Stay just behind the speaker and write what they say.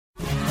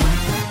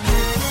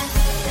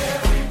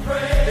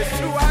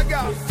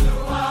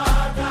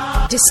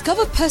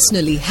Discover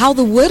personally how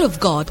the Word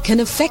of God can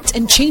affect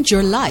and change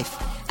your life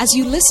as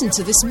you listen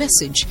to this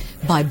message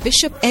by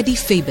Bishop Eddie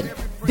Fabian.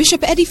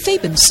 Bishop Eddie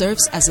Fabian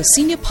serves as a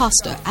senior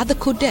pastor at the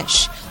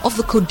Kodesh of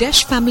the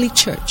Kodesh Family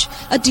Church,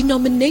 a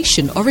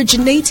denomination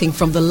originating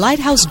from the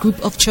Lighthouse Group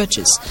of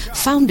Churches,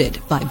 founded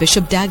by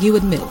Bishop Dag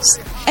Heward-Mills.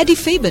 Eddie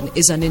Fabian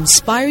is an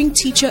inspiring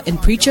teacher and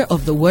preacher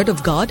of the Word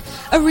of God,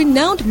 a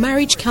renowned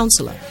marriage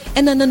counselor,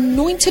 and an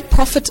anointed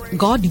prophet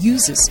God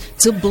uses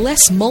to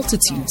bless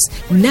multitudes.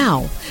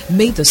 Now,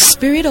 may the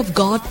Spirit of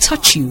God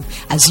touch you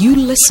as you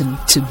listen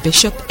to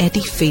Bishop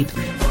Eddie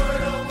Fabian.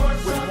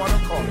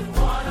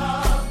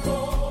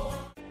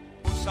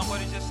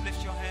 Somebody just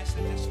lift your hands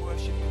and just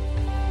worship Him.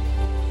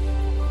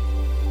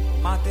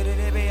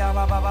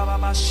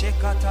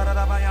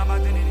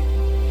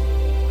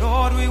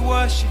 Lord, we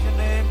worship your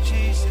name,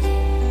 Jesus.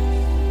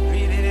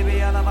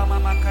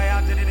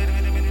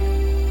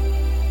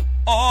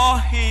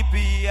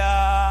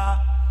 Ohibia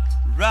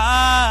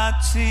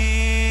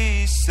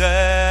Rati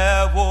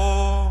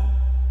Sewo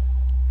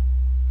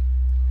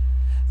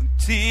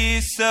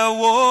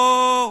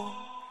Tisewo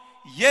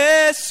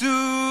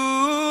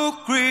Yesu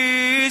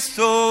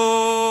Christo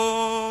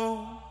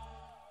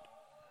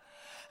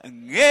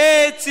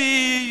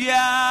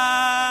Ngetia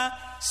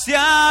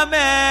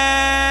Siamenina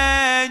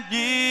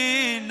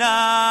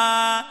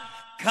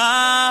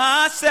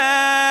Kase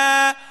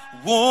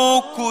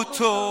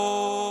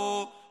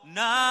Wokuto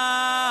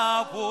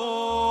Na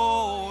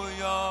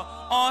Boya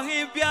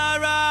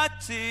Ohibia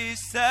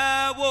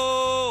Tisewo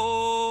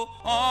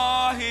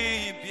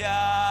Ohibia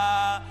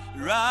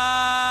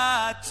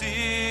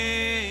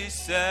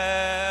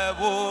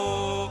Tisewo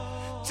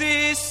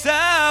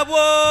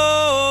Tisewo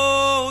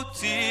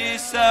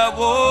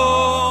Tisewo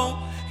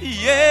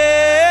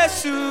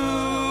Yesu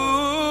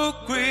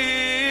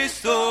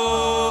Christo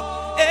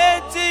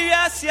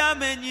Etia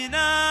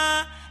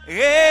Siamenina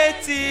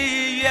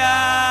Etia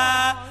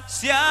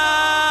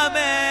Siamenina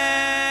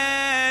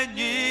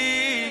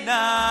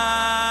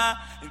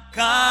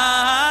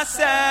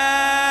Kase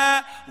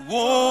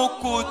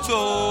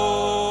Wokuto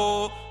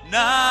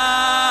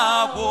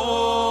Nabo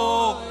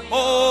O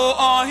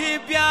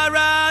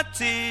Ohibiara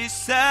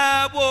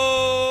Tisewo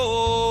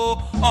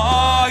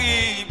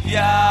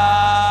Ohibiara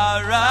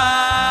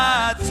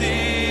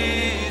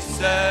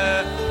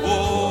Tisewo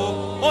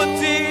O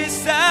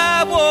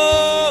Tisewo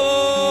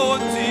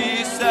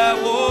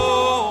Tisewo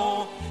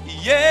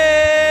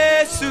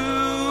Yesu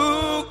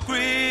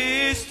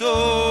Christo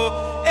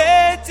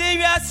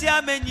Etia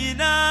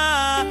Siamenina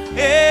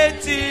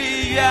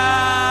Etia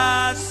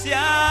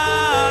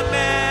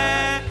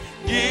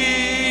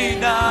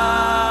Siamenina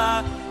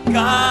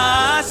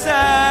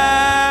Kase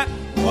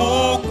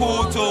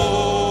Wokuto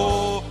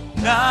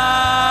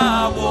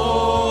Nawoyo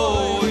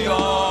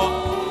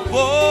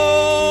Bo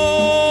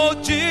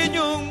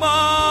Jinyungma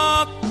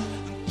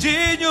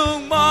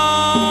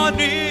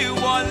Ni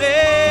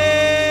Wale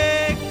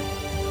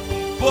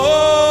Bo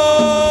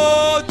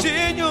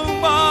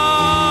Jinyungma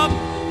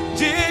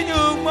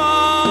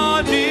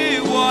Ni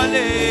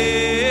Wale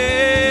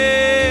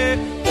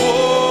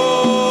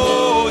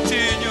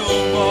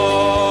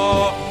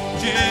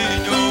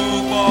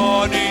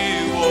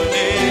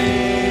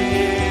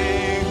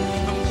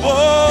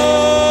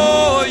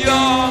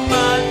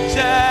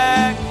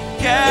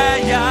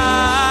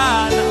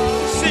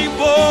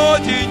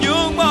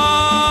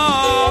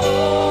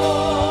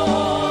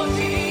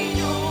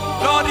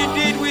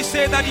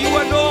that you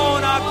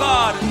alone are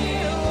God.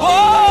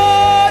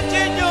 Oh,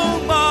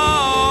 Jinyuma,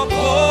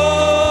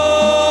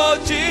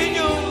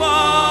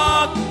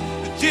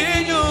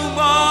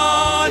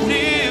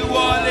 ni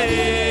wale.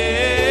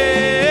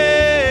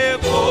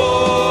 Oh,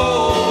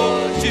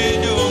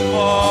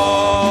 Jinyuma,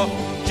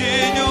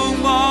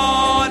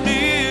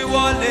 ni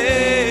wale.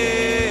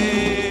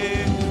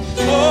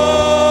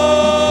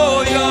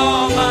 Oh, your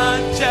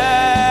manche,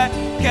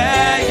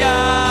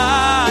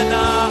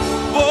 kayana.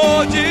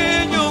 Oh,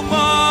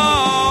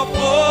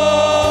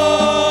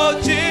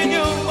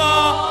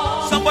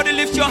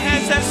 lift your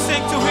hands and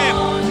sing to Him.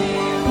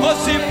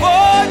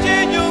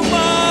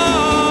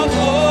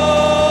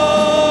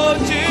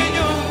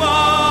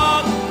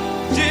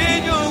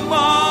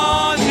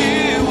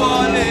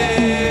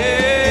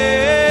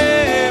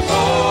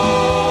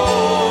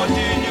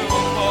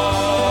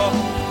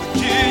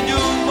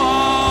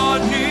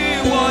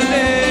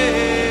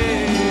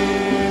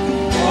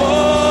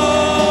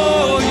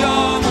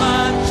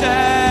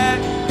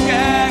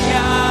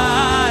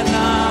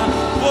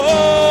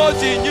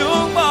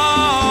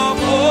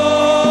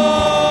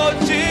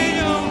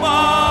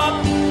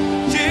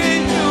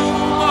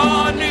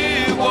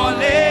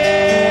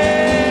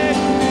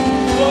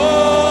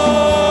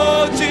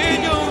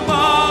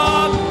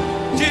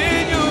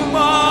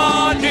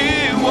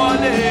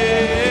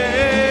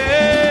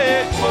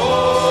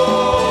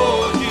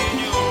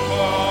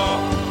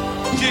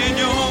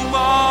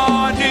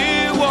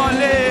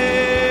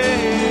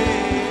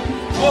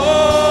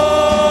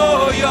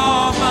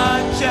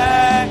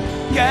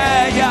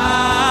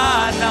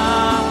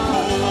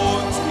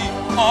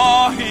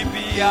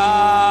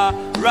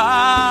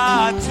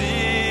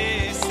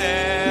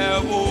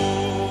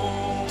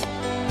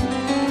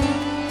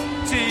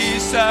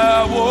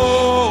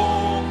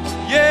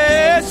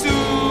 Yesu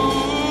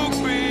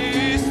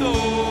Christo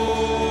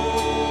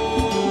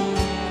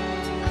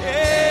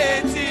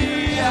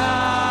etia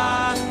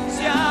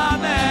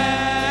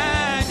siamenina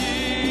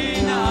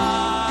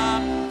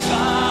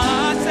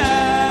kase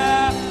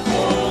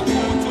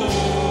okuto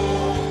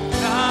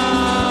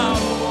nao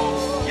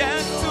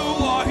yentu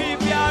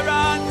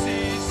ohibiaranti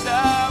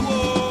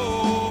sewo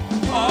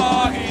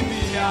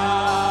ohibiaranti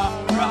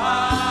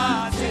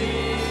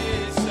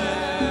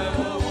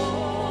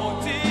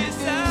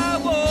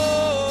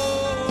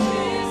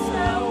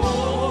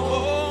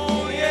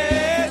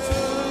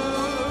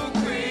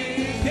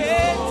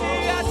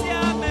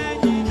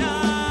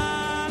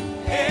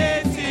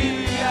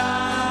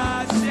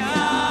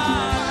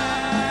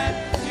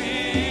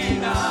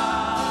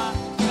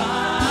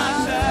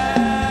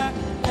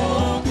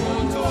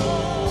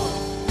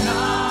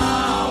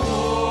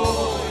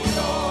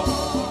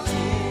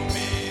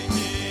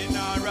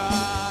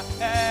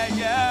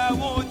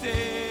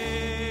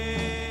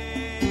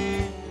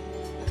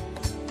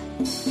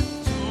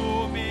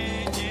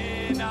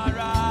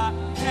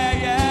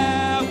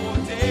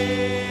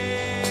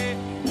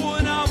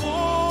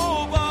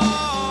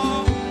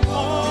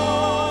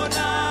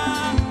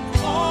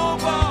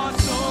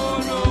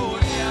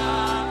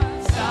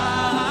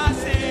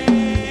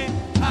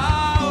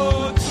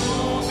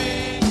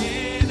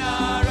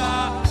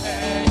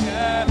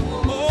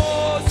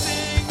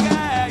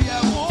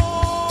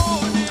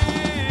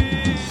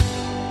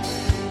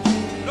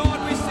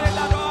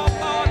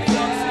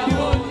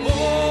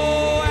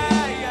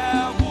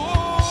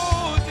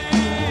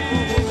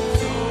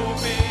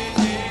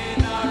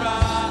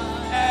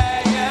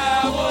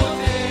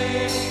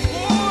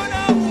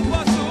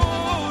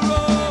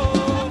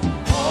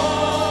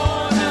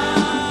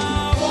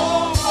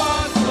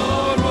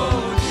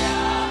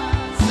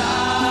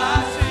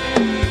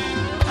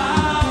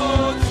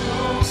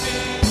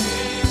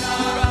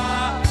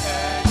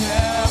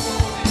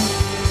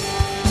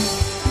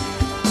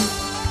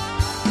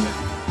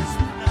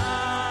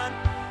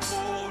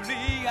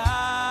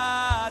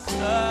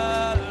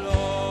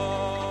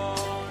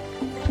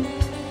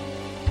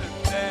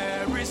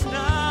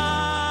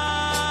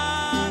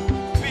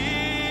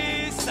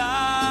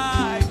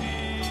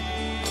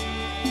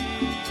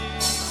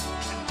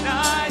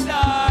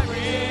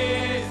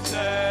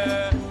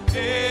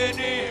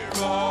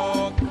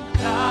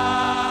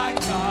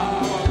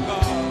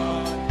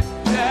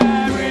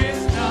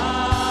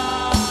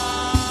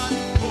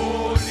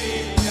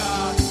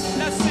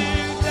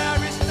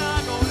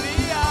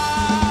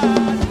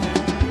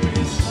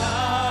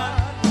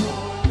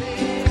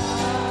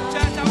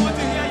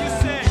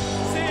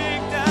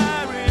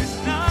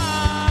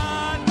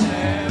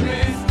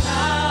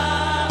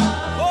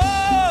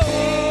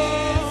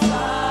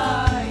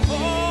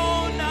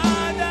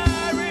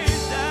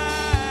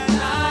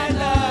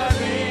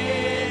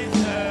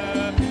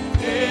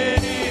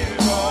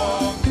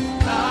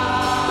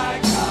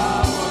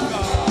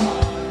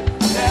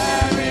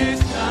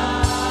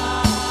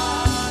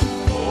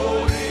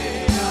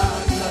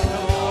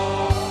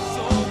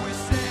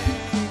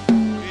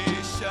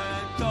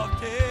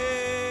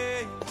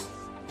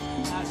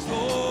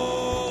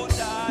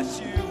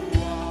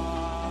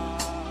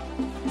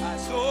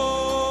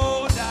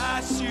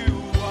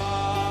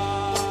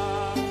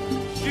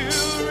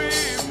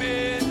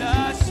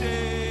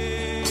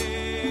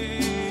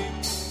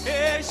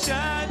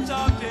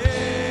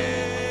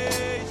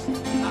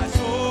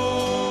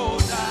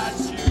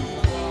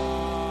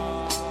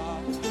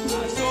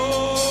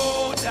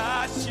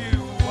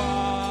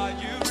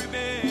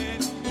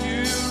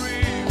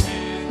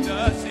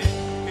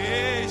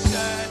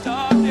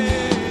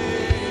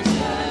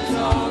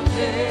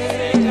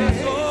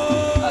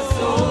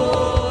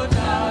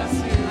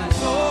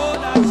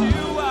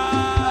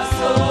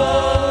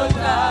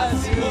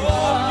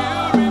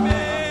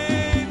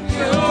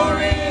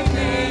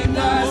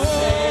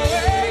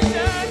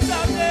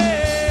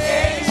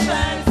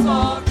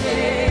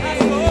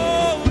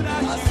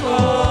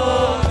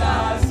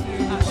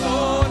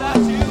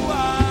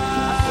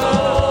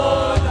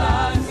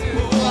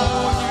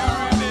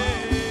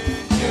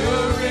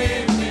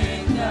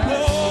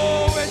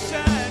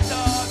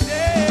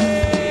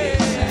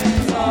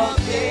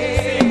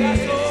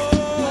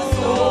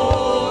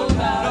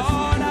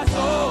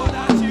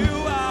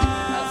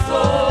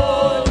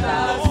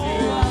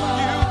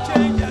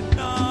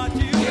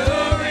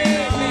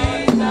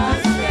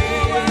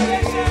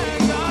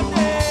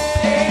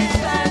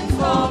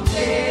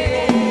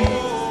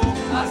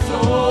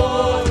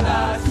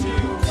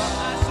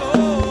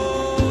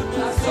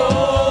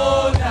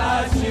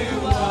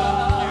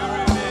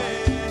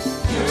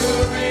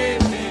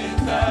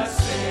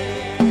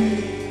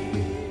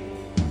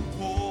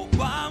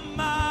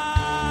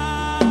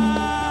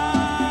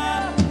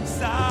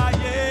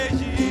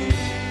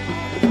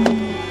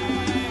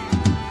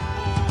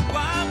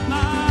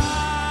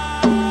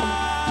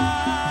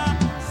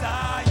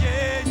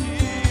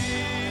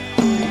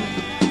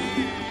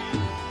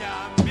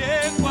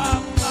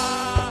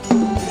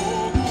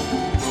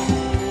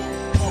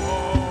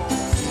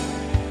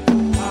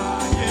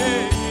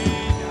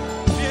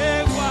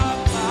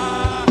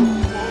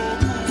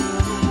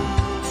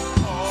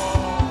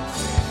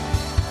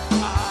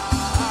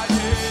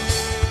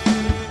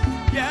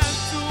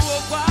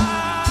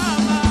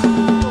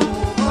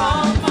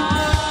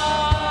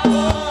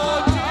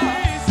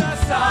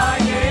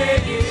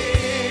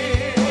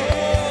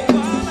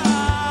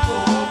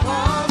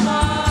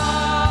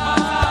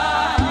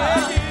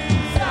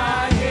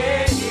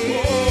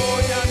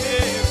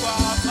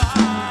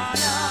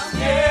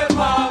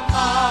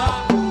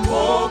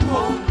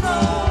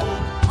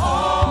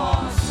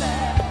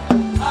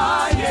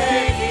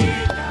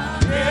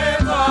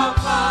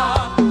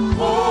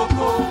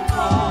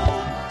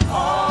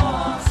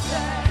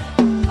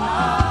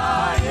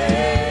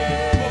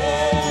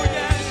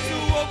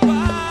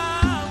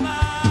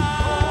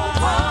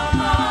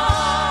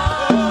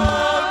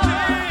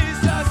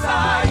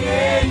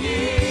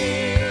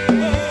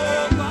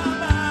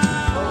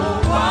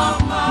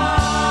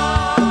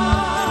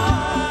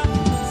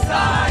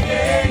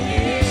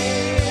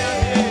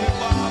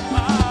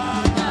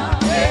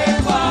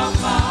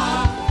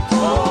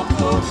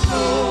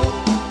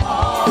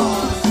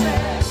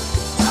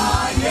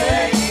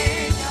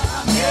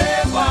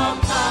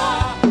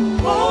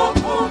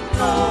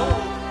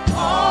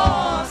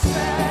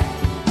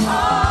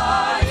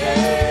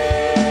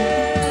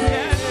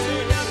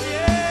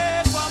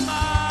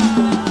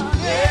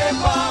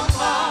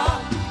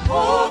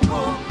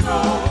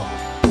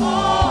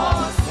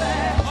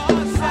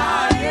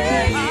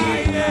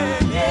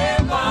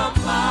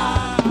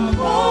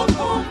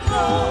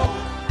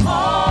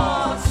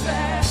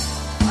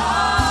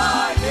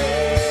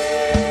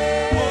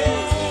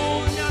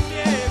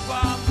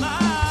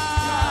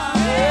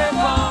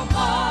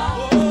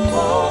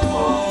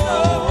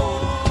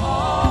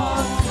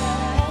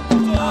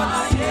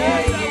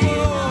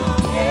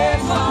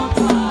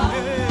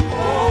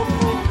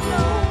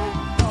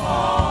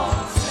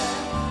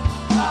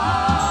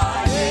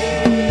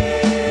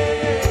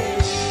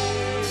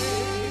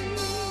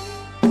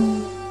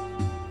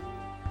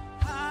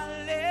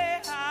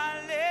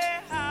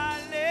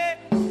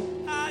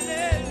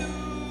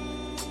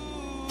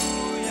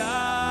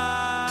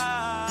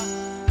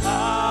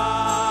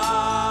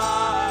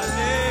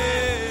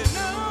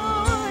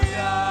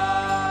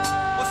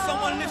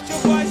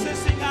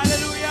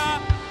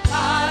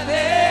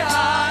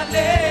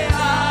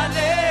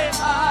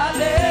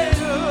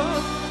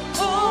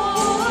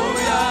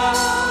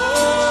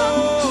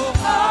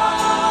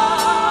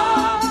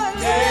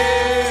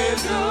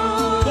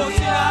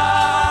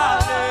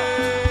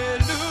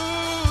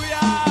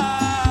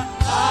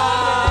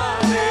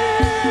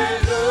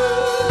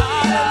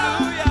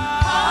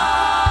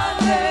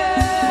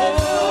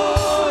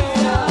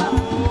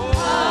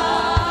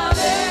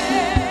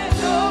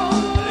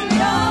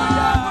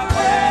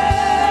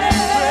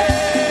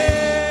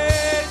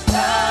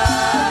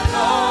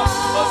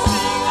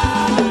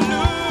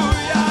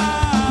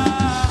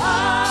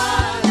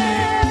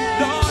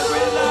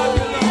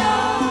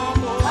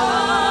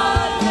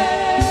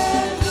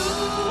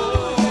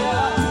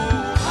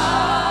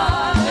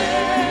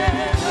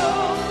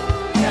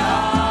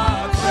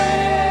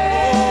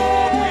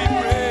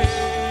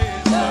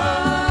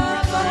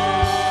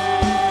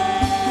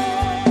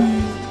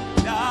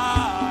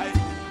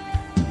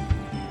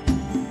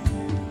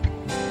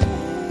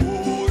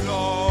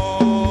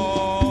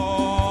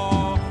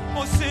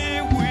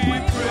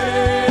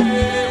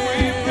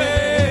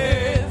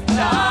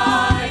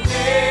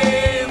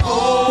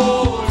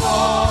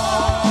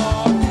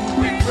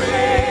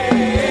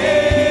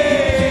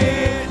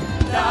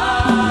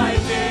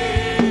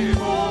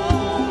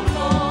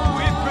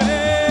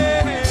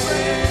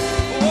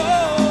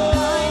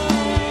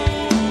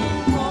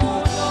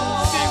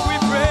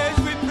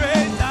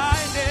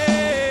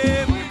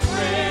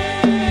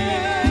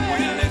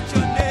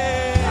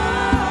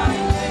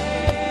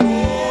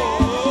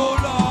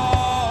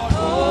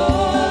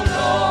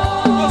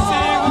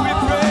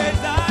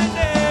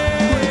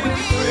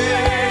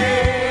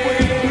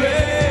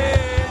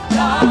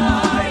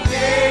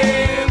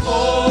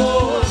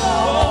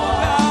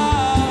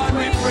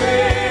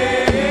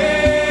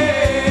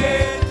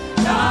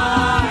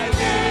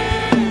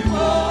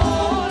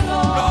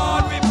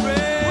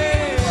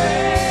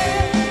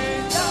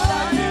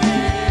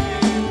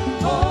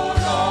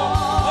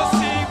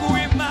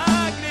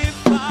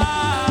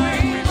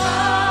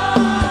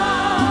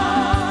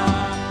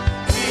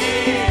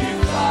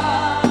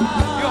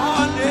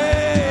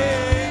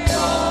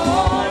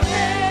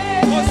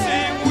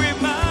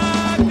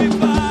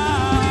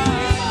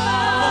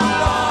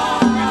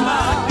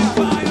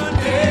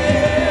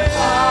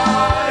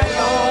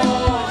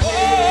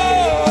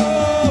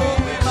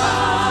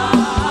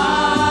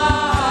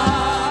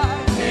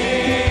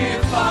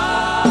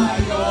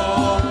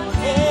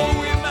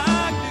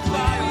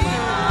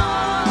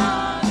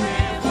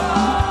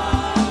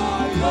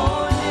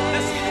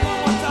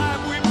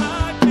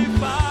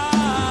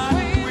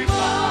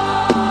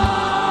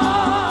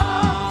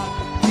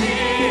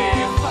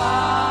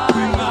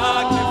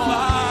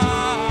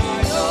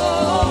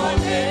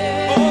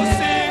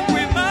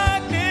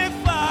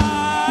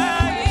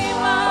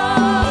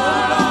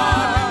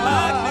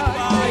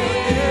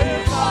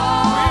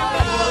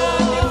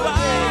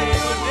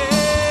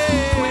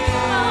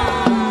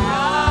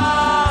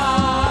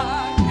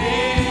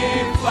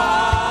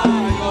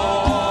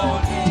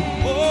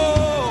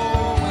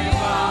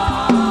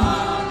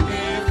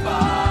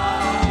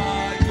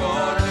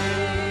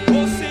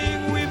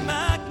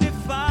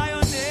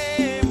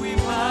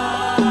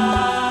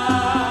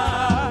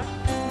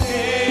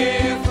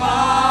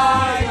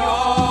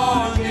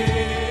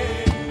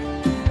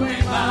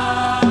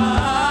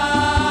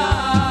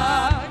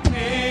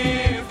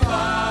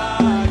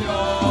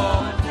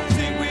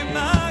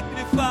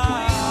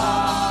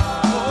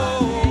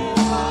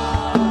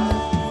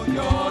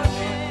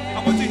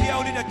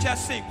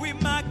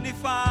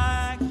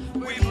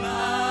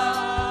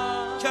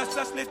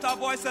just lift our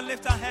voice and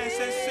lift our hands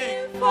and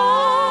sing.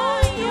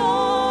 For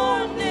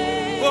your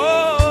name.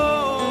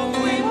 Oh,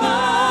 we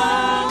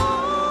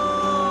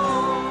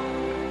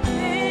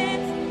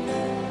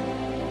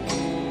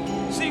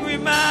sing, we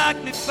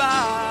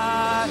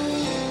magnify.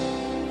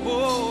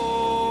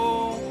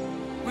 Oh,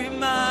 we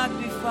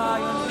magnify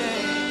your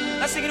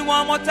name. Let's sing it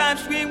one more time.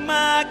 We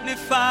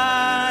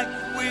magnify.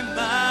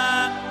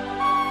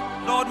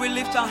 Lord, we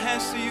lift our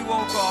hands to you,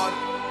 oh God,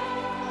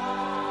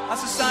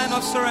 as a sign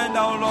of surrender,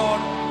 oh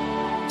Lord.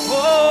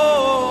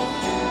 Oh,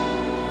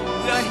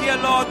 we are here,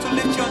 Lord, to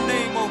lift your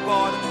name, oh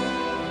God.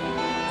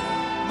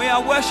 May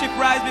our worship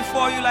rise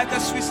before you like a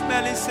sweet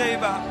smelling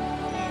savor.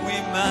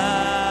 We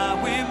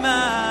magnify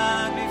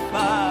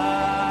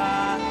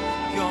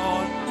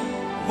your.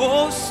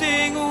 Oh,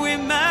 sing, we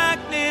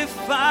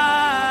magnify.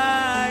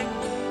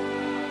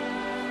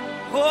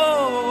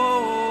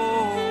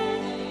 Oh,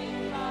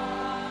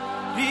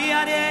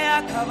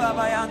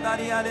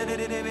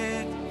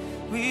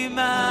 we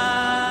magnify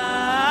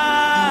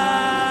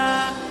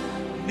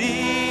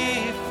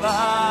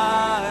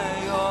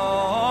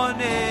your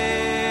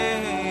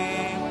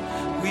name.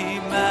 We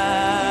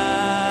magnify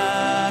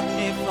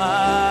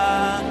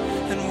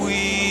and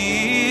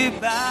we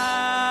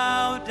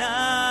bow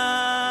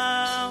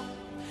down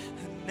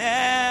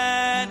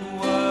and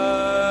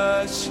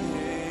worship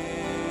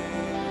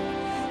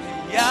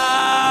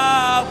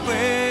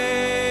Yahweh.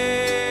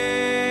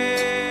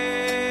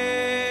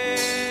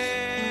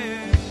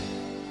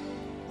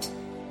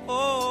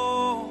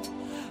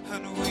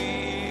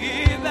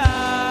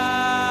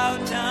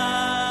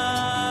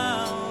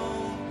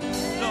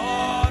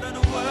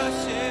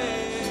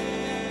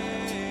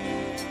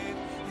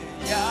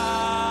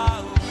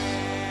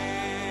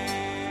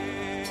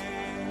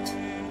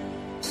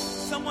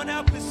 Someone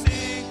help me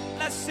sing.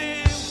 Let's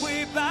sing.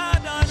 We bow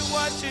down and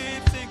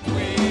worship. Sing.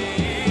 We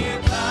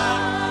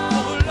bow.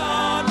 Oh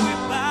Lord, we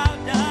bow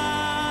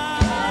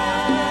down.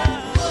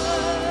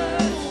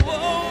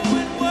 Oh,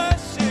 and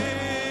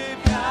worship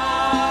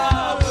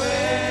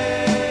Yahweh.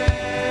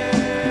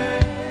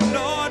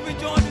 Lord, we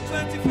join the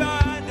 24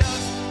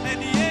 elders and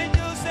the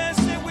angels and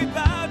sing. We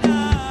bow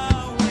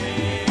down. We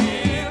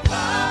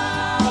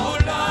bow. Oh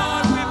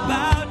Lord, we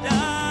bow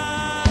down.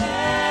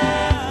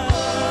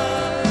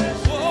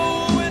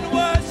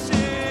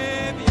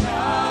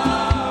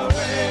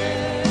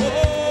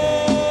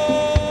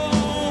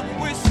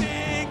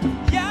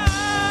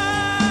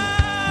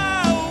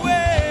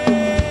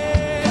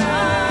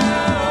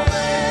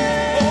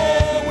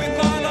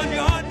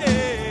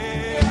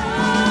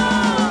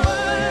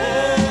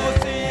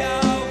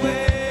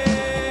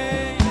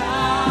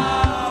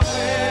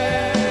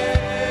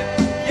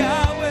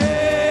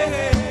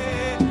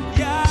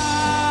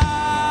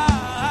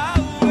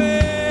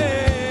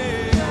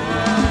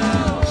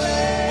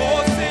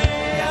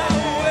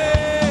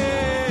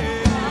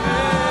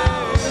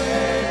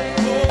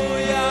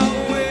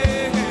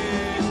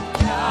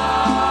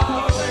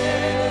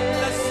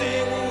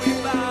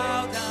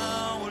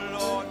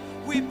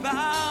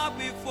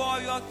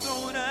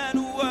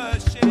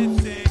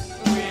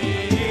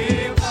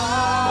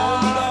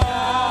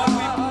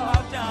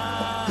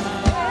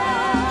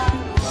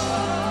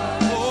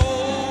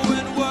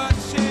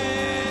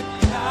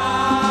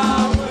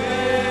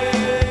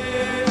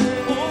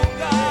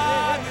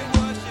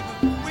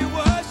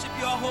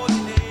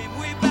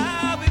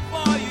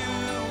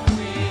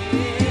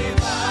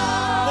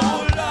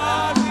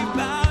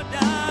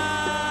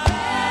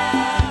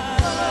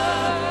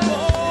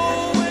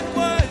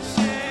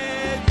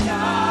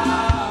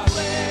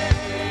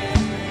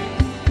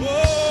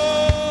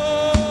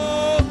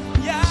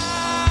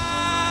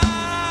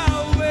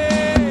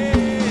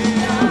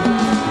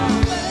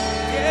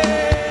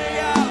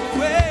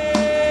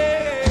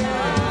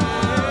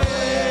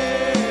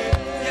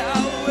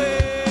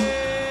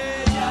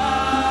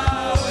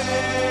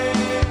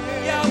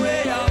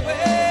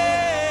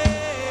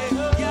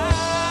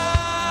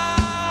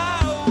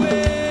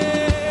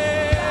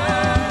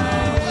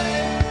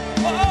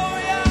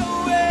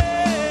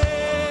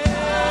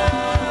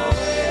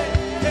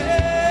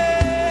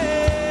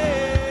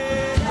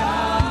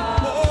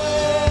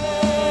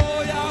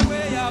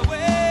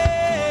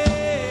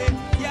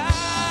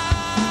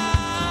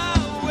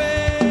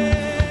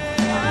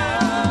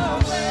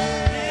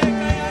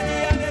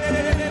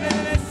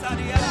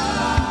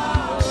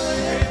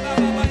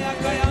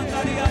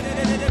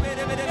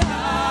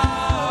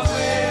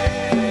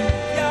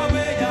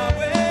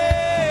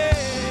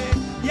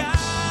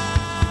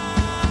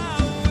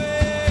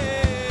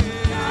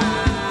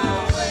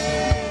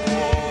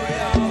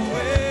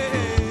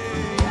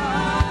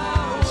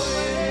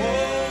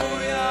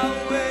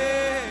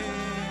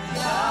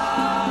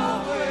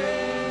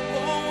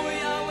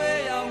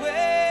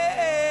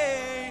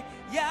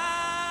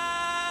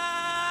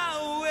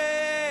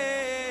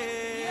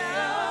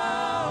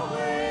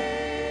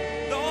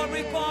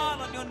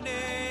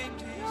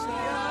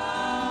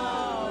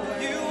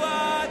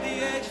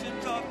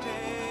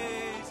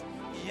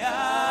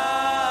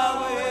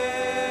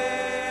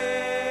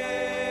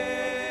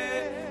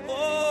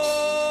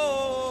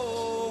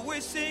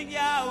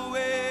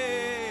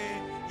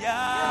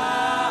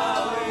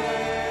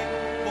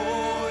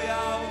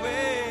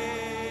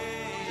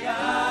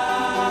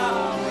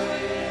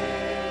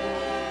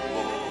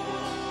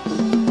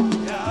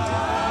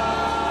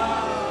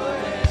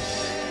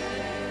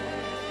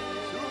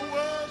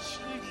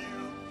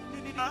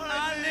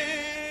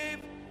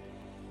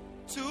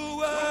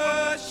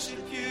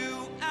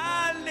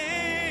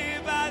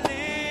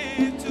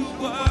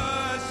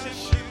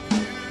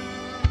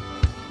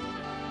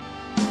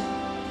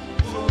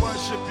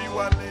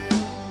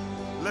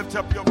 Lift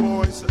up your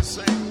voice and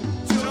sing.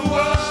 To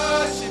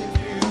worship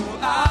you,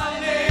 I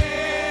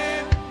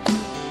live.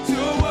 To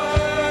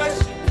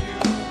worship you,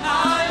 I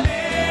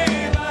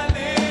live. I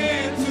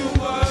live to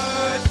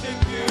worship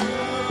you.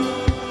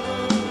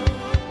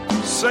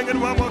 Sing it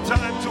one more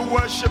time. To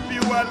worship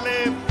you, I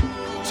live.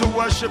 To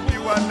worship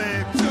you, I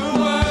live. To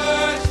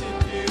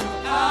worship you,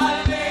 I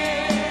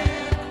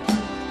live.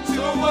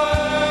 To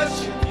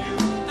worship you,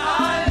 I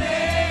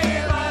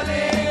live. I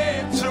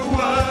live to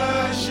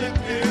worship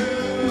you.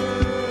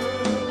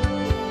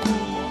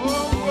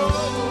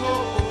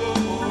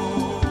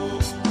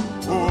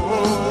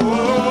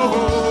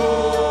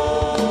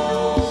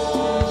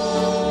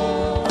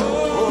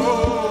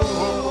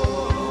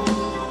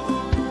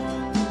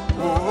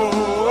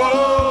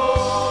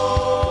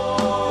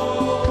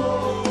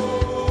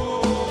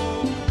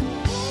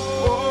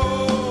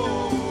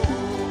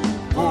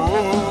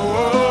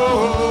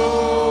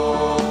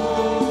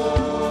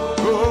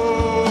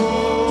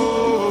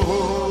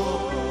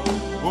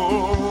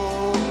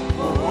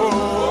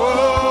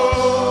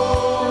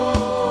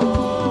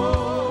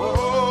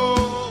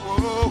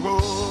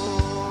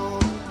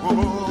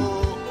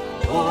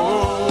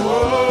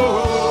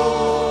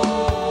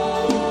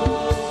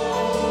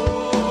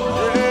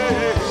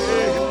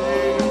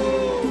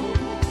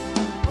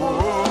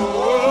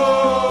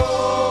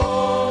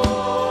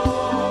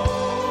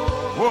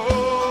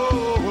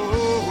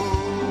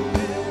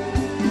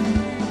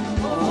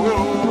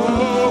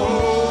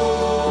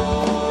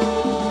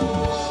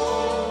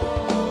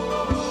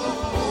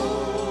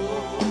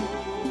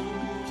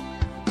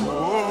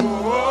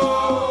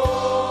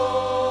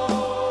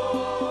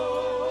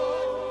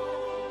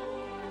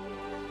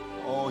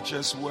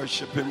 Just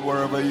worship him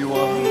wherever you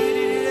are.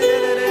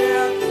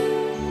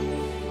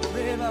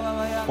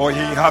 For he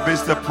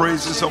inhabits the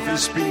praises of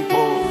his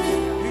people.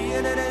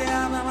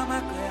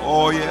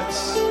 Oh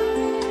yes.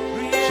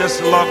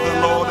 Just love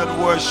the Lord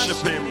and worship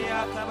him.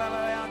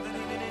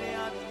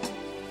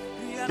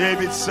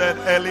 David said,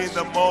 early in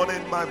the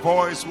morning my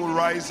voice will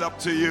rise up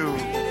to you.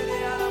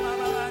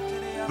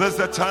 This is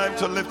the time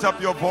to lift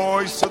up your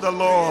voice to the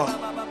Lord.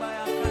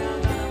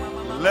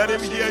 Let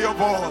him hear your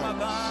voice.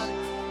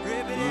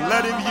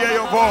 Let him hear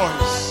your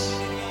voice.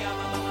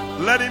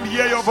 Let him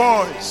hear your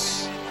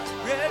voice.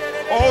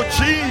 Oh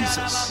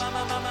Jesus,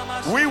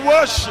 we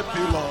worship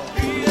you, Lord.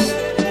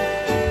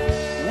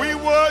 We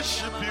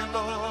worship you,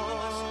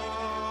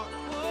 Lord.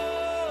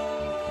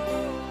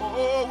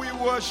 Oh, we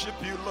worship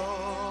you,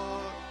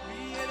 Lord.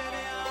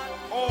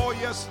 Oh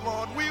yes,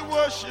 Lord, we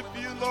worship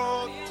you,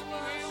 Lord.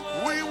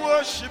 We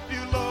worship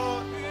you,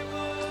 Lord.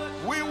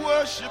 We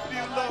worship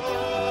you,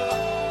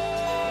 Lord.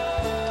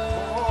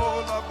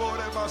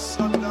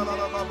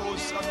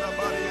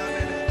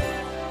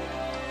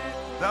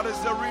 That is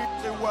the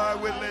reason why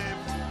we live.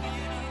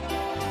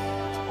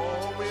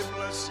 Oh, we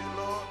bless you,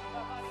 Lord.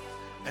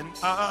 And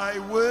I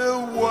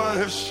will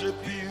worship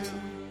you.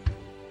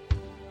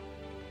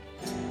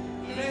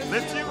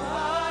 Lift you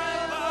high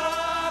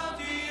above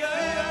the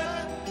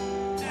earth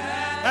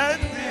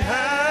and the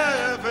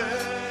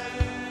heavens.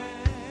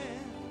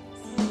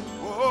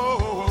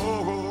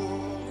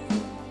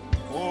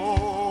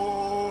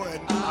 Oh,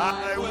 and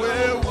I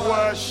will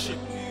worship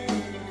you.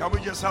 Can we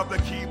just have the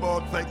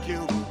keyboard? Thank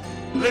you.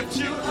 Lift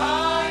you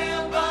high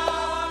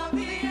above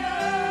the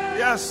earth.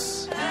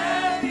 Yes.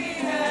 And the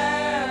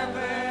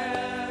heavens.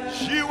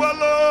 You are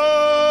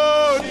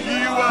Lord.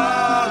 You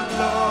are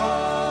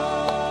Lord.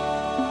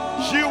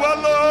 You are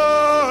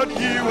Lord.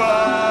 You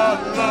are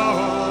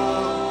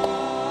Lord.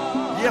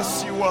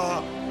 Yes, you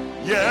are.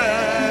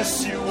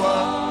 Yes, you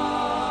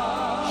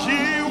are.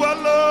 You are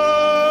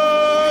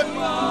Lord. You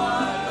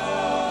are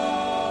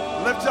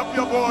Lord. Lift up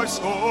your voice.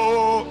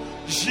 Oh,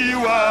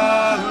 you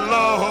are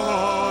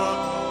Lord.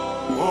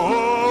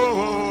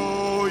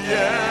 Oh,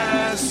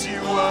 yes,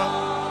 you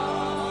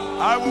are.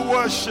 I will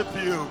worship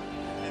you,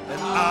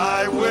 and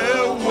I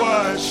will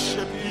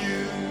worship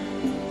you.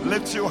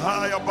 Lift you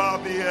high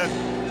above the earth.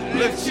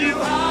 Lift you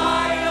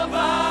high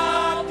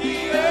above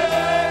the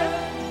earth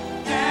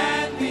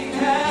and the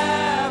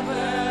heavens.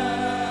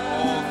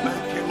 Oh,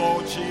 thank you,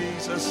 Lord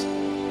Jesus.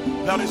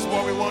 That is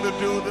what we want to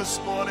do this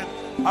morning.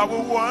 I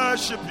will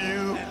worship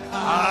you.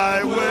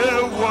 I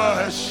will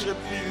worship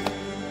you.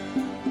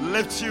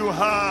 Lift you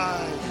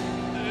high.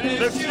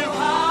 Lift you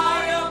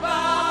high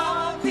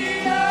above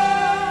the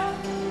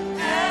earth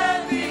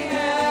and the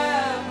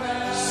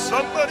heavens.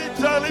 Somebody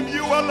tell him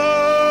you are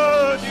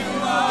Lord.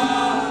 You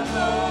are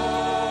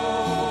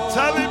Lord.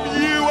 Tell him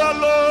you are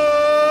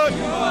Lord.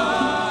 You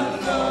are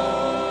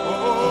Lord.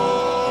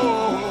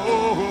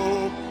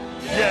 Oh,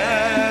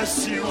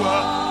 yes, you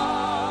are.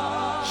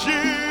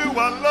 You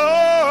are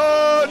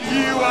Lord.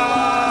 You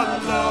are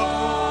Lord.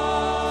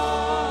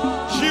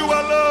 You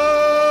are Lord.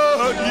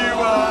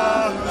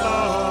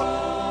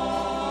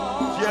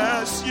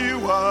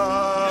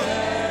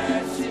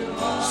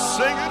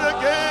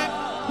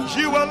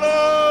 You are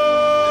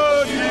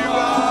Lord. You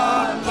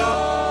are Lord.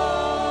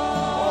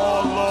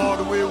 Oh Lord,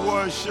 we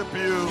worship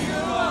you.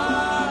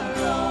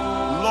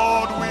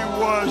 Lord, we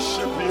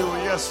worship you.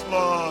 Yes,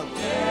 Lord.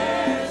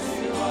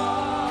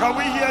 Can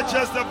we hear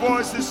just the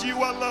voices?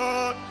 You are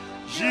Lord.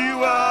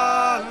 You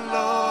are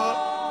Lord.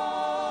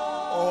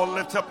 Oh,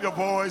 lift up your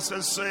voice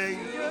and sing.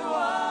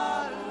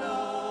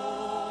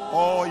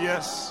 Oh,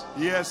 yes.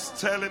 Yes,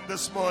 tell him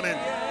this morning.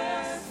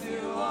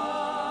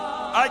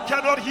 I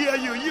cannot hear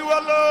you. You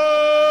are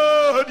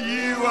Lord.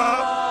 You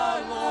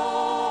are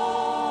Lord.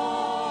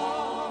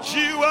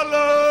 You are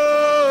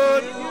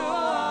Lord.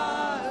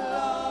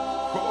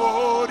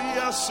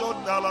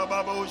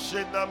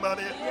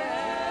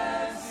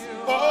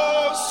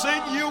 Oh,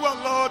 sing, you are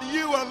Lord.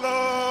 You are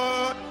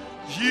Lord.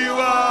 You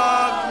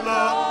are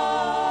Lord.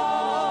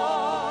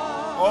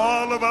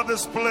 All over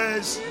this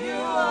place. You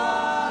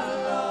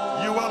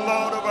are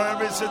Lord over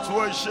every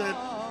situation,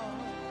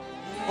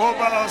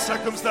 over our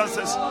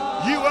circumstances.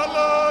 You are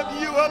Lord,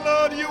 you are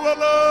Lord, you are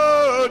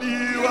Lord,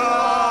 you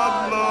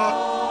are Lord.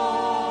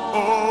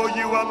 Oh,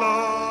 you are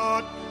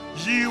Lord,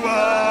 you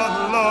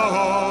are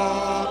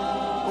Lord.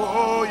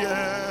 Oh,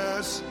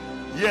 yes,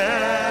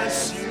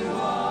 yes, you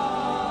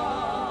are.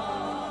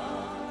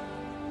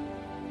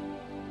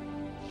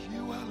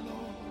 You are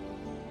Lord.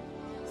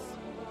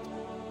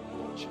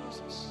 Oh,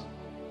 Jesus.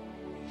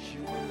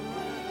 You are Lord.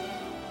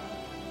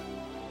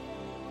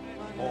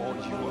 Oh,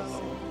 you are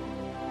Lord.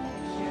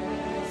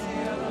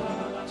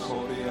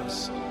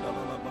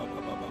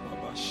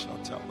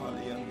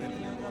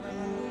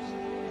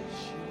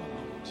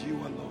 You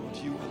are Lord,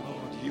 you are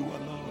Lord,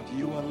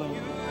 you are Lord, you are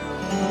Lord,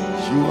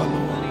 you are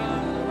Lord,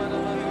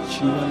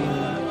 you are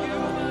Lord,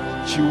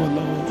 you are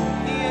Lord,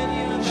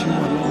 you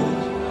are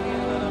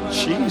Lord,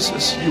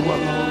 Jesus, you are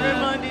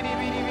Lord,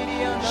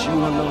 you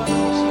are Lord.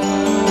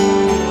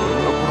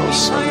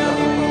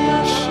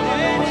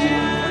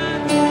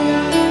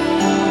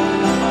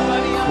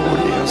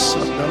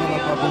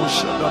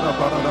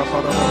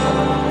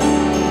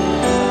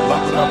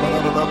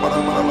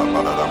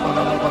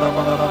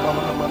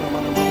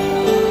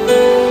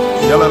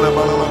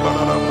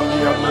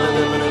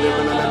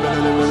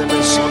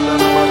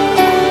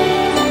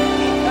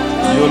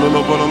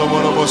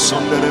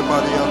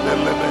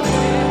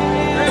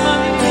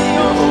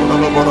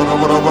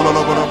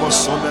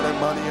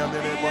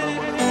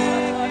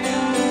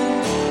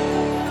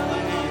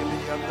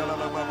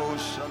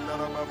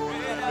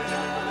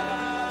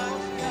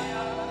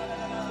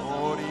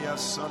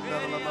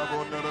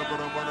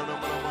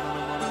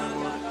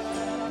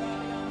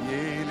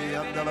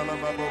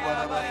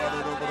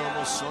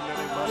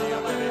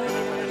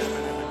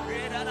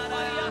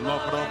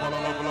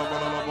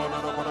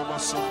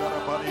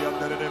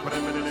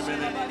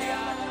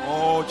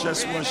 Oh,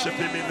 just worship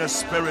him in the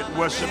spirit,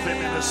 worship him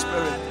in the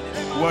spirit,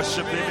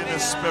 worship him in the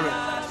spirit,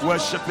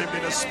 worship him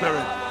in the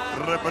spirit.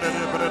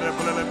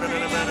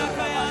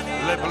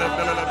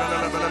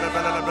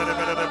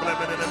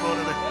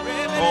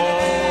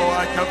 Oh,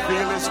 I can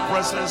feel his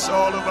presence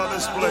all over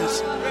this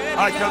place.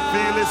 I can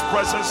feel his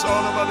presence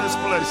all over this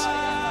place.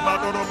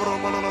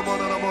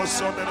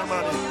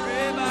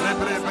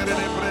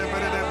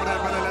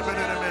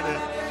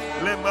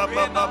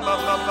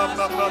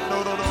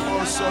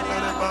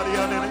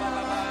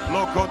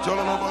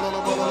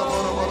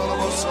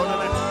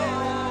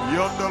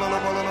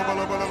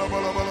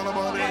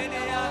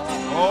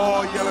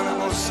 Oh,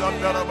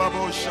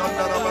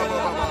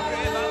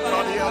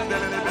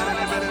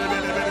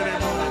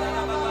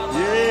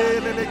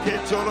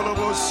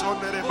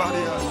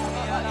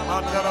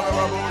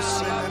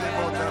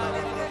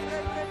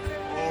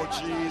 oh,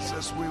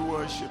 Jesus, we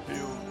worship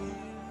you.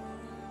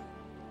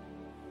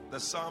 The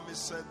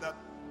psalmist said that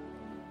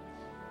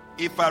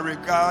if I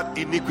regard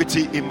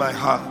iniquity in my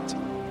heart,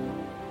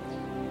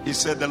 he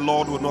said the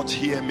Lord will not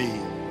hear me.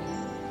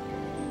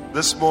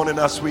 This morning,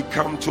 as we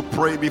come to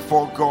pray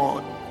before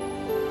God,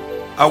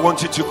 I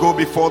want you to go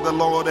before the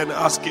Lord and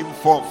ask him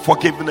for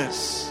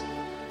forgiveness,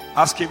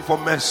 ask him for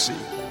mercy.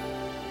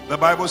 The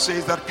Bible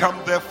says that come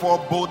therefore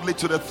boldly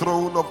to the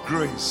throne of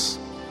grace,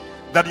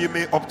 that you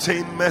may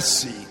obtain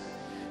mercy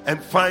and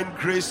find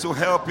grace to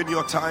help in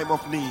your time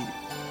of need.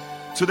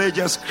 Today,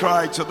 just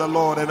cry to the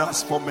Lord and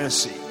ask for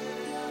mercy.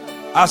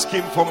 Ask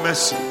him for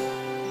mercy.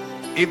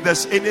 If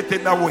there's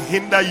anything that will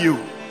hinder you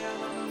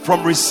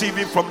from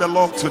receiving from the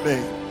Lord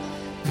today,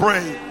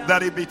 pray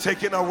that it be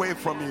taken away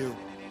from you.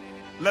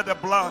 Let the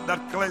blood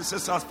that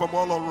cleanses us from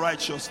all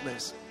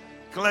unrighteousness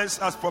cleanse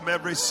us from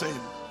every sin.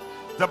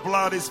 The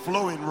blood is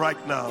flowing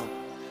right now.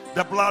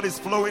 The blood is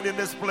flowing in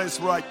this place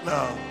right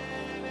now.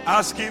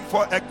 Ask him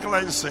for a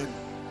cleansing.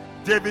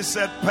 David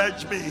said,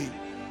 purge me,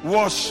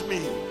 wash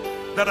me,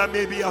 that I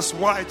may be as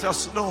white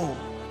as snow.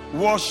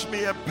 Wash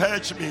me and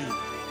purge me.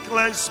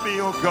 Cleanse me,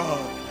 O God.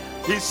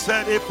 He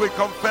said if we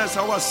confess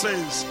our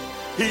sins,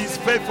 he is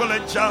faithful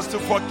and just to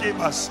forgive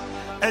us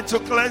and to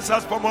cleanse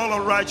us from all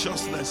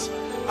unrighteousness.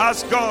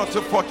 Ask God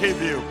to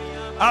forgive you.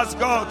 Ask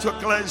God to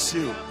cleanse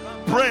you.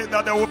 Pray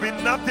that there will be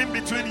nothing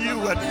between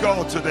you and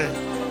God today.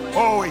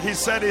 Oh, he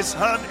said his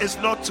hand is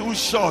not too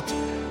short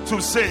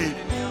to save,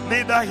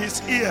 neither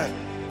his ear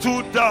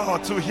too dull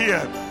to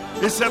hear.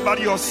 He said, but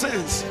your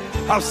sins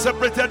have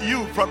separated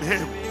you from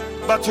him.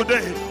 But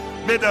today,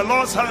 may the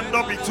Lord's hand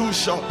not be too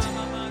short.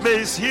 May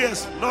his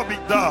ears not be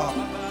dull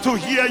to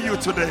hear you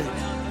today.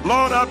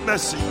 Lord, have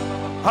mercy.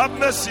 Have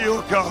mercy,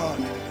 O God.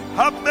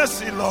 Have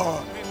mercy,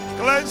 Lord.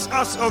 Cleanse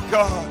us, O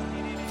God.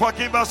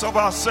 Forgive us of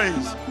our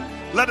sins.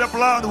 Let the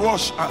blood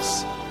wash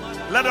us.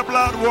 Let the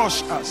blood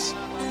wash us.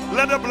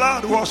 Let the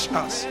blood wash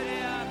us.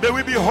 May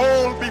we be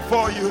whole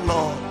before you,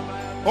 Lord.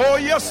 Oh,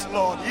 yes,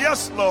 Lord.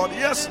 Yes, Lord.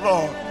 Yes,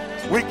 Lord.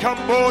 We come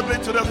boldly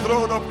to the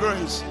throne of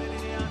grace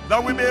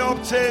that we may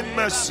obtain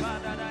mercy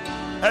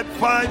and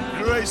find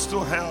grace to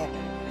help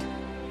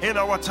in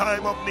our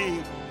time of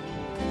need.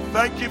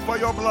 Thank you for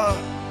your blood.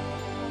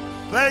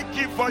 Thank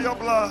you for your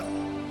blood.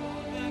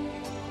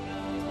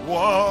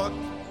 What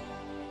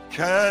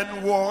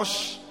can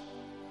wash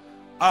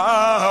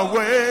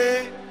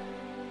away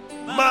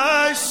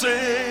my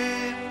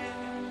sin?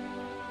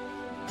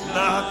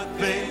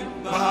 Nothing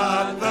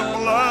but the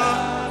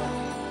blood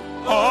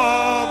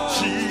of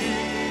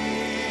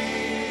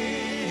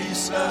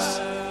Jesus.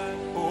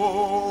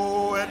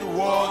 Oh, and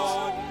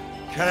what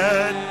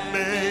can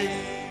make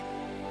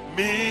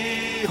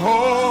me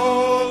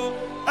whole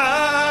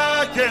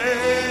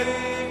again?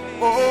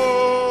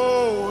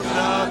 Oh,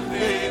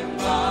 nothing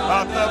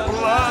but the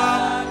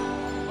blood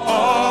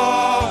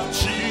of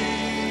Jesus.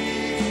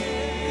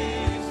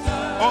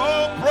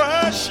 Oh,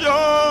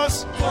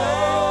 precious.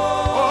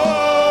 Oh,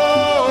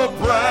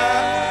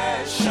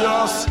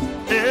 precious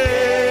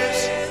is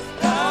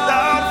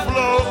that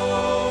flow.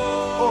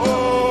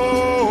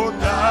 Oh,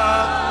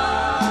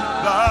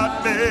 that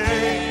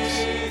makes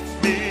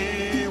me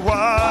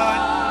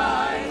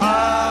white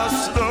as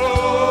snow.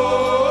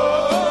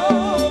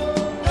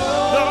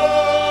 No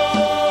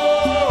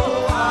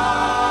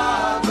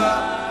other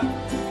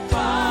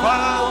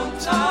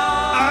fount I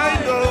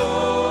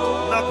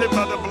know. Nothing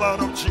but the blood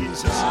of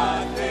Jesus.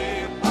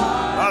 Nothing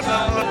but the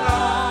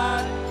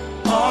blood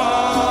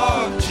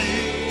of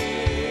Jesus.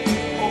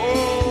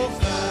 Oh,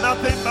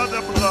 nothing but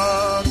the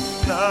blood.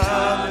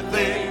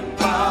 Nothing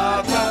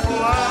but the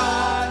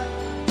blood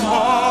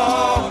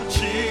of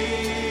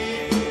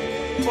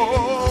Jesus.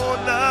 Oh,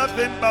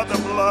 nothing but the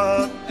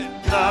blood.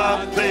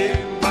 Nothing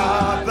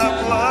but the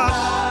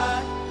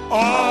blood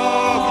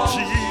of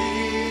Jesus.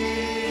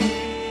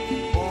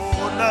 Oh,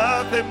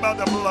 nothing but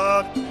the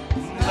blood.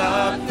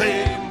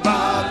 Nothing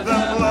but the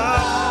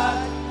blood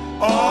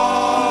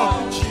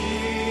of Jesus.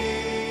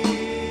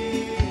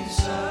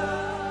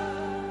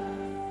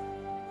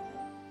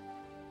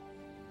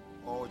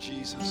 Oh,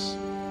 Jesus.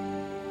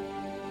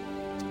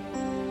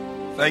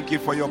 Thank you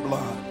for your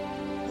blood.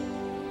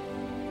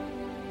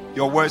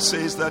 Your word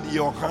says that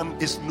your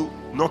hand is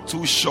not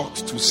too short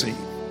to save,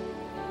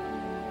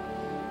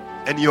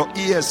 and your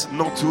ears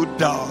not too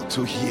dull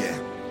to hear.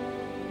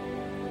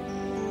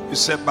 You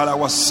said, but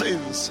our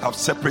sins have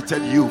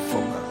separated you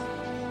from her.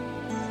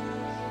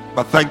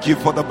 But thank you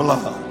for the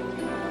blood.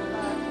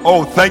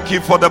 Oh, thank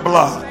you for the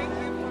blood.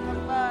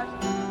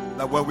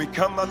 That when we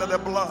come under the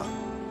blood,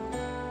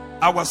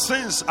 our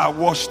sins are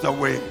washed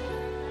away,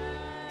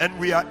 and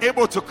we are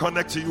able to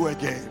connect to you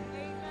again.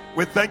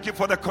 We thank you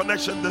for the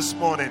connection this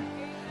morning.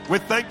 We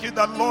thank you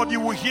that, Lord, you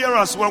will hear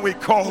us when we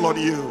call on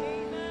you.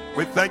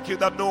 We thank you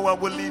that no one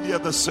will leave here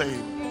the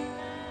same.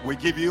 We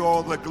give you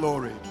all the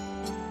glory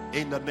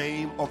in the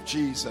name of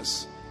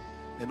Jesus.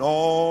 And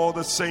all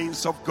the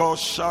saints of God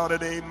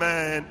shouted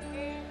amen.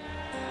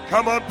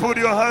 Come on, put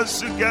your hands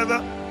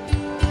together.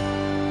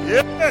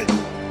 Yay!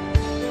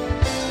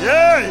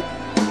 Yay!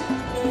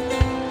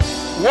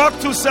 Walk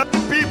to 7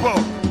 people.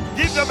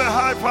 Give them a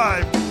high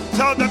five.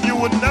 Tell them you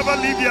will never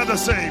leave here the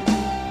same.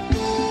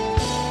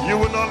 You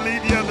will not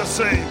leave here the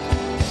same.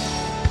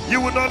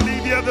 You will not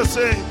leave here the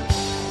same.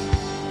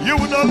 You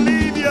will not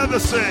leave here the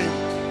same.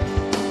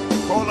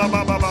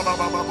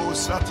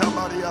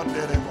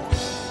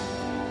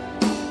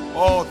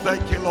 Oh,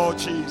 thank you, Lord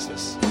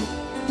Jesus.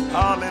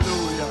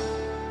 Hallelujah.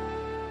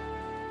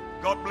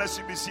 God bless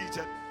you. Be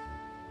seated.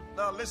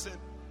 Now listen,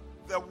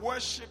 the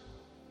worship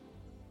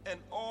and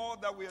all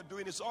that we are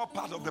doing is all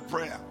part of the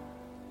prayer.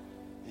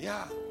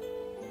 Yeah.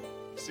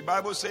 The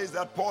Bible says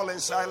that Paul and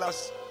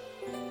Silas,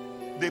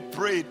 they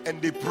prayed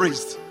and they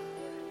praised.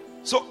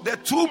 So the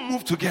two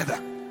move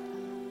together.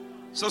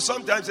 So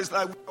sometimes it's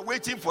like we're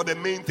waiting for the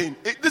main thing.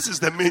 This is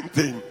the main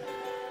thing.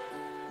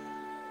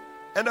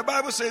 And the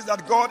Bible says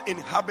that God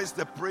inhabits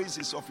the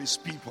praises of his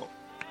people.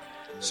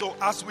 So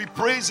as we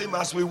praise him,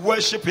 as we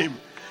worship him,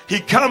 he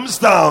comes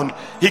down,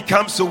 he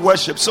comes to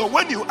worship. So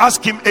when you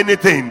ask him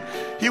anything,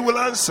 he will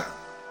answer.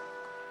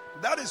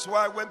 That is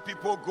why when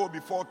people go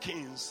before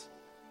kings,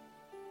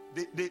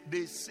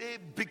 they say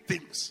big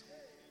things.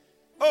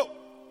 Oh,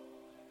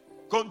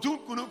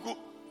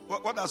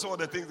 what are some of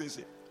the things they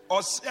say?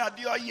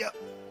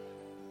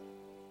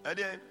 And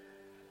then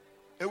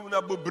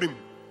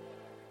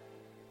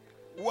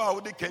wow,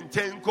 they can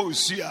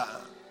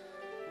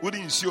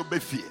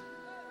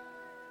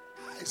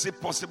is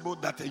it possible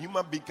that a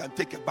human being can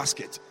take a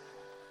basket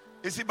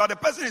You see, but the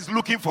person is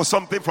looking for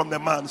something from the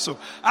man. So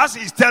as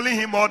he's telling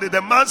him all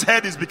the man's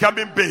head is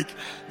becoming big.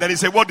 Then he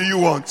said, what do you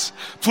want?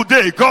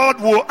 Today,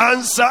 God will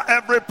answer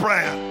every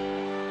prayer.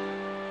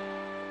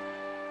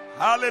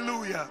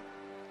 Hallelujah.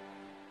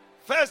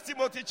 1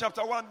 Timothy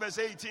chapter 1 verse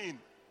 18.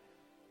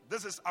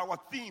 This is our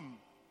theme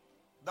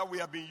that we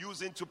have been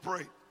using to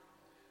pray.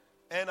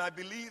 And I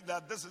believe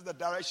that this is the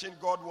direction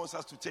God wants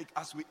us to take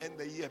as we end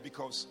the year,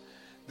 because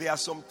there are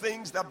some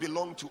things that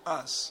belong to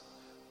us,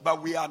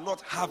 but we are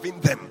not having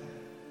them.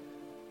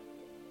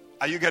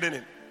 Are you getting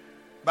it?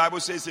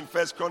 Bible says in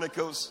 1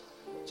 Chronicles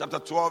chapter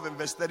 12 and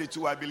verse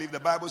 32, I believe the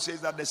Bible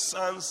says that the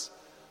sons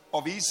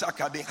of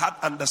Issachar, they had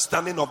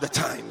understanding of the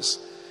times,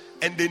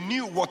 and they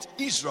knew what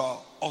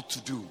Israel ought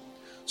to do.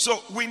 So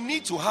we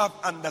need to have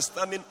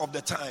understanding of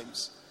the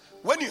times.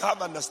 When you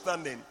have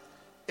understanding,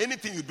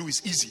 anything you do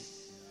is easy.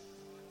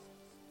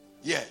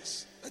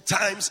 Yes, the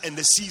times and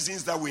the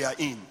seasons that we are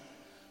in.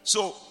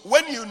 So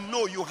when you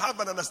know, you have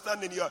an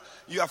understanding,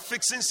 you are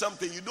fixing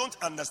something you don't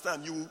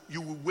understand,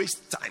 you will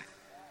waste time.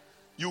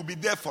 You will be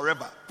there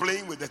forever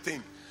playing with the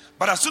thing.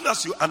 But as soon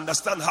as you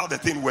understand how the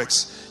thing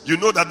works, you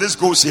know that this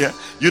goes here,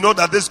 you know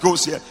that this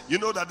goes here, you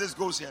know that this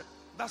goes here.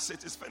 That's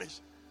it, it's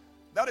finished.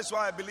 That is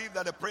why I believe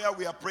that the prayer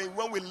we are praying,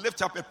 when we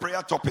lift up a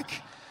prayer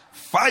topic,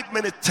 5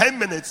 minutes, 10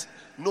 minutes,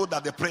 know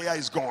that the prayer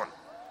is gone.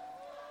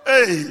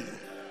 Hey,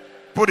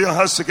 put your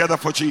hands together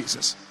for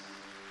Jesus.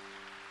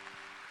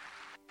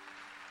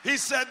 He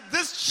said,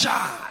 this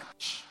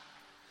charge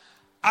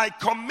I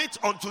commit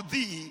unto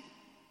thee,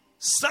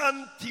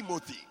 son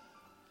Timothy,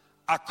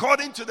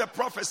 according to the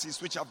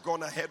prophecies which have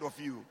gone ahead of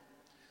you,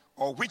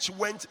 or which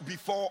went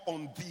before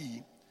on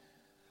thee,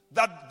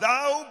 that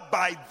thou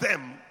by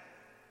them,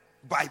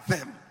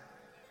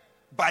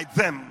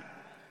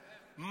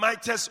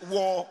 mightest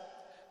war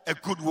a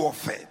good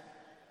warfare.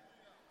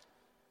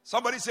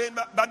 Somebody saying,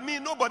 but me,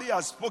 nobody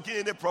has spoken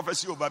any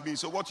prophecy over me.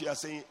 So what you are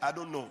saying, I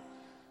don't know.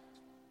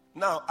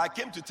 Now, I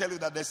came to tell you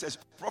that there's a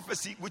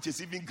prophecy which is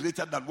even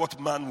greater than what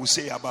man will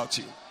say about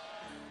you.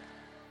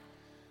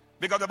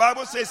 Because the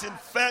Bible says in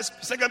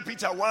 2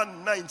 Peter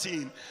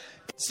 1:19,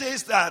 it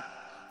says that,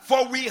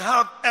 for we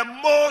have a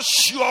more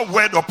sure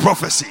word of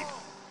prophecy.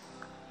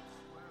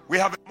 We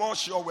have a more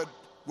sure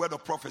word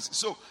of prophecy.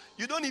 So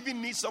you don't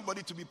even need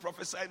somebody to be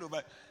prophesying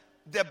over.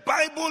 The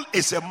Bible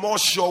is a more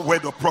sure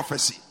word of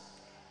prophecy.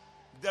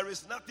 There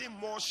is nothing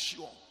more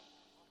sure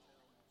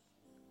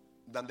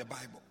than the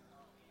Bible.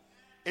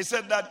 It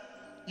said that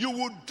you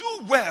will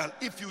do well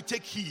if you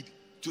take heed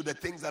to the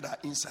things that are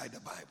inside the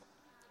Bible.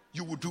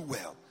 You will do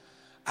well.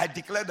 I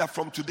declare that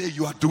from today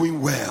you are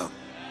doing well.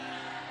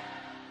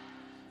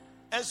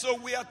 And so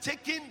we are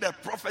taking the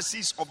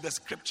prophecies of the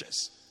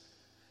scriptures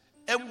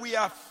and we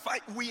are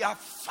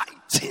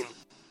fighting.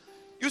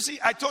 You see,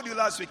 I told you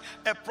last week,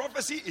 a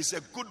prophecy is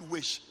a good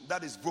wish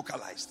that is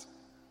vocalized.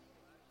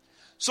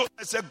 So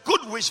it's a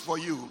good wish for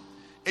you.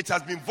 It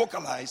has been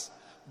vocalized,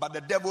 but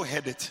the devil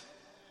heard it.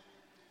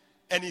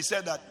 And he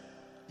said that,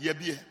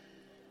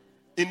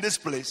 in this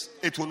place,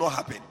 it will not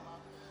happen.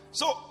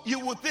 So you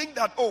would think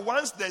that,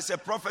 once there's a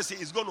prophecy,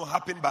 it's going to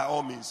happen by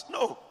all means.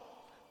 No,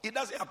 it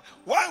doesn't happen.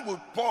 Why would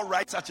Paul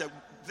write such a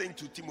thing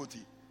to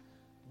Timothy?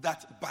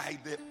 That by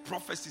the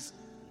prophecies,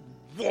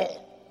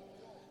 war.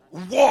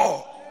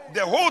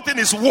 The whole thing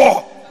is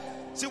war.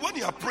 See, when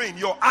you are praying,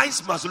 your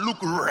eyes must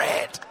look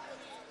red.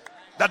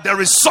 That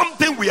there is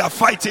something we are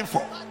fighting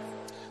for.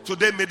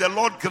 Today, may the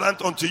Lord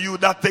grant unto you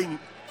that thing.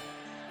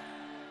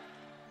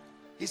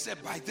 He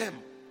said, by them,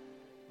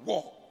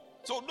 war.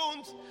 So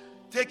don't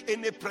take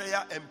any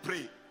prayer and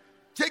pray.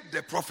 Take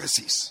the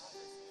prophecies.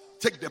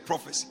 Take the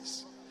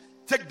prophecies.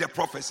 Take the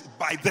prophecy.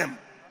 By them,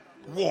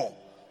 war.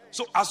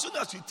 So as soon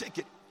as you take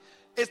it,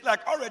 it's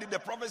like already the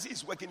prophecy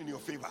is working in your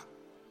favor.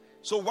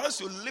 So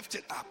once you lift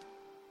it up,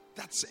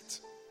 that's it.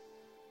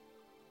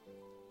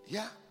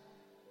 Yeah.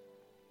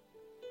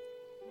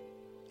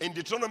 In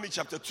Deuteronomy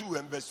chapter 2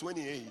 and verse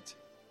 28,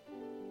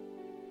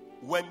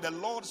 when the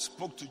Lord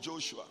spoke to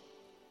Joshua,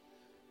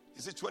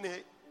 is it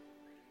 28?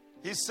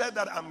 He said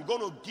that I'm going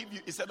to give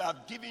you, he said,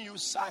 I've given you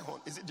Sihon.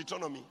 Is it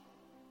Deuteronomy?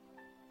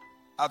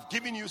 I've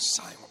given you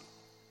Sihon.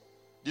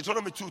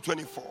 Deuteronomy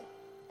 2:24.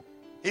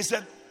 He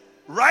said,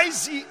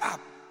 rise ye up,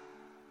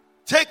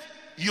 take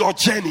your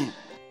journey,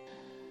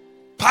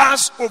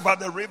 pass over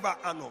the river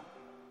Arnon.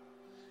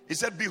 He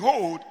said,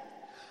 behold,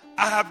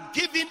 I have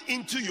given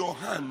into your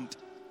hand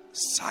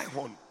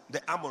Sihon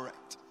the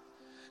Amorite.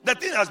 The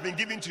thing has been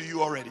given to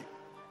you already.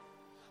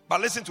 But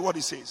listen to what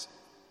he says.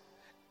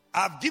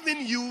 I've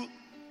given you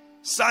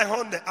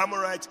Sihon the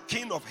Amorite,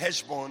 king of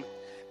Heshbon,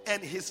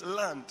 and his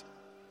land.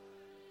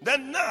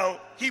 Then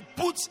now he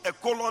puts a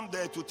colon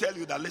there to tell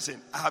you that,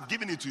 listen, I have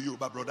given it to you,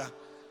 but brother,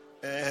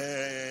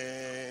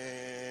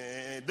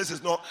 this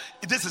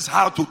is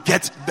how to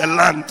get the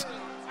land.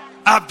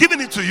 I have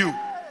given it to you.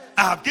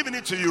 I have given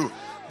it to you.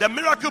 The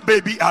miracle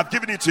baby, I have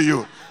given it to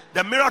you.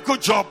 The miracle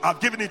job,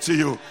 I've given it to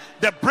you.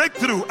 The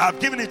breakthrough,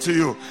 I've given it to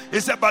you. He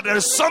said, but there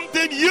is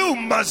something you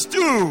must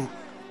do.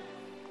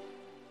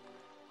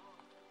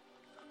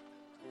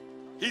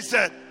 He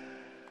said,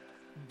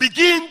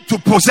 begin to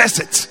possess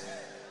it.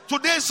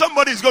 Today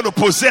somebody is going to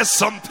possess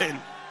something.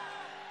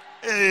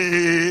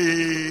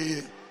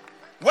 Hey.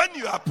 When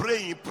you are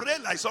praying, pray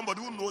like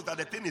somebody who knows that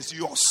the thing is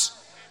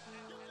yours.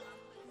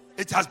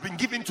 It has been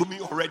given to me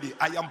already.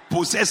 I am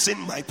possessing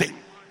my thing.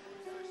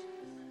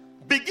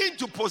 Begin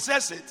to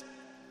possess it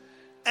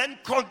and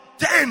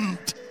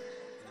contend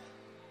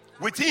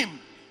with him.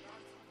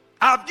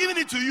 I have given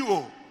it to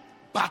you,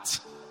 but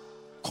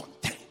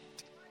contend,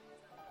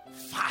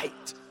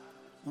 fight,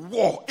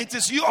 war. It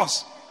is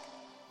yours.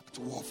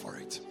 To war for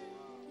it.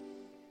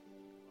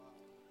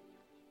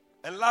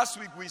 And last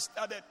week we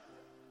started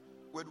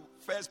with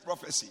first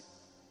prophecy,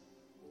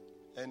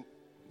 and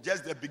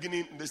just the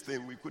beginning of this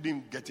thing we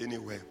couldn't get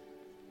anywhere.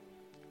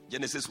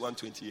 Genesis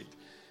 1:28,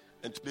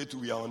 and today too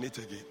we are on it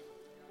again.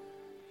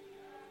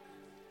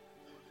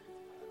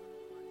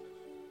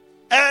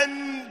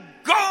 And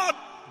God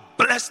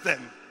blessed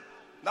them.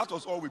 That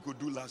was all we could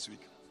do last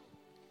week,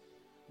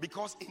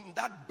 because in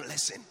that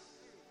blessing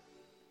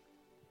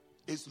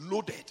is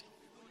loaded.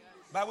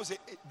 Bible says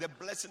the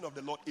blessing of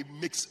the Lord, it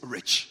makes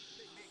rich.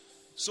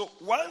 So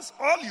once,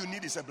 all you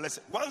need is a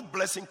blessing. Once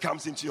blessing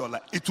comes into your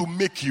life, it will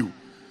make you.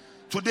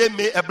 Today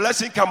may a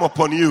blessing come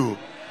upon you.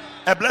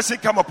 A blessing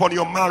come upon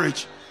your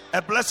marriage.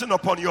 A blessing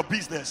upon your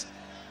business.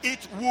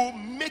 It will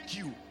make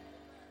you.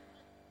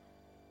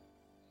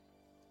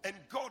 And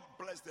God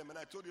blessed them. And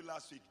I told you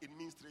last week, it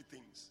means three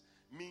things.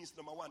 It means,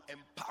 number one,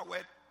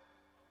 empowered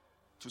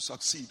to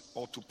succeed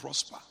or to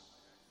prosper.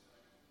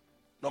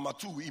 Number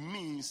two, it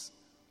means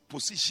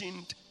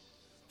positioned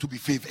to be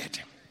favored.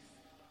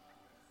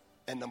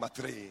 And number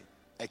three,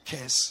 a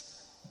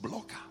curse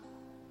blocker.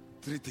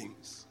 Three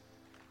things.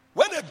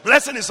 When a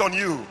blessing is on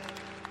you,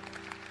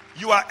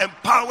 you are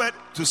empowered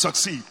to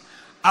succeed.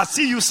 I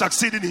see you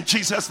succeeding in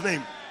Jesus'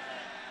 name.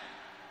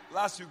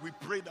 Last week we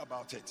prayed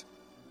about it.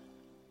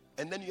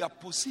 And then you are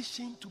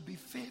positioned to be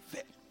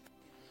favored.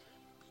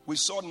 We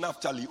saw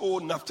Naphtali. Oh,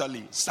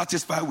 Naphtali,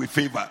 satisfied with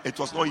favor. It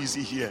was not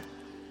easy here.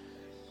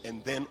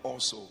 And then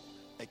also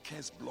a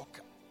curse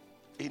blocker.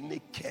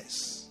 Any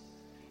curse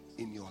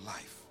in your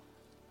life.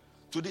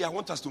 Today I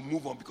want us to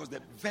move on, because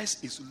the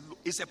verse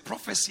is a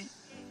prophecy.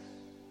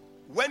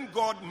 When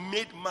God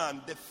made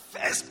man, the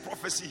first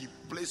prophecy he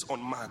placed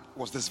on man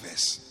was this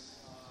verse.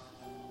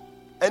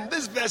 And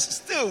this verse,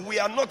 still we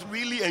are not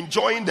really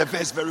enjoying the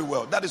verse very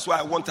well. That is why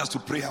I want us to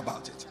pray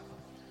about it.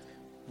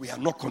 We are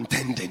not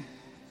contending.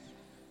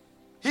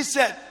 He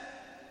said,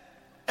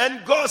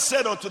 and God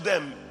said unto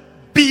them,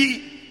 be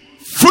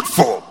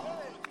fruitful,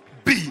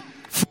 be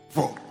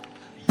fruitful,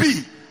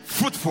 be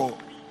fruitful,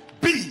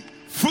 be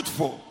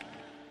fruitful,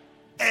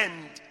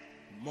 and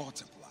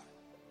multiply.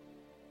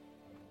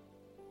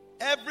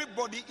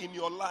 Everybody in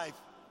your life,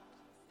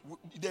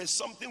 there's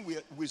something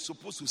we're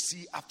supposed to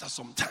see after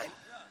some time.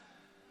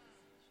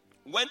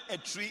 When a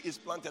tree is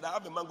planted, I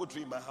have a mango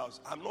tree in my house.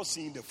 I'm not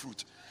seeing the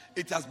fruit.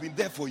 It has been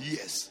there for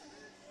years.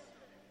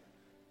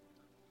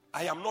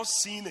 I am not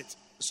seeing it.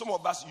 Some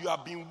of us, you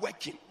have been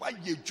working. Why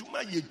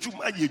yejuma?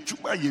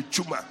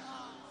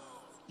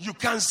 You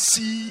can't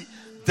see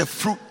the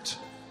fruit.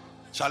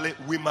 Charlie,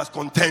 we must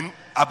contend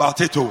about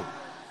it all.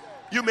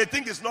 You may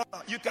think it's not.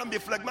 You can be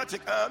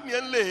phlegmatic. I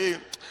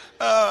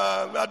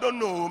don't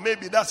know.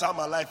 Maybe that's how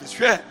my life is.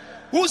 Sure.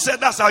 Who said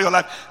that's how your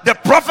life? The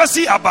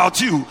prophecy about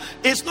you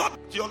is not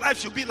your life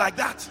should be like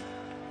that.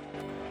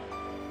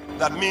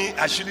 That means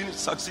I shouldn't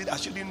succeed. I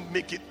shouldn't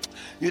make it.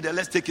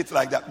 Let's take it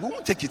like that. We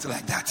won't take it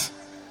like that.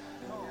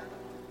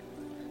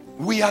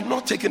 We are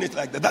not taking it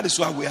like that. That is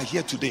why we are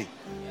here today.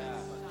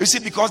 You see,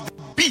 because the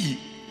B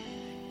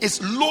is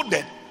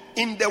loaded.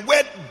 In the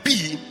word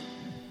B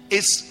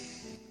is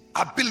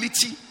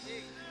ability,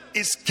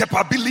 is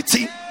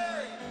capability,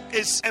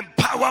 is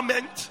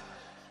empowerment,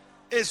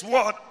 is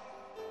what?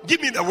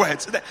 Give me the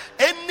words.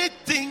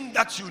 Anything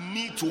that you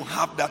need to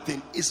have that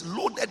thing is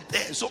loaded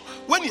there. So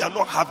when you are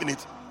not having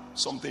it,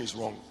 something is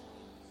wrong.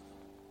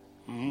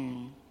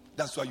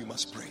 That's why you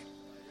must pray.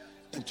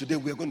 And today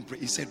we are going to pray.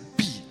 He said,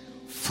 be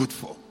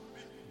fruitful.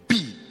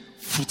 Be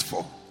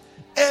fruitful.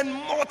 And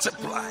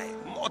multiply.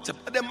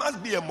 There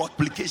must be a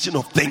multiplication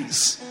of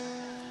things.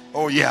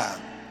 Oh yeah.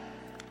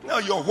 Now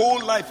your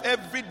whole life,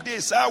 every day,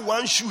 say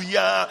one shoe,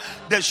 yeah,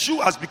 the shoe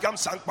has become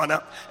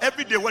sankpana.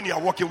 Every day when you are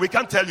walking, we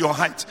can't tell your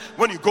height.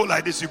 When you go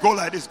like this,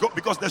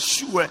 because the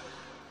shoe.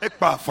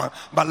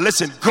 But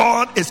listen,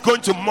 God is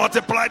going to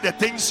multiply the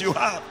things you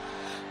have.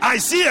 I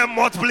see a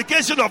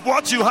multiplication of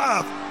what you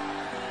have.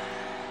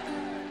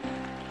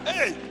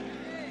 Hey,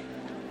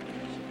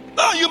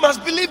 now you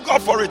must believe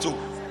God for it too.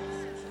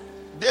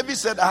 David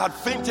said, I had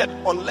fainted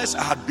unless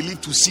I had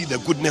believed to see the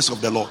goodness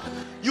of the Lord.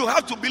 You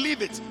have to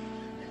believe it.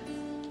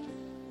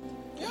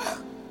 Yeah.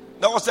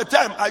 There was a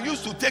time I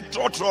used to take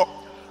trotro.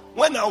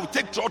 When I would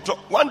take trotro,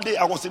 one day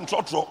I was in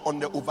trotro on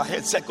the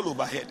overhead, circle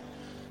overhead.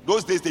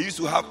 Those days they used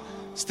to have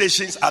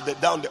stations at the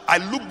down there. I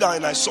looked down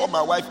and I saw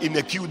my wife in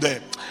a queue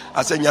there.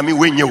 I said, Nyami,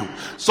 when you,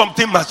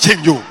 something must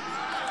change you.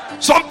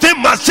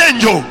 Something must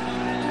change you.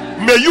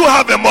 May you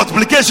have a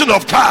multiplication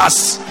of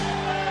cars.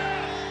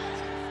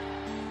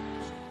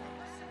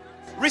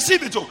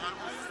 Receive it all.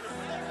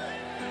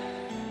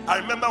 I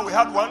remember we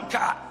had one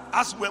car.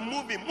 As we're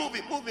moving,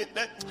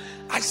 then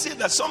I see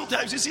that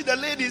sometimes, you see, the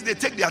ladies, they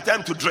take their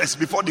time to dress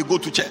before they go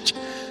to church.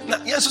 Now,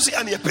 yes, you see,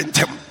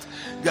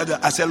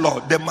 I said,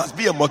 Lord, there must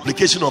be a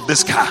multiplication of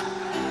this car.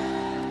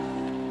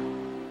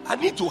 I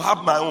need to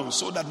have my own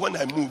so that when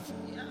I move,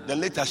 then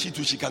later she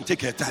can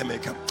take her time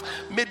and come.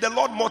 May the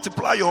Lord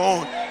multiply your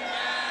own.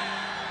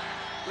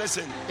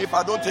 Listen, if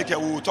I don't take her,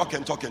 we will talk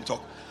and talk and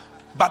talk.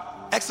 But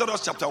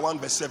Exodus chapter 1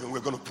 verse 7, we're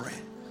going to pray.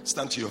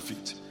 Stand to your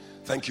feet.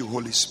 Thank you,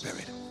 Holy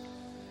Spirit.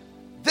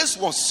 This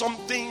was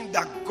something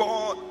that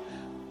God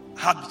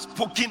had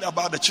spoken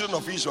about the children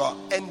of Israel,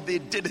 and they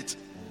did it.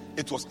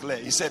 It was clear.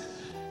 He said,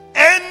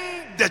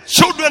 and the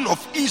children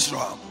of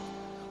Israel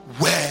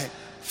were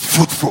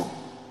fruitful.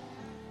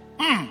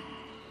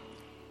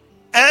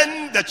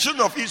 And the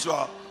children of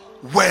Israel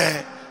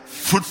were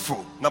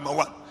fruitful. Number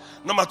one.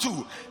 Number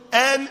two,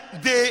 and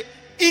they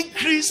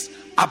increased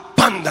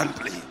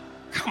abundantly.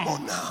 Come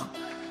on now.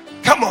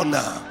 Come on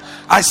now.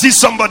 I see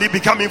somebody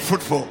becoming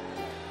fruitful.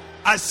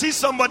 I see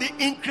somebody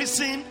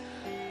increasing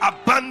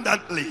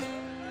abundantly.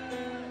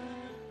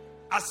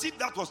 I see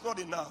that was not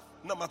enough.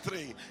 Number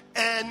three,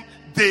 and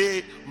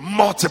they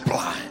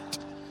multiplied.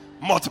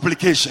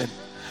 Multiplication.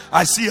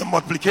 I see a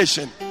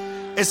multiplication.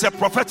 It's a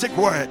prophetic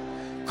word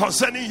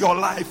concerning your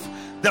life.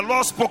 The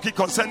Lord spoke it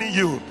concerning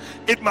you.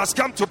 It must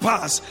come to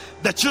pass.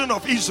 The children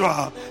of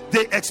Israel,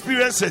 they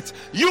experience it.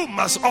 You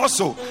must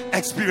also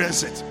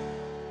experience it.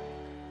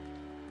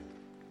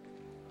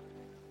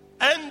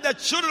 And the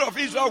children of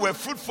Israel were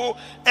fruitful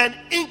and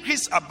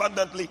increased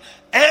abundantly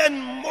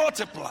and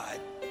multiplied.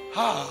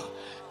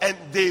 And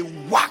they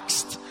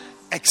waxed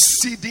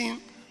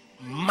exceeding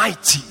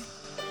mighty.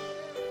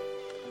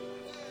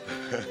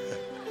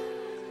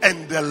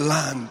 And the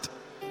land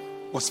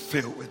was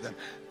filled with them.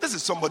 This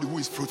is somebody who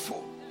is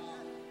fruitful.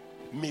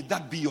 May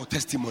that be your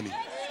testimony.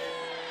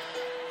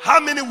 How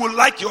many would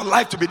like your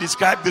life to be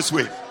described this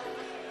way?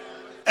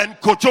 And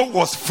Kojo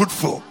was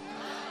fruitful.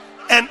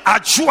 And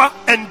Ajua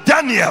and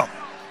Daniel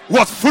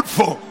was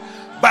fruitful.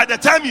 By the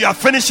time you are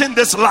finishing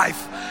this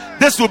life,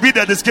 this will be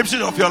the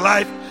description of your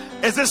life.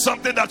 Is this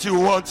something that you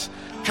want?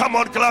 Come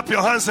on, clap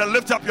your hands and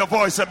lift up your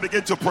voice and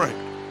begin to pray.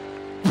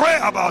 Pray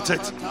about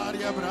it.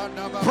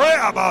 Pray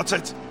about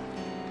it.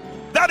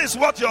 That is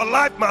what your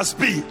life must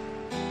be.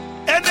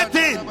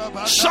 Anything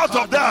short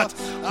of that,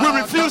 we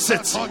refuse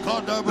it.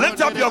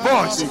 Lift up your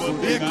voice.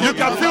 You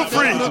can feel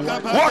free.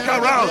 Walk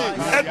around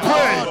and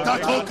pray.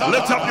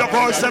 Lift up your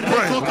voice and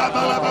pray.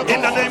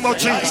 In the name of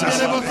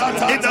Jesus.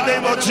 In the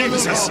name of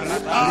Jesus.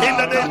 In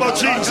the name of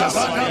Jesus.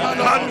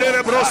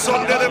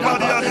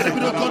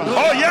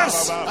 Oh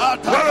yes.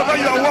 Wherever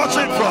you are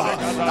watching from.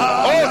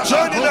 Oh,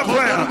 join in the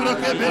prayer.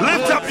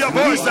 Lift up your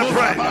voice and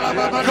pray.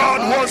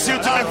 God wants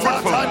you to be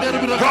fruitful.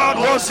 God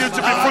wants you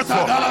to be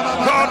fruitful.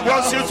 God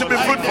wants you to be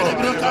fruitful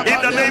in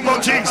the name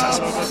of Jesus.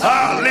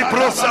 Be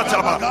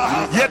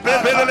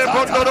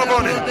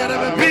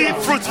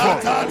fruitful,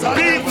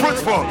 be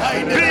fruitful,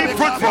 be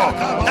fruitful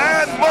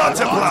and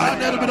multiply.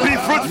 Be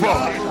fruitful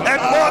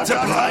and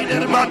multiply.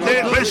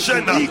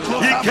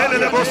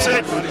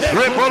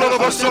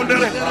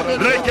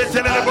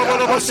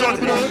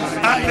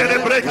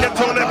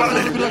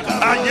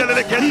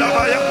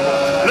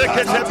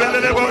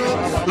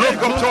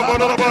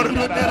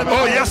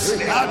 Oh yes,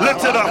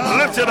 lift it up,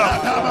 lift it up,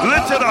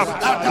 lift it up.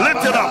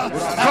 Lift it up.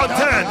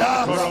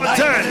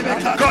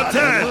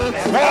 Contend.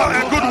 War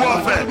and good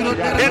warfare.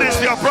 It is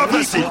your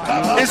prophecy.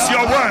 It's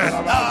your word.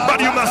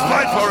 But you must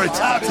fight for it.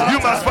 You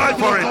must fight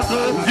for it.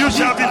 You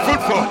shall be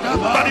fruitful.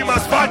 But you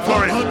must fight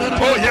for it.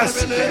 Oh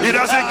yes. It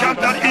doesn't come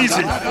that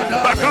easy.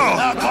 But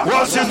God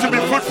wants you to be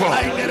fruitful.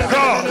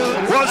 God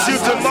wants you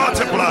to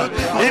multiply.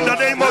 In the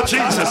name of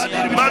Jesus.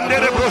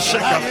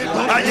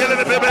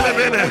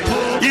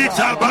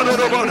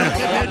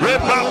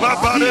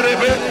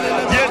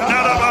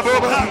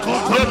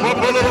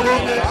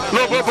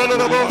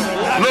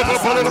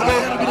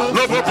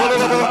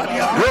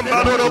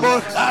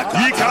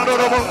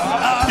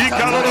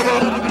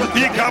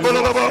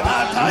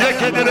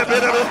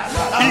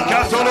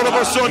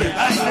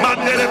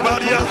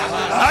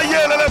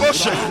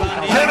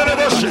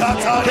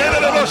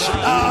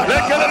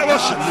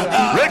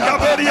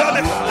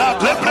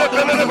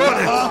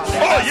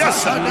 Oh yes,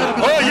 sir.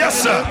 Oh yes,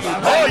 sir.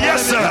 Oh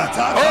yes, sir.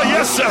 Oh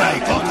yes, sir.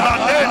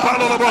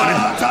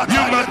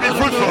 You must be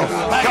fruitful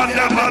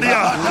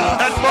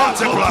and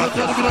multiply.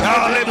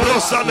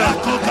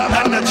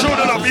 And the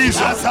children of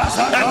Israel,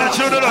 and the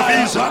children of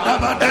Israel,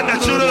 and the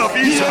children of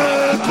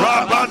Israel,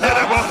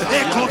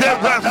 they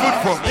were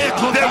fruitful.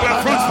 They were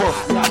fruitful.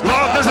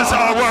 Lord, this is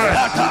our word.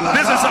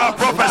 This is our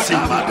prophecy.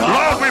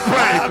 Lord, we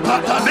pray.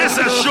 This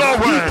is sure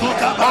word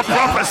of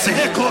prophecy.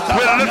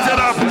 We lift it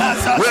up.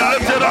 We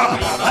lift it up.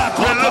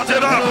 We lift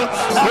it up.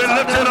 We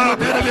lift it up.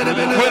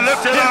 We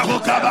lift it up.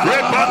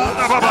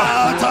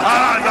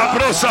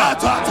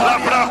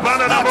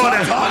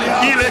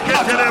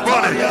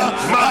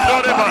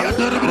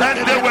 And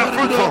they were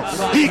fruitful.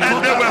 And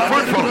they were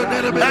fruitful.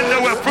 And they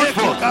were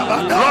fruitful.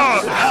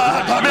 Lord,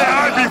 may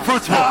I be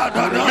fruitful.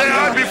 May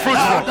I be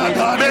fruitful.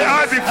 May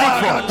I be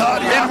fruitful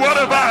in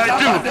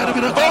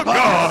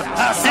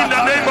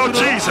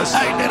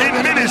in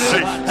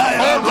ministry.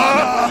 Oh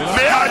Lord,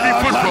 may I be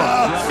fruitful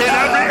in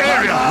every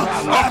area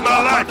of my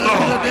life,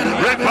 Lord.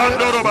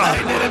 Repandoroba,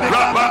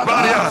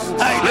 Rapaparia,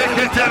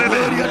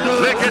 Leketelebe,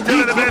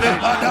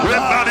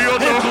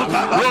 Repariodo,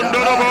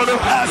 Rondorobodo,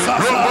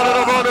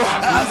 Romborobodo,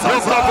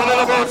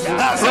 Romborobodo,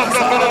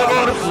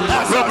 Romborobodo,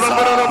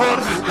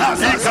 Romborobodo,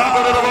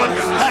 Ikaborobod,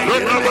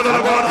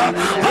 Romborobodo,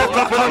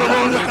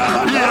 Romborobodo,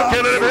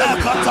 Iakelebe,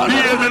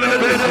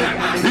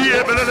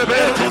 Iebelebe,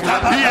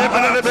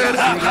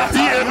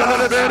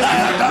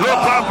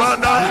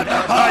 Lopapanda,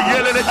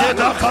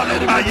 Ayeleketa,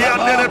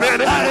 Ayandelebe,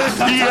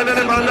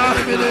 Ielemanda,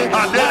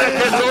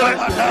 Adeleketore,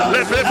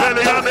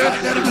 Lepepeleane,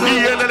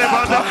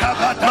 Ielemanda,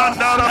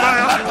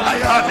 Mandarabaya,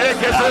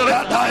 Adeketore,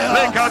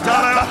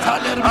 Lekatara,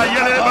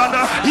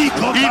 Ayelemanda,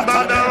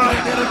 Imandara,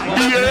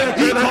 Iekele,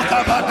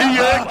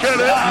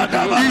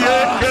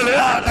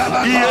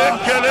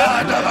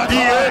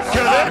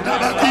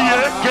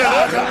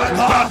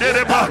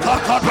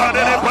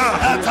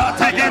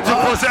 begin to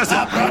possess it,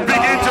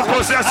 begin to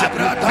possess it,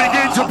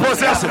 begin to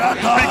possess it,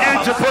 begin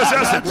to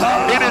possess it.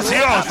 It is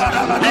yours.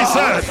 He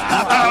said,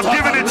 I have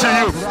given it to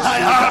you. I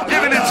have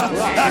given it.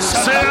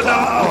 Say the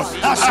Lord,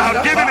 I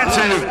have given it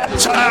to you.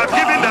 I have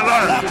given the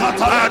land.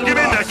 I have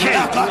given the king.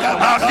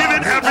 I have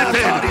given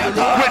everything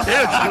with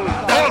it.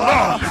 Oh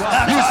Lord,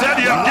 you said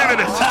you have given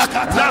it.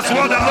 That's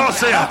what the Lord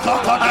said.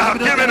 I have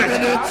given it.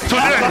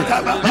 Today,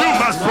 you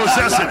must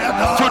possess it.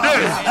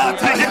 Today,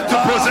 begin to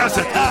possess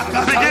it.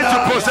 Begin to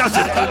possess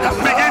it.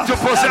 Begin to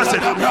possess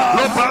it.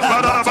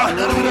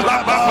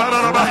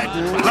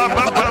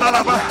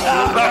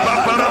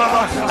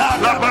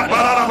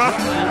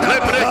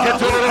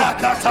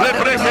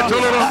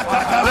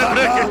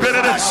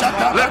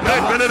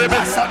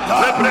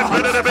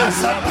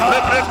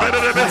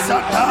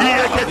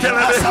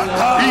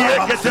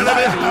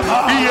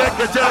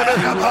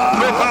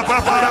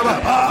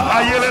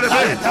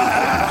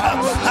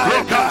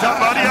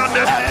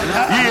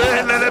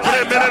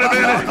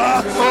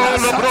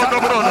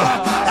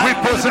 We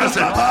possess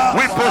it.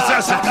 We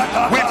possess it.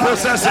 We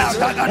possess it.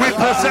 We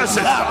possess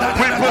it.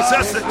 We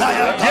possess it.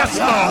 Yes,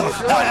 Lord.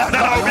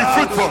 That I'll be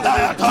fruitful.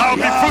 I'll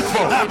be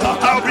fruitful.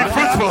 I'll be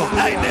fruitful.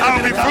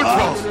 I'll be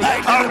fruitful.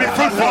 I'll be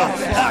fruitful.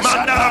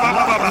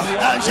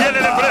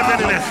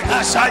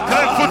 I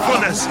claim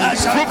fruitfulness.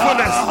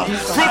 Fruitfulness.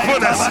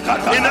 Fruitfulness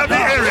in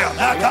every area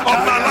of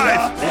my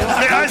life.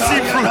 May I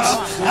see fruit.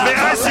 May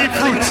I see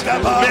fruit.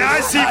 May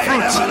I see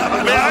fruit.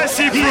 May I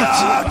see fruit.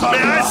 May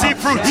I see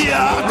fruit.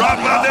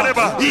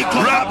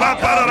 Rabba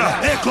Parara.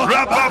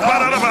 Rabba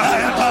Parara.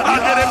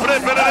 Adere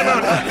Preferema.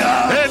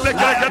 Ele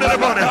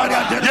Kakadebone.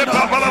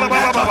 Yepapala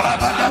Baba.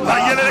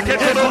 Ayele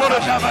Ketoro.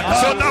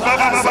 Sona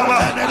Baba.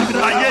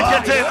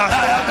 Ayeketena.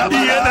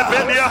 Iene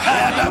Benia.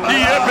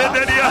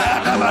 Iebedenia.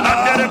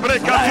 Adere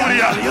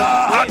Precaturia.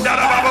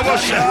 Adara Baba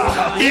Boshe.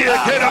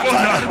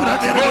 Iekerabona.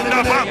 Bona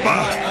Baba.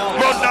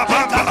 Bona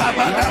Baba.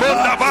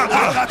 Bona Baba.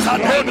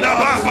 Bona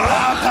Baba.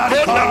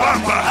 Bona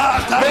Baba.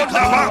 Bona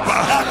Baba.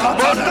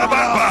 Bona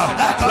Baba.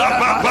 La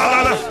Baba.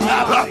 La Baba.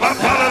 La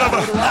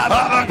Baba. La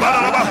Baba.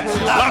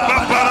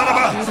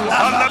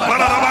 Allah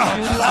Paraba,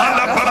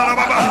 Allah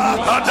Paraba,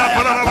 Allah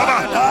Paraba,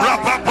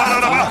 Rabba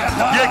Paraba,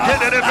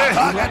 Yekelebe,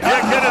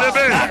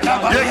 Yekelebe,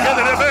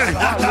 Yekelebe,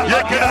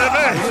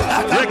 Yekelebe,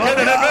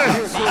 Yekelebe,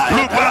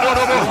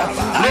 Luporobo,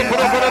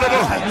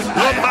 Luporobo,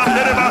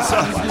 Lomanderebasa,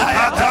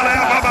 Atale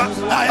Baba,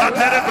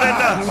 Atere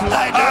Brenda,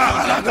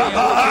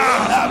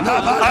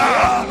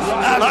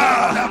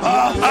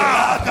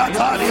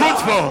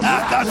 fruitful,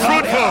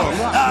 fruitful,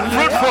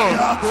 fruitful,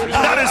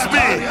 that is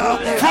me,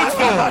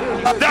 fruitful,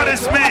 that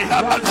is me,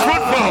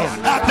 fruitful,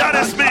 that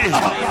is me,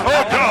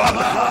 oh God,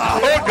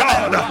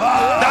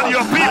 that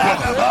your people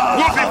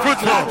will be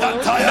fruitful.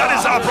 That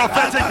is our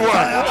prophetic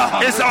word.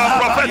 It's our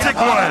prophetic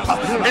word.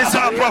 It's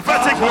our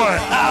prophetic word.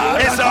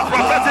 It's our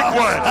prophetic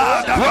word.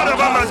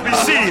 Whatever must be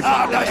seen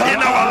in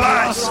our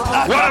lives,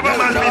 whatever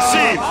must be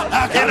seen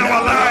in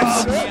our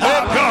lives,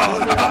 oh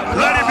God,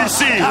 let it be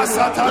seen.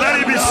 Let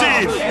it be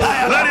seen.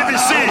 Let it be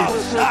seen.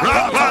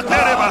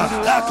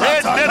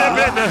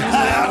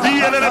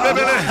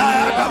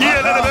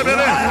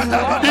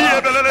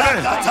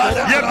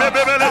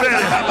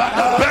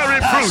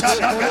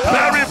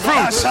 Bearing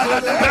fruit,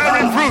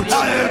 bearing fruit,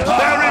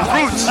 bearing fruit, bearing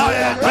fruit,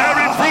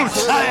 bearing fruit,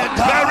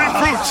 bearing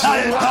fruit,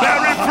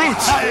 bearing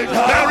fruit,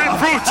 bearing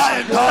fruit.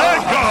 Hey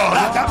God,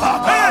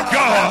 hey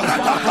God,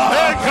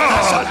 hey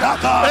God,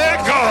 hey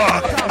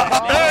God,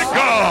 hey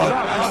God,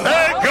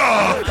 hey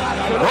God.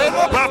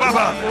 Oh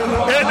Baba,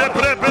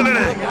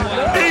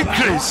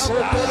 increase,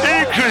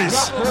 increase,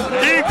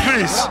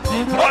 increase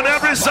on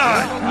every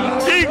side,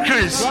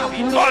 increase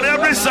on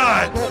every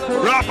side.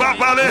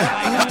 Rapapale,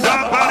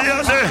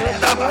 Rapaliade,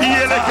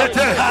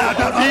 Ielekete,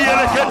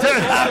 Ielekete,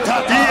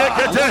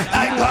 Iekete,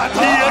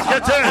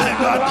 Iekete,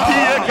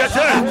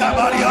 Iekete,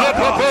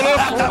 Lopopolo,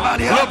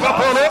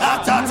 Lopopolo,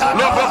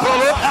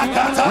 Lopopolo,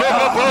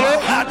 Lopopolo,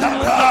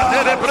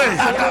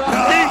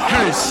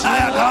 increase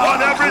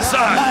on every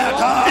side,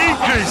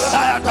 increase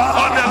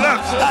on the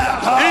left,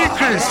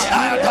 increase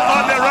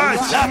on the right.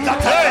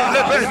 Hey,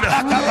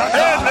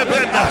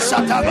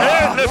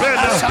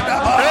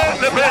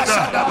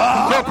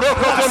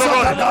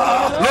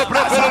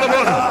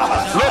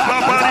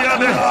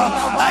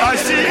 I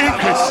see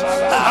increase.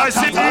 I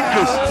see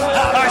increase.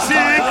 I see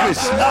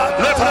increase.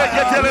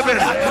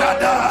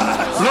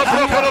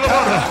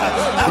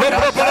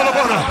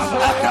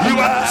 You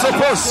are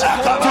supposed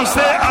to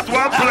stay at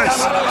one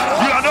place.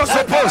 You are not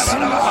supposed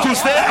to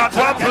stay at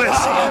one place.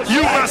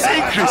 You must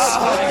increase.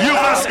 You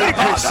must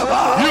increase.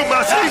 You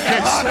must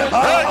increase.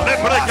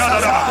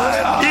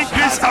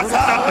 Increase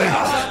abundantly.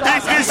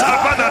 Increase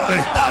abundantly.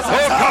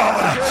 Oh God,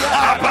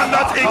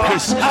 abundant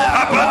increase.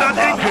 Abundant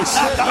increase.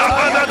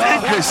 Abundant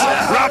increase.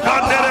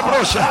 Rapandere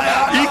brosha.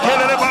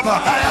 Ikelele baba.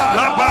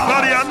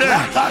 Rapapariande.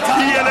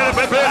 Ielele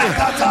bebele.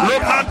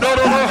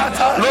 Lomandoro.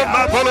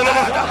 Lomapololo.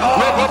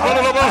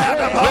 Lopopololo.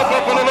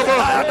 Lopopololo.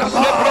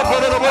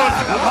 Lopopololo.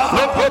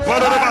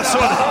 Lopopololo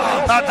masone.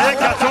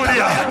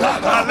 Adekaturia.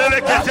 Alele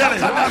ketele.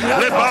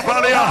 Le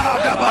babalea.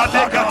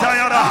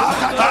 Adekatayara.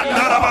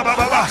 Andara baba.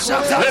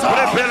 Le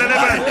prepelele.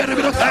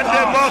 And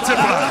they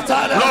multiply.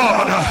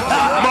 Lord,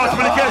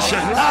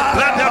 multiplication.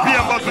 Let there be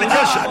a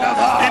multiplication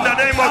in the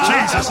name of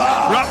Jesus.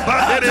 And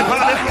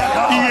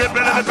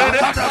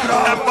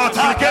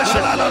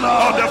multiplication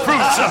of the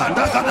fruits.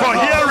 For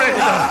hearing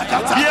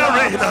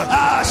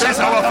is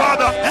our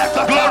Father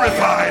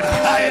glorified.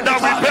 That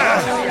we bear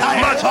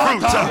much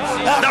fruit.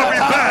 That we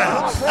bear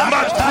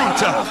much fruit.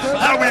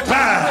 That we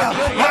bear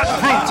much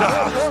fruit.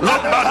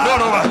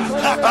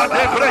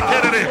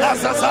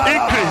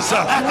 Increase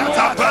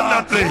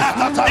abundantly.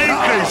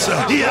 Increase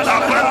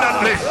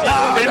abundantly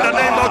in the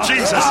name of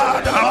Jesus.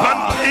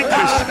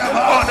 Increase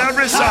on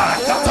every side.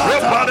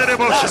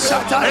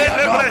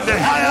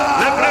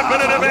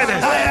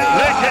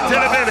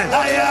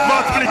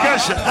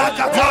 Multiplication.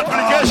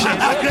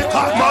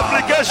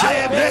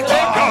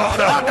 Oh God,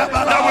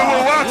 that we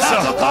will wax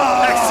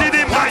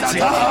exceeding mighty.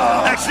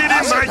 Wax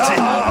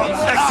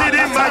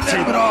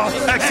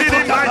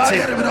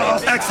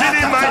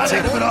exceeding mighty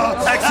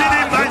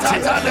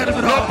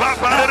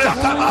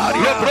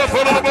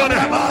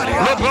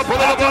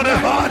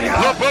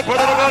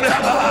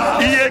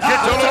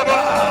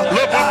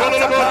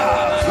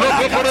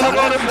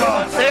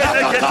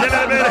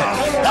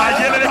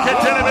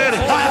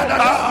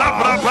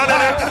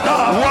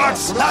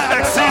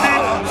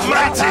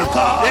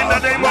in the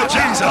name of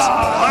Jesus.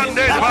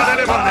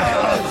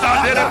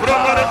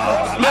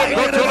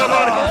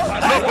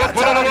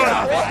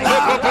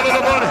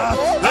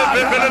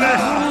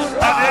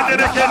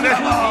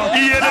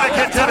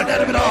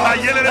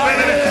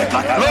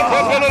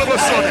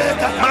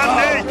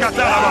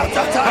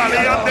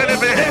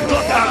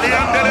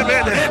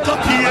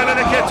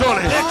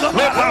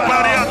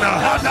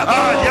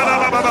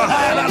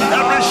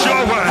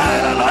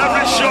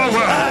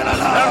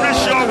 Every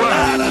sure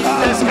word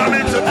is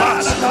coming to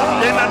pass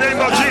in the name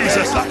of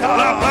Jesus. And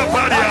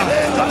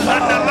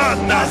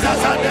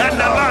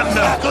the land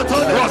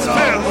was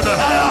filled with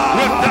them.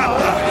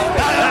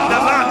 And the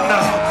land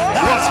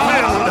was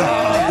filled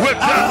with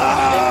them.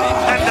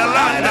 And the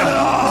land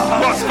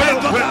was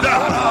filled with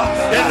them.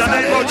 In the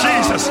name of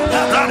Jesus.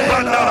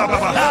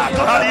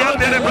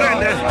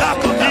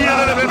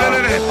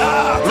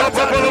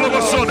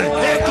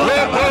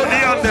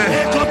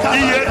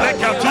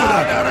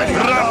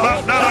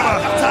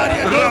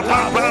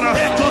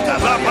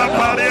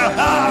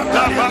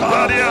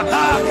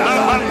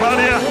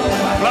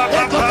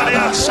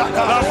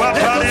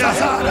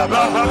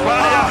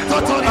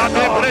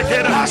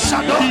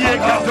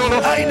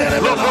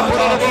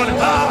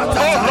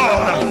 Oh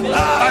Lord,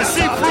 I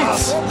see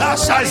fruits.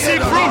 I see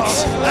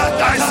fruits.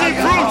 I see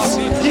fruits.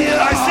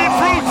 I see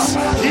fruits.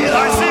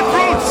 I see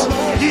fruits.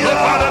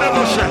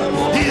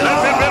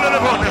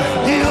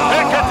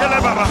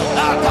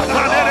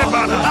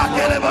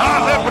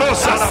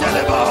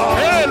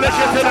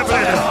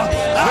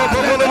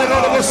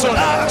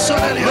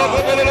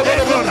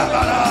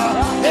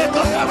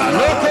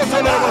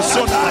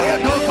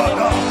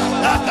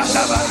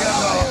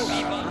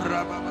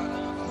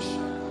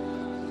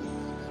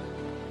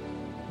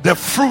 The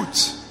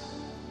fruit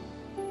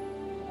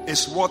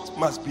is what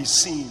must be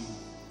seen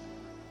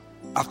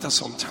after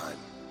some time.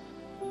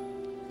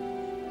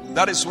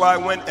 That is why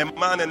when a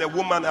man and a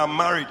woman are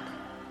married,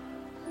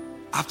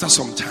 after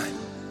some time,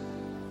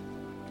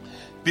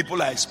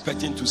 people are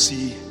expecting to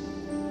see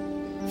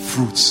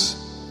fruits.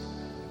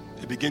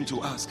 They begin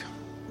to ask,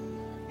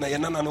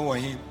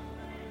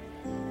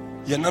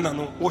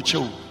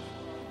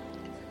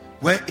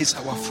 where is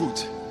our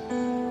fruit?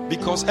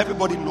 Because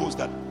everybody knows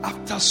that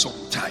after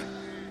some time,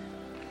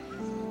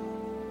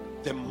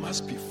 there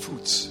must be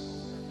fruits.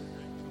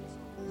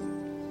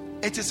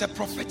 It is a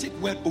prophetic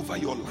word over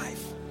your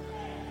life.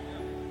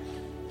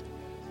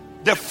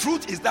 The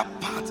fruit is that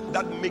part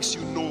that makes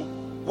you know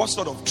what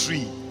sort of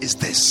tree is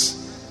this.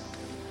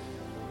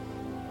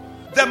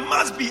 There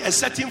must be a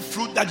certain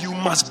fruit that you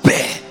must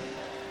bear.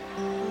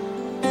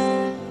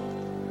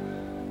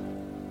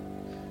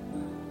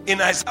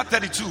 In Isaiah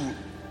 32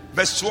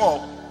 verse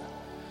 12,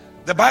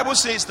 the Bible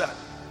says that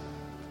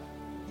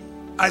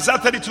Isaiah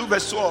 32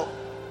 verse 12,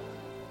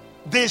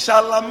 They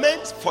shall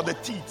lament for the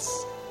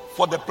teats,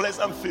 for the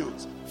pleasant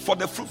fields, for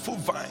the fruitful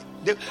vine.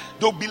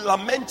 They'll be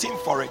lamenting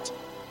for it.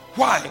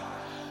 Why?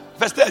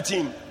 Verse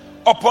 13.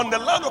 Upon the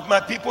land of my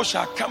people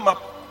shall come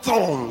up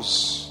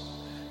thorns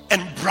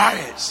and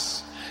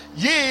briars.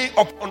 Yea,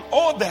 upon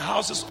all the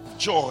houses of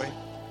joy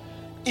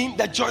in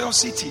the joyous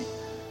city.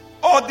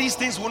 All these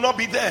things will not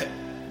be there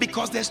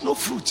because there's no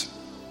fruit.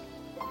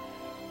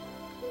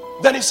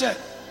 Then he said,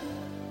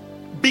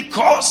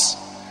 because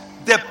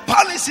the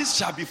palaces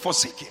shall be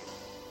forsaken,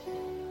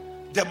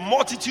 the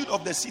multitude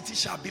of the city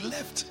shall be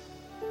left.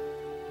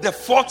 The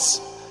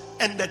forts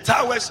and the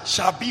towers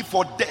shall be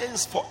for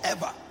dens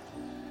forever.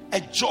 A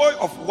joy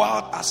of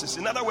wild asses.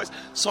 In other words,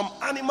 some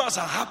animals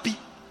are happy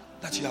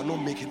that you are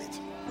not making it.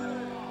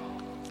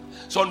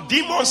 Some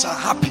demons are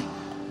happy.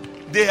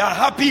 They are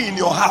happy in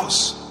your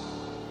house.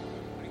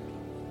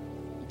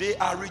 They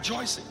are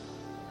rejoicing.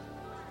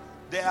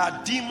 There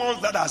are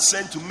demons that are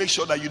sent to make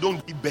sure that you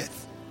don't give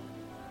birth.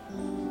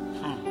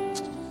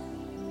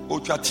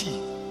 Ochati.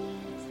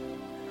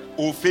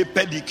 Ofe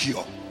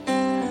pedicure.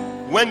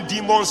 When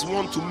demons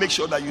want to make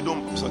sure that you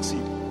don't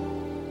succeed.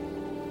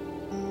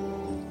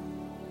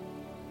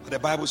 But the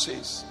Bible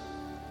says,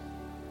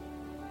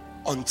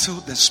 until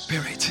the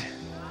Spirit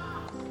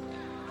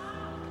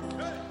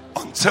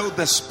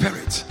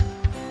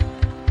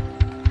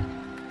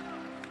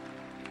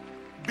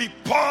be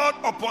poured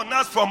upon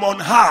us from on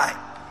high,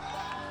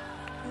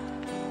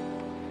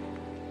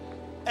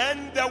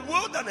 and the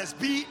wilderness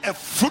be a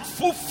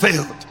fruitful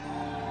field,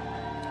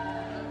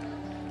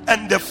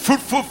 and the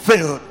fruitful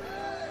field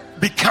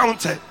be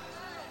counted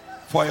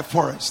for a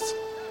forest.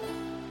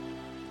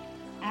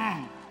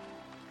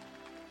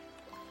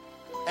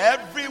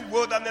 Every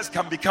wilderness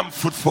can become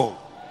fruitful.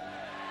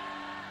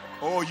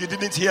 Oh, you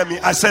didn't hear me.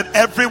 I said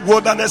every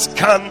wilderness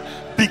can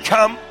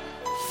become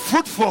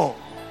fruitful.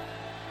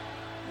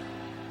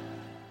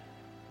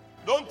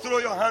 Don't throw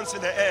your hands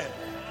in the air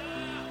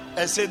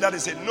and say that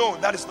is it. No,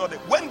 that is not it.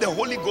 When the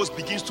Holy Ghost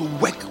begins to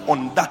work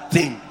on that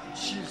thing,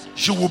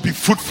 you will be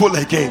fruitful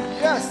again.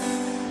 Yes.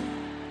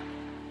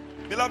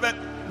 Beloved,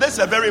 this is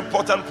a very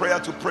important prayer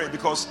to pray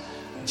because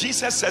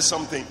Jesus said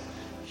something.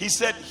 He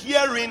said,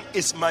 herein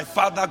is my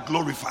Father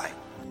glorified,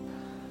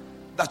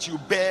 that you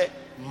bear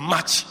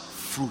much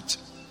fruit.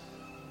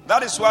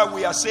 That is why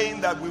we are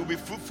saying that we will be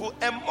fruitful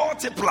and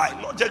multiply.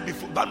 Not just be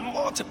fruitful, but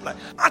multiply.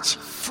 Much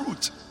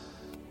fruit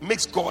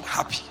makes God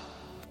happy.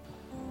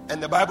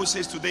 And the Bible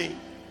says today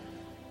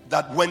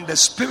that when the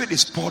Spirit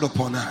is poured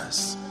upon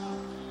us,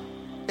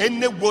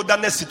 any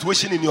wilderness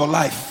situation in your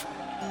life,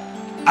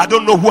 I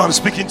don't know who I'm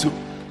speaking to.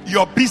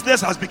 Your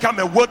business has become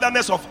a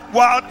wilderness of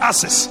wild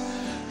asses.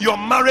 Your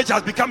marriage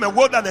has become a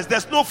wilderness.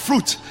 There's no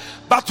fruit.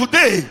 But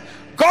today,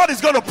 God is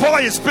going to pour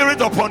His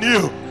Spirit upon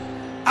you.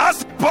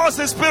 As He pours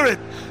His Spirit,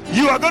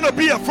 you are going to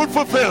be a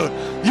fruitful field.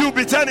 You'll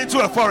be turned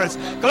into a forest.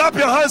 Clap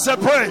your hands and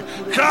pray.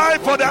 Cry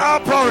for the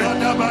outpouring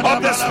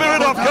of the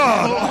Spirit of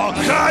God.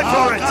 Cry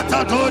for it.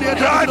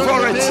 Cry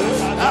for it.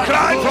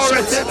 Cry for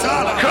it.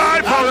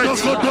 Cry for it.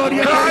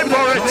 Cry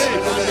for it.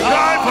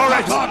 Cry for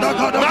it.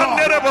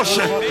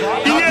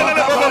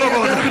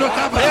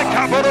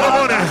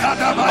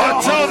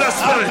 Until the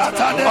Spirit,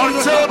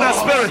 until the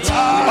Spirit,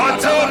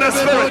 until the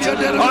Spirit,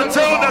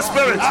 until the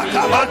Spirit,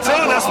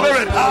 until the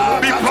Spirit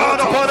be poured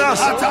upon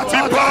us,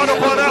 be poured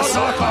upon us.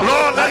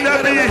 Lord, let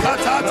there be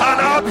an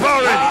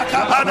outpouring,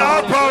 an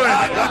outpouring,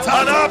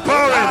 an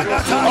outpouring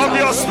of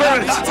your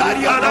Spirit,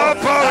 an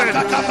outpouring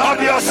of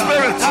your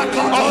Spirit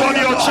upon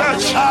your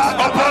church,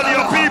 upon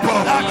your people,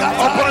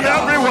 upon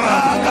everyone.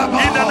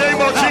 In the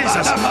name of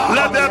Jesus,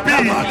 let there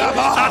be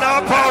an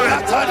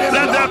outpouring,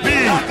 let there be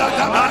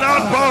an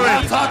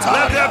outpouring,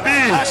 let there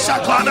be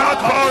an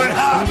outpouring.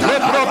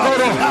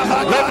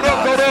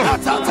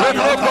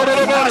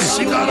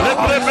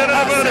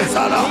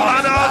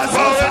 An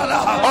outpouring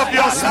of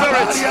your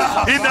Spirit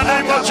in the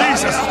name of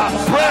Jesus.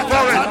 Pray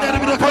for it.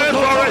 Pray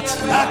for it.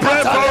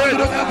 Pray for it.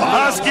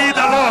 Ask ye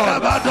the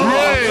Lord.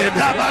 Rain.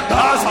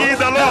 Ask ye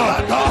the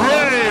Lord.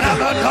 Rain.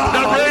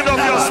 The rain of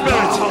your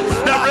Spirit.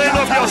 The rain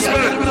of your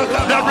Spirit.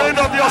 The rain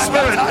of your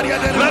Spirit.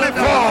 Let it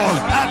fall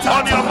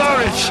on your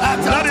marriage.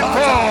 Let it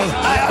fall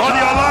on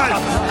your life.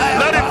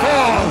 Let it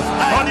fall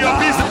on your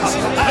business.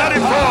 Let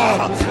it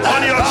fall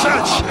on your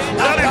church.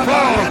 Let it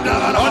fall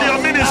on your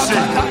ministry.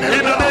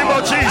 In the name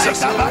of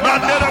Jesus. Oh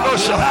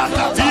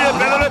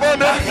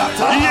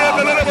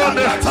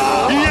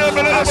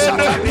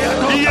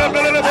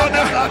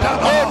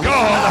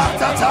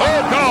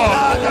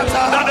God,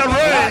 that the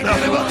rain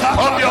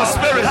of your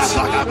Spirit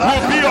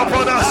will be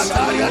upon us.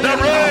 The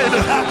rain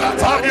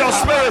of your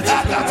Spirit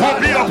will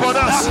be upon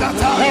us.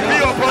 Will be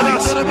upon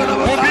us.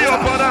 Will be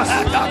upon us.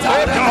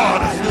 Oh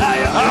God.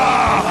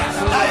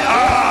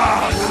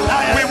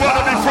 We want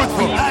to be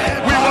fruitful.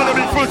 We want to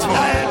be fruitful.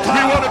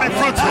 We want to be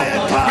fruitful.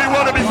 We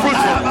want to be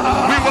fruitful.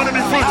 We want to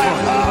be fruitful.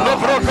 No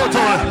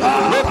brocotole.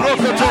 No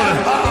brocotole.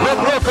 No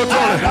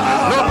brocotole.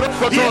 No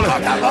brocotole.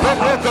 No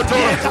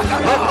brocotole.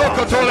 No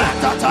brocotole.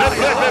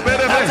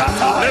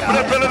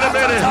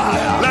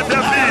 Let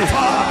there be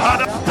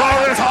an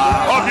outpouring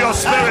of your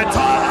Spirit.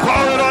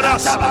 Pour it on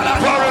us,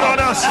 pour it on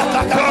us, pour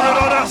it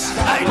on us,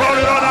 pour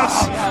it on us,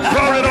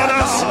 pour it on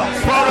us,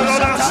 pour it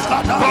on us,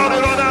 pour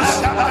it on us,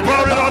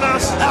 pour it on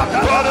us,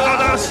 pour it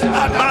on us.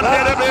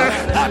 Manderebe,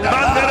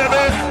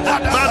 manderebe,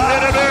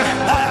 manderebe,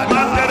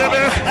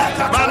 manderebe,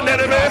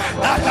 manderebe,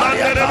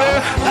 manderebe,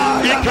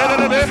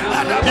 ikelebe,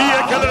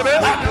 ikelebe,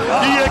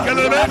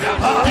 ikelebe,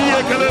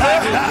 ikelebe,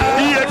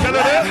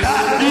 ikelebe,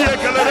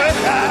 ikelebe,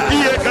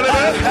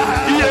 ikelebe,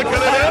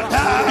 ikelebe,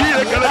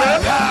 ikelebe,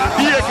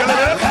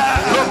 ikelebe,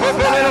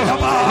 lopopolo,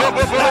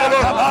 lopopolo,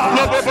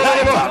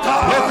 lopopolo,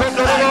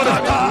 lopopolo,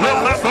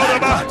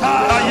 lopopolo,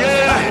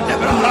 ayela,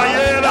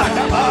 ayela,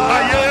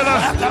 ayela, ayela,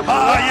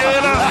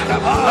 ayela,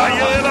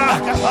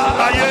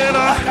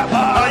 ayela,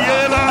 ayela,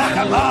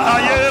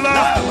 ayela,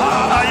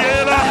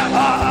 ayela,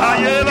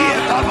 ayela,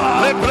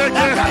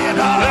 lebreke,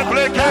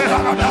 lebreke,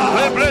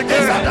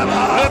 lebreke,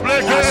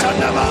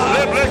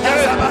 lebreke,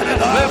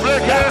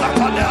 lebreke,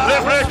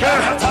 lebreke,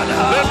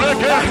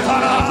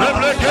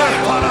 lebreke, lebreke,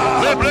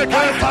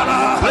 lebreke, lebreke,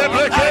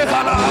 lebreke,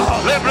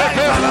 lebreke,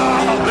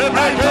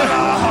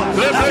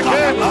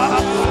 lebreke, lebreke,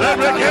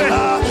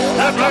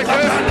 lebreke,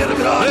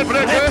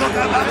 lebreke, lebreke,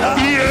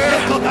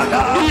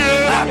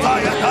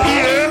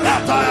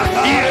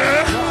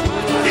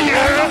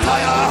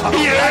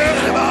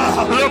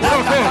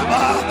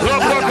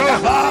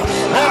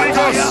 Holy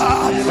Ghost,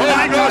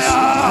 Holy Ghost,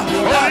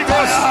 Holy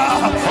Ghost,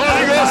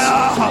 Holy Ghost,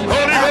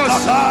 Holy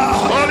Ghost,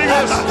 Holy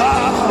Ghost,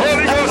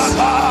 Holy Ghost,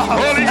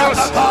 Holy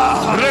Ghost,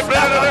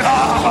 reprende,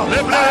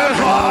 reprende,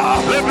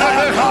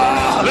 reprende,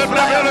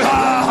 reprende,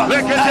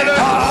 leketele,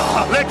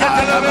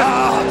 leketele,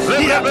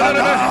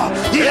 leketele,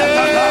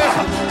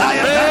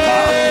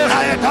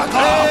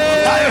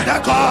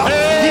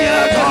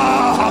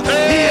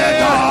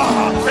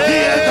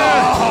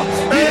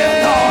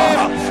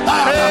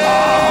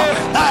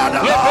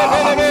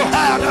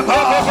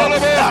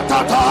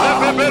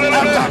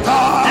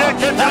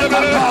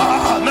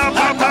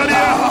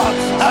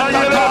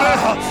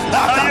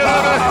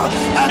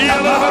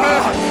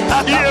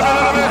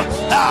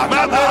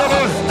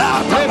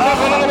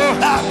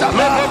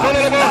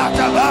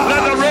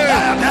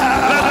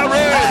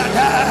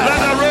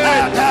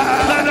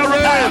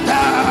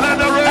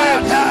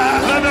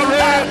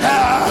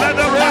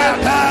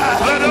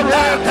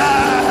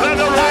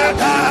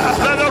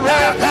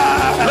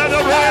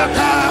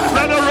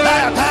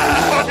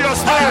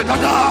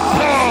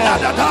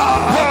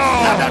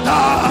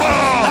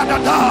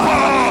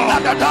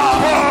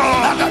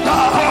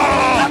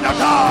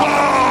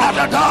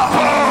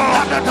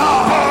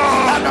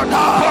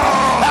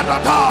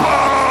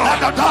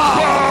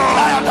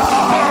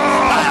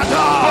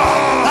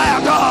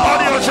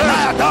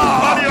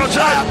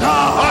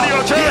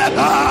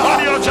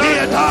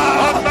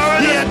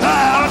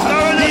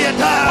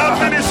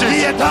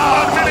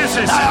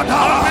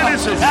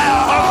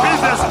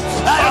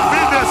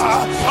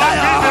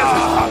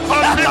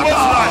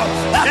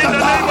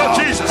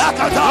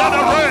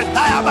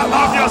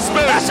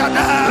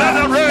 Let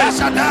the rain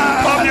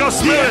of your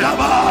spirit,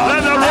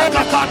 let the rain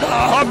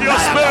of your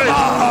spirit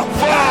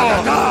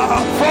fall,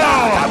 fall,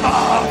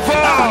 fall,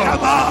 fall,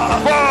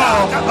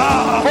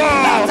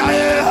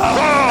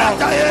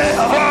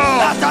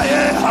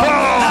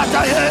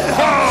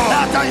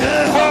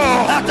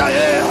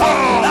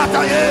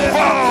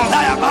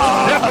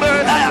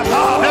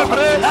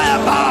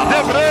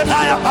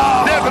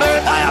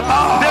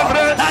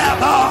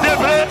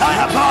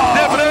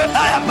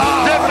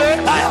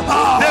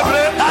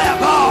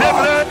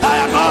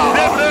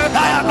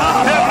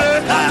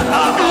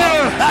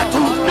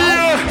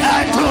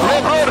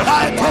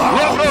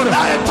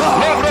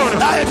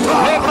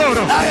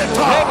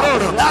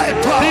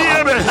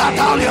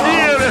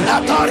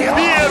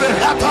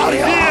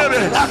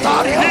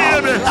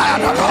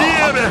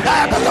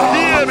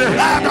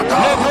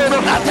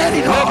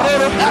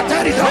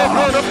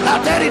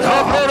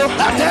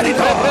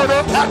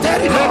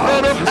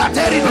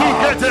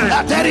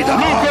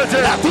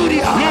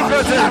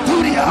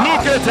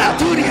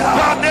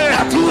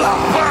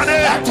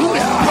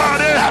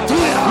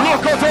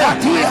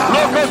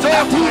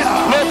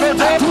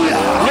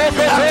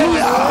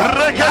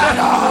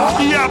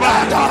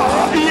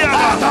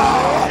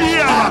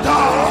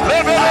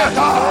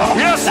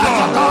 Yes,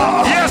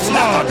 Lord. Yes,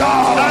 Lord.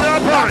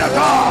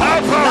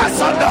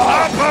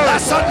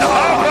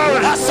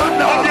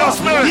 Of your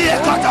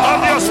spirit.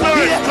 Of your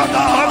spirit.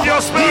 Of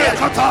your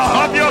spirit.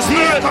 Of your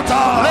spirit.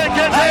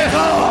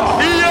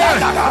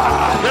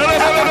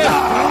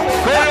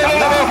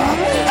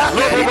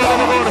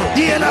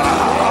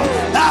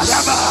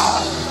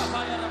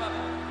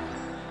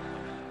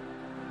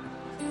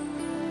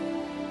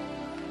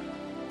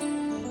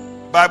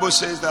 Bible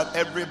says that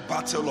every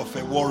battle of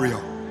a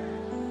warrior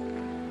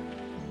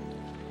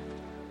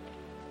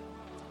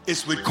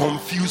is with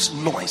confused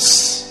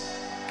noise.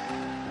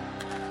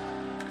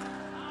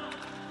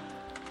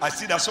 I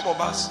see that some of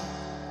us,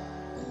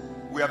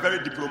 we are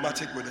very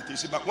diplomatic with it. You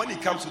see, but when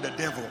it comes to the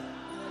devil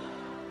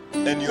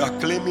and you are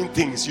claiming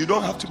things, you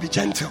don't have to be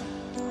gentle.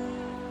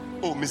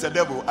 Oh, Mr.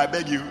 Devil, I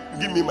beg you,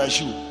 give me my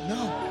shoe.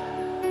 No.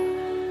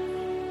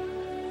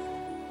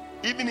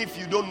 even if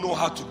you don't know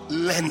how to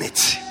learn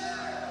it,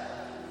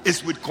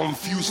 it's with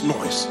confused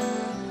noise.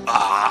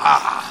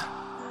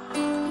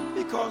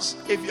 Because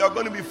if you are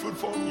going to be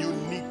fruitful, you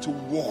need to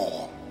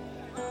war.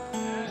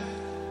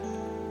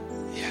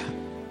 Yeah.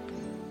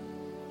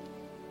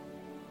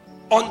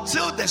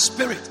 Until the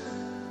Spirit.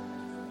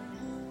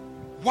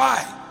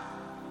 Why?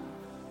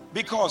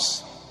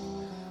 Because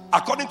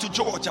according to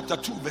Joel chapter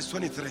 2 verse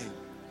 23,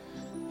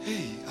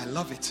 hey, I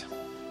love it.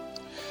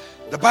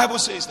 The Bible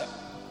says that,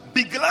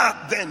 be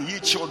glad then, ye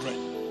children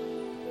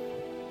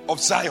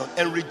of Zion,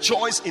 and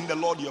rejoice in the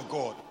Lord your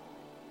God,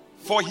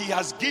 for he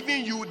has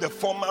given you the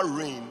former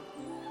rain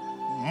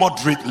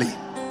moderately,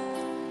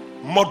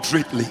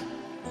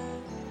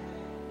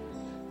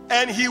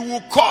 and he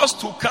will cause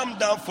to come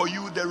down for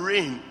you the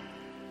rain,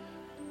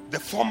 the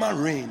former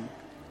rain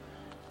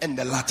and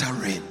the latter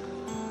rain.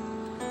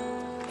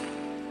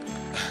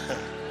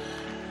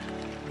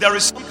 There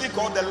is something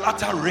called the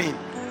latter rain.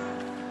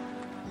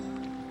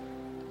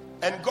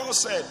 And God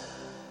said,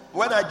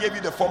 when I gave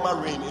you the former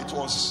rain, it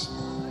was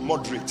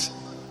moderate.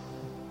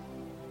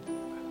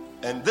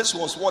 And this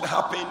was what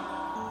happened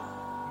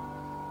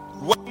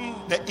when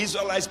the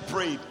Israelites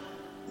prayed.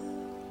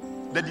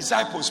 The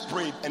disciples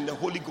prayed and the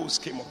Holy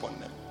Ghost came upon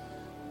them.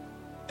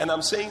 And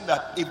I'm saying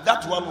that if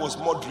that one was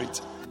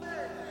moderate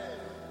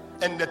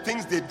and the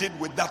things they did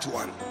with that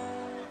one,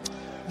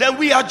 then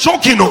we are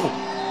joking.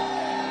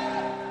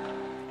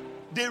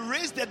 They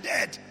raised the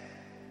dead.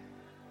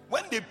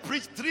 When they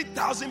preach,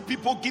 3,000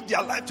 people give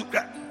their life to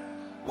God.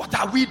 What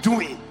are we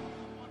doing?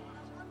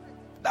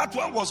 That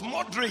one was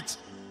moderate.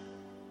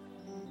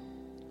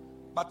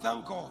 But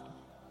thank God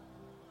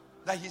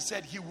that he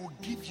said he will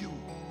give you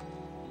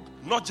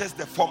not just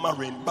the former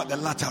rain, but the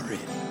latter rain.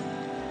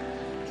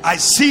 I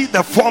see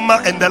the former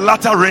and the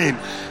latter rain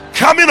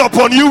coming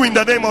upon you in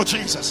the name of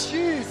Jesus.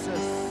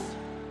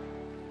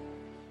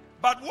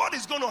 But what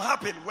is going to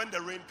happen when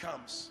the rain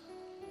comes?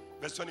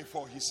 Verse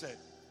 24, he said,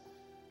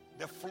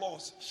 the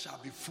floors shall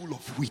be full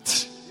of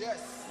wheat.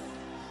 Yes.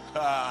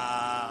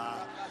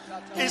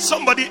 Is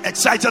somebody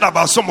excited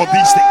about some of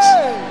these things?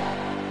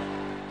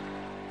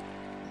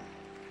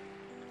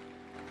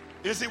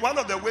 You see, one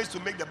of the ways to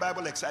make the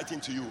Bible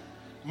exciting to you,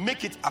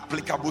 make it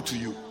applicable to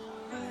you.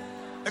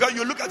 Because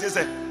you look at it and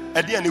say,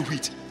 are there any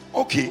wheat?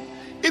 Okay,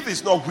 if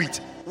it's not wheat,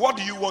 what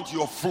do you want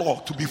your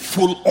floor to be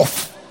full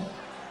of?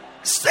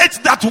 Set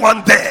that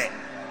one there.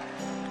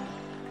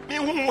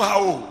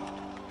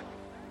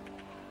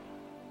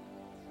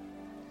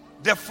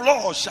 The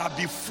floor shall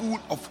be full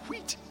of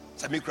wheat.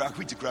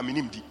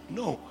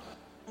 No.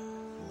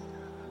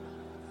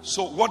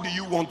 So what do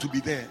you want to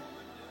be there?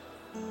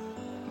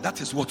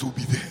 That is what will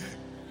be there.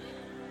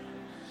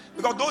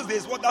 Because those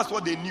days, that's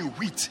what they knew,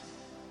 wheat.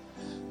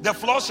 The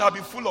floor shall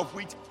be full of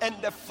wheat, and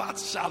the fat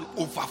shall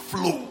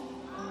overflow.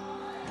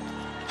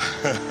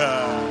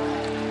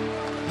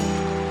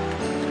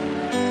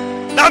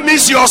 That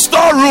means your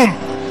storeroom.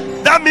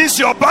 That means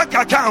your bank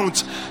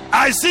account.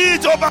 I see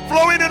it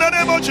overflowing in the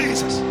name of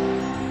Jesus.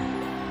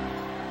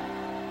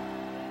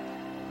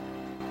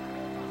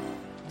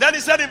 Then he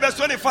said in verse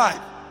 25,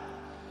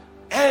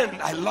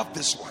 and I love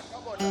this one,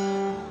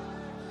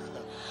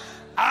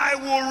 I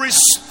will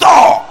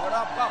restore.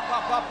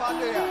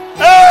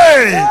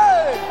 Hey!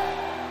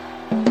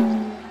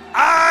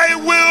 I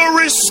will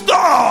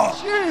restore.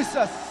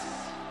 Jesus.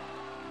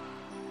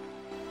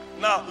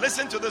 Now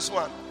listen to this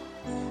one.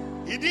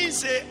 He didn't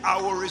say I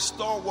will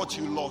restore what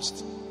you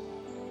lost.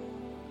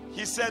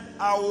 He said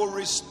I will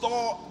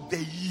restore the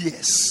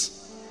years.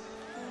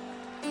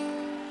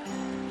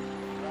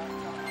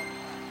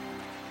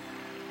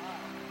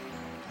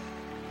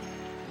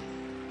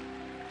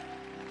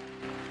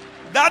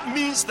 That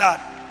means that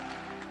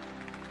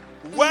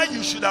where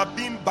you should have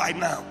been by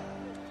now.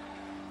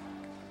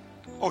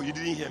 Oh, you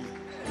didn't hear me.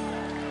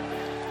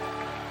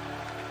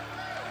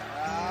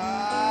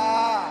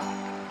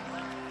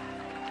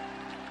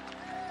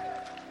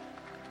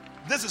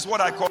 This is what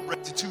I call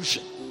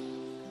restitution.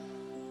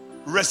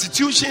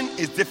 Restitution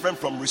is different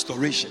from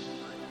restoration.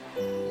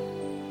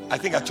 I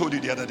think I told you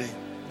the other day.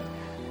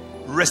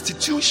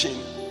 Restitution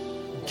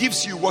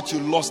gives you what you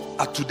lost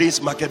at today's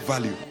market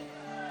value.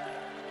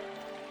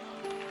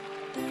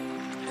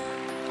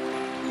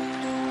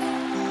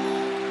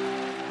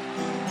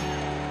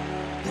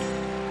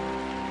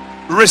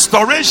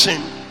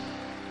 Restoration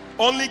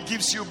only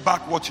gives you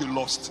back what you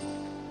lost.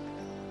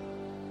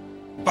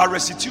 But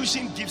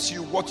restitution gives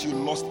you what you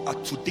lost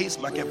at today's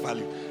market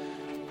value.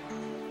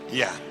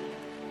 Yeah.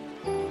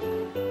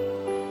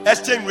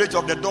 Exchange rate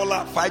of the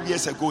dollar 5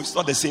 years ago is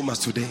not the same as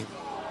today.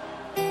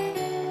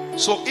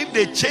 So if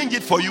they change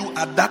it for you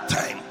at that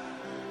time,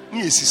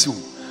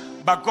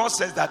 but God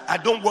says that I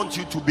don't want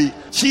you to be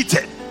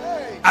cheated.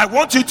 I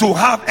want you to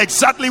have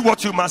exactly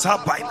what you must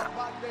have by now.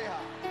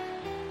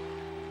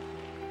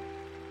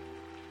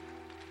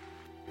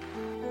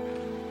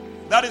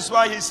 That is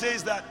why he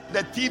says that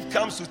the thief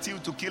comes to steal,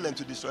 to kill, and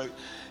to destroy.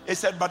 He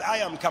said, but I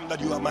am come that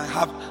you might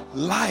have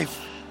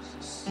life.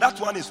 That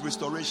one is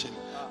restoration.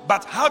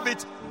 But have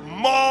it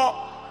more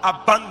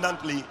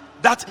abundantly.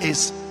 That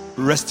is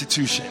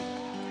restitution.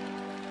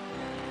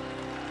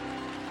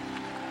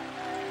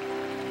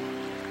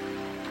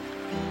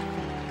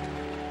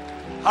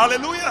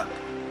 Hallelujah.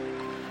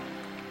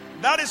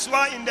 That is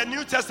why in the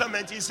New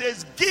Testament he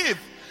says, give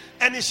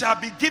and it shall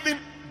be given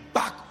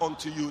back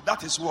unto you.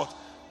 That is what?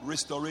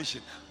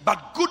 Restoration.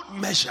 But good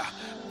measure,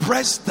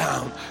 pressed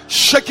down,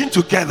 shaken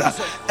together,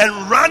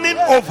 and running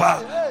over,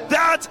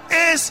 that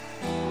is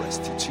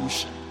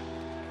restitution.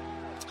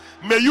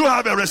 May you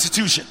have a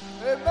restitution.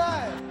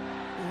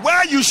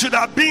 Where you should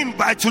have been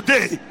by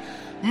today,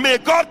 may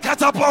God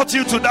catapult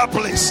you to that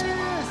place.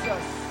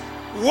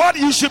 What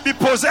you should be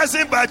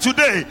possessing by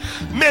today,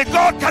 may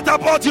God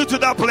catapult you to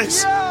that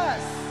place.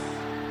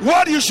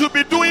 What you should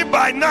be doing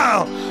by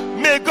now,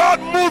 may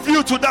God move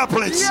you to that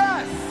place.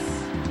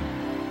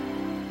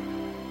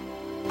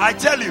 I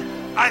tell you,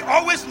 I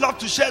always love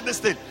to share this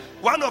thing.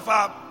 One of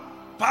our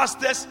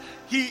pastors,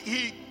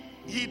 he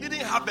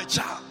didn't have a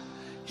child.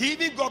 He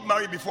even got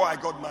married before I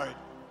got married.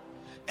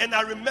 And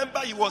I remember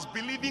he was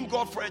believing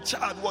God for a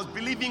child.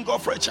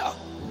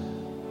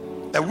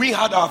 And we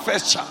had our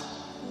first child.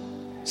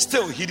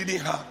 Still, he didn't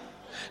have.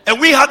 And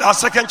we had our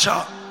second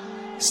child.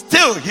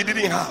 Still, he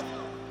didn't have.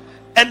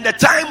 And the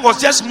time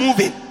was just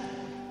moving.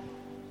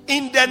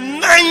 In the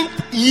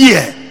 9th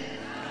year,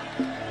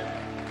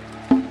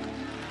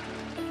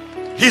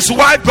 his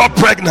wife got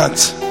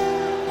pregnant.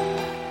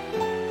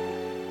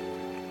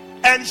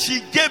 And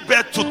she gave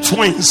birth to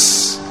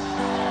twins.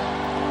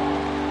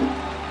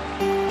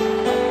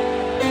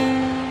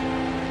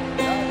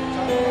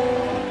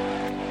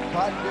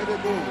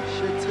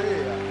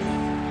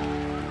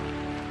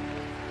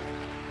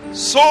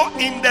 So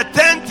in the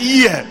 10th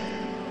year,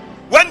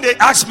 when they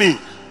asked me,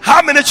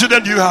 how many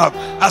children do you have?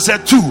 I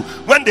said 2.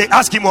 When they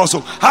asked him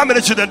also, how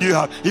many children do you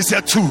have? He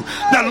said 2.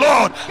 The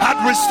Lord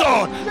had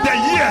restored the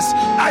years.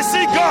 I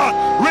see God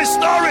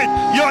restoring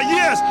your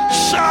years.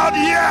 Shout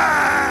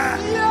yeah!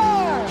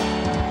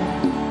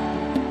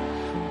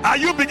 Are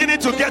you beginning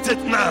to get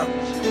it now?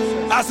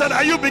 I said,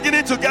 are you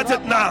beginning to get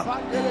it now?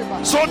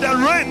 So the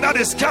rain that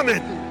is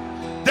coming,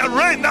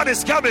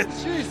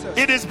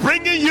 it is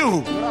bringing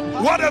you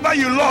whatever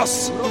you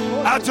lost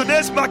at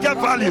today's market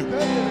value,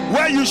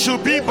 where you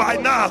should be by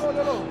now,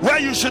 where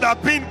you should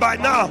have been by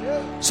now.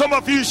 Some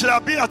of you should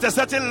have been at a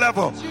certain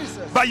level,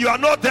 but you are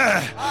not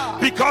there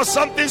because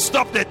something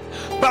stopped it.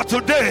 But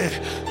today,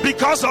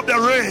 because of the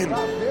rain,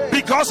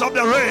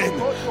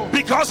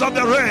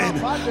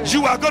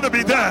 you are going to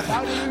be there.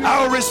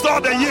 I will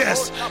restore the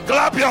years.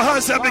 Clap your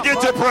hands and begin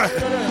to pray.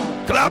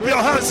 Clap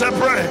your hands and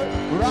pray.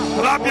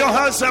 Clap your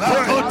hands and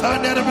pray.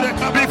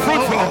 Be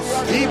fruitful.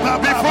 Be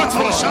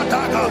fruitful.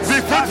 Be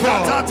fruitful.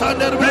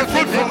 Be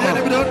fruitful.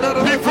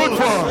 Be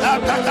fruitful.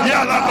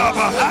 Yala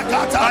Baba.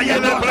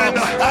 Ayele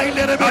Blenda.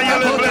 Ayele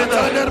Blenda.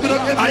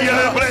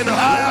 Ayele Blenda.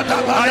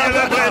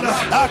 Ayele Blenda.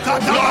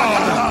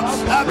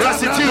 Lord,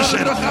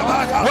 restitution.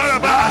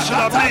 Wherever I should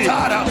have been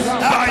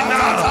by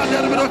now.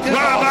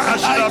 Wherever I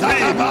should have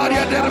been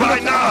by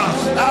now.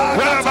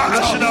 Wherever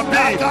I should have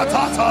been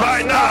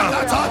by now.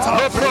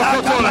 No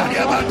protocol.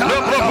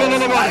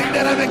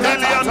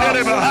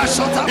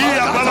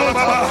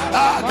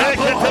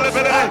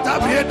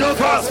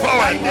 Fast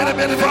forward.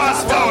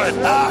 Fast forward.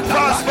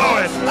 Fast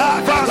forward.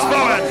 Fast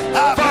forward.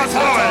 Fast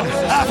forward.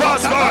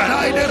 Fast forward.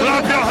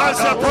 Clap your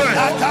hands and pray.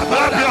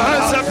 Clap your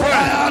hands and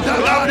pray.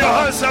 Clap your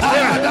hands and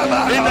pray.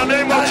 In the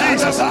name of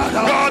Jesus,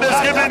 God is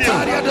giving you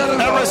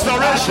a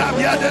restoration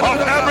of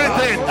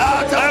everything.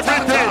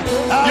 Everything.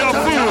 Your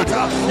food,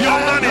 your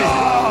money,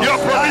 your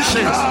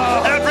provisions,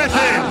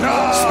 everything.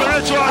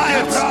 Spiritual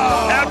gifts,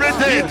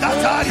 everything.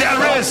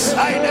 There is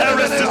a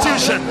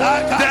restitution.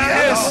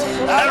 There is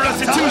a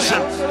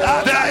restitution.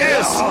 There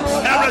is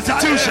a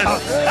restitution.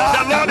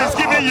 The Lord is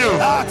giving you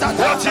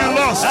what you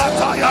lost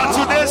at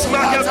today's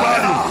market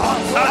value.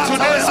 At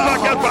today's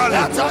market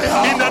value.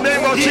 In the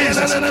name of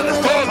Jesus. Go,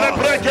 let's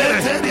break it.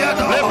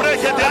 Let's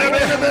break it.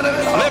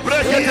 Let's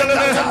break it.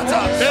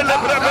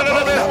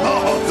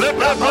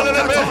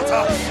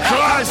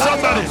 Cry,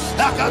 somebody.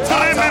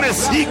 3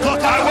 minutes.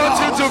 I want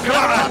you to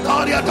cry.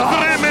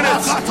 3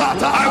 minutes.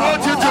 I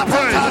want you to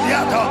pray.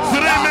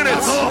 3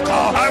 minutes.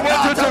 I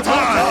want you to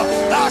cry.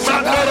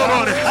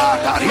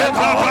 Go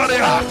for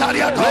it.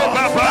 Go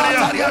for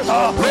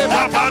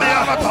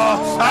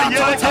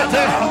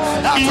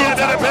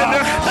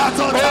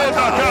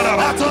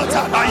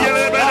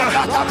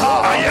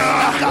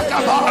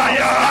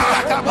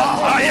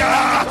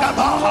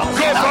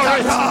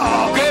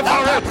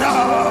it.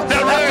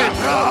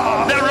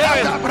 The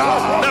rain,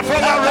 the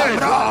former rain,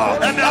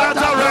 and the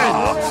latter rain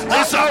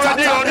is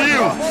already on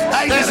you.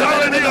 It's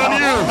already on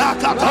you.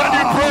 When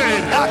you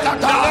prayed,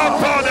 the Lord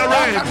poured the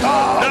rain.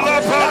 The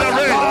Lord poured the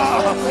rain.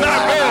 Now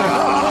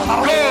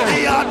go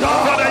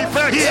for the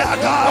effects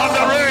of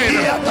the rain.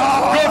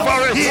 Go for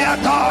it.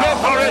 Go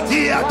for it.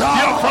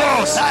 Your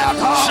floors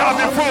shall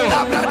be full.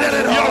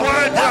 Your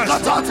wine press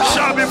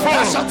shall be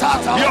full.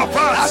 Your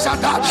fast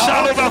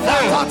shall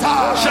overflow.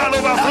 Shall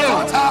overflow.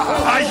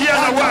 I hear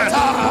the word.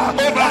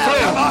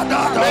 Overflow.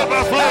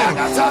 Overflow.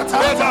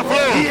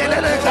 Overflow.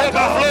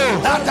 Overflow.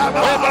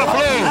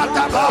 Overflow.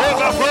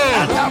 Overflow.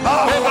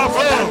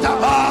 Overflow.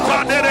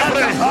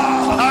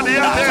 At the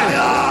end,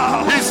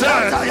 he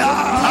said,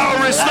 I'll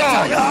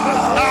restore.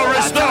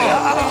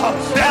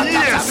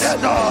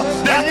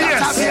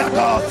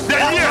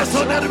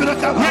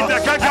 with the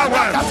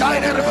cankerworm,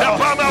 the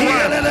palmer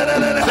worm,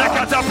 the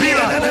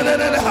caterpillar,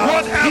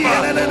 whatever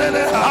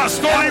has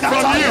stolen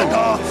from you,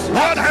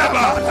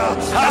 whatever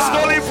has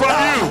stolen from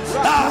you,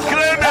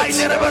 claim it,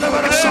 claim it,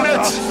 claim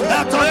it.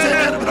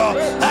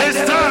 It's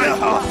time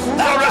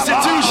for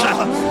restitution.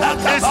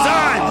 It's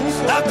time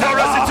for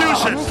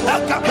restitution.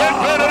 Get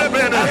better,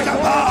 better.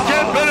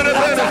 Get better,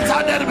 better.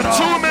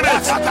 2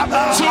 minutes.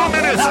 2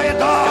 minutes.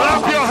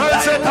 Clap your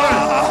hands and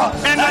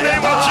pray in the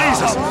name of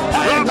Jesus.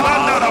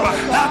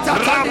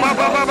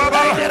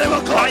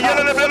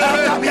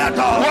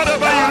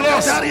 Whatever you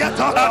lost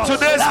at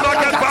today's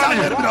market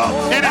value,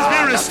 it is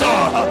being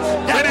restored.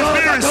 It is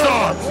being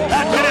restored.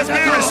 It is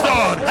being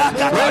restored.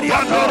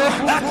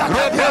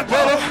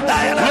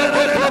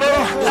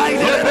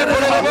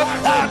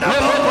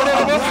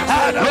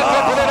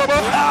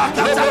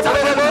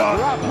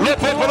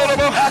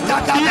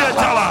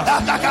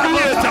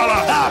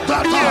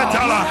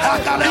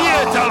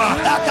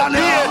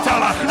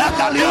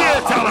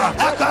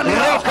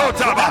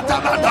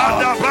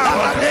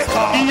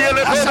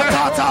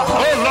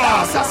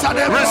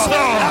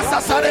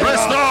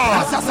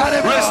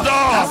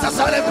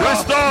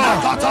 Restore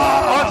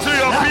unto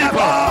your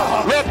people.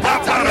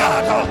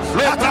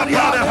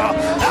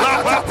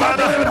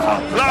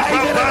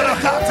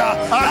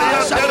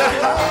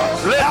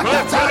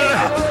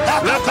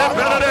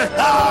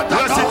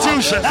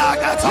 Restitution of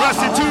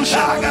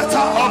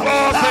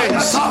all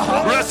things.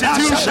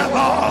 Restitution of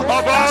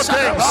all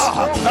things.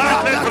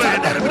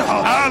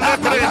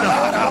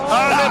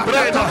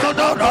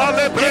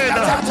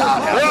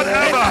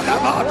 Whatever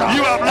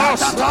you have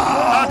lost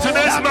at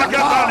today's market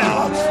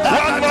value.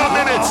 1 more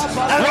minute.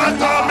 1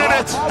 more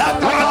minute.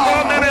 1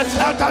 more minute.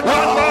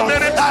 1 more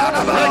minute.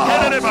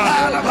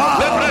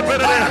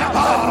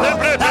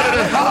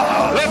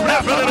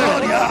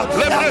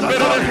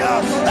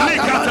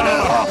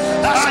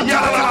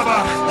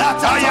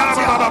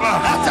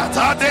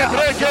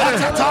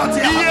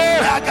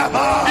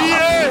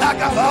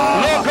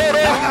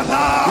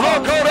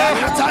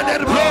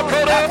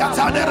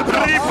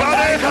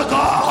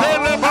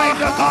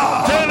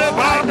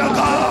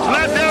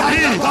 Let there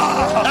be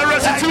a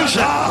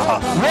restitution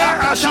where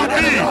I should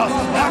be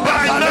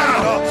by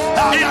now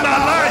in my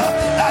life,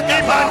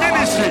 in my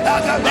ministry, in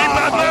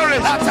my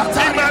marriage,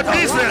 in my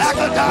business,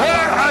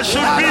 where I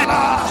should be.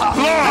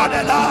 Lord,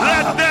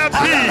 let there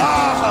be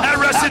a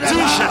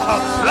restitution.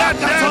 Let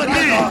there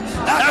be a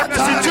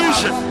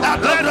restitution.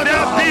 Let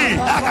there be a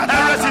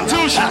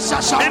restitution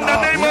in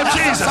the name of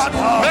Jesus.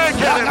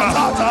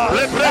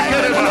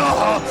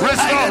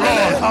 Restore,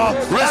 Lord.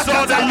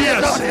 Restore the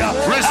years.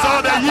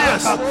 Restore the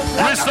years.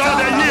 Restore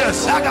the years.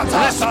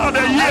 Restore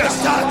the years.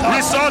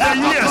 Restore the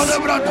years.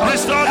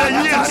 Restore the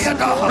years.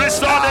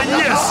 Restore the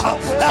years.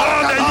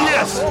 All the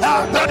years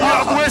that you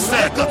have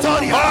wasted.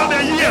 All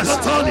the years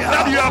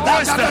that you have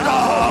wasted.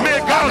 May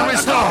God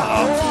restore.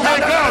 May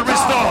God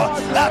restore.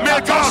 May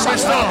God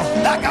restore.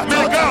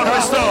 May God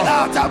restore.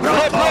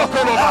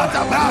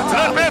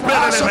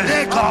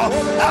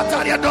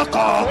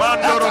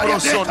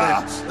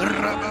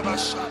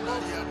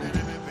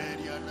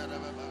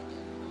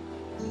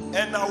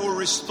 And I will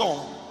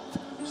restore.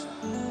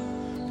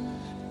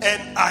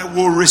 And I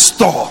will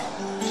restore.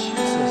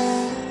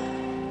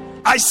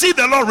 I see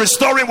the Lord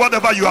restoring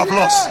whatever you have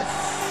lost.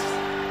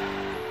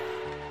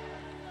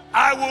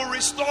 I will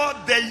restore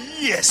the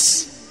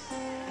years.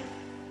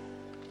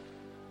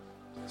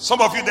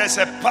 Some of you, there's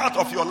a part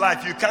of your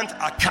life you can't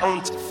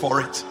account for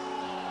it.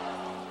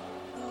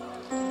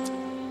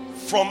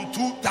 From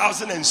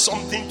 2000 and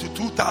something to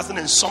 2000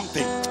 and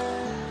something.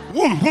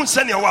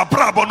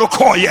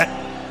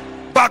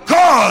 But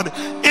God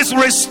is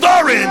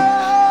restoring.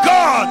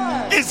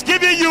 God is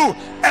giving you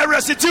a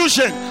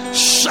restitution.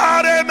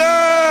 Shout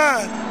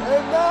amen.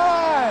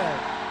 Amen.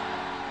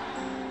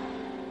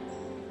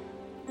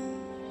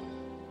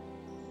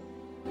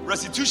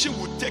 Restitution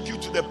will take you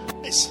to the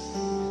place.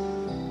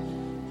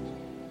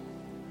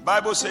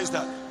 Bible says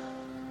that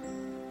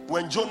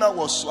when Jonah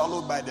was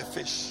swallowed by the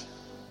fish,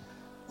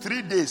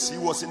 3 days he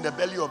was in the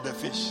belly of the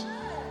fish.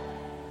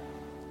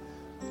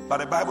 But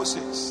the Bible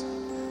says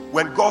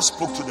when God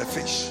spoke to the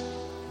fish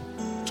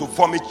to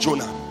vomit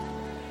Jonah,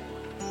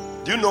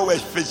 do you know where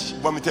fish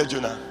vomited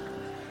Jonah?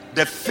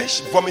 The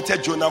fish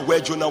vomited Jonah where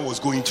Jonah was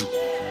going to.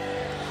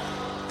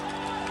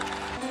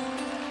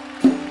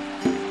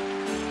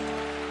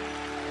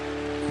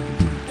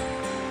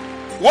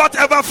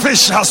 Whatever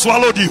fish has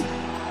swallowed you,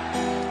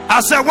 I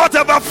said,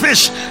 whatever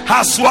fish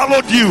has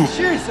swallowed you,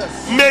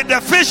 Jesus, may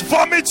the fish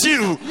vomit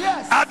you,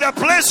 yes, at the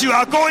place you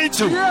are going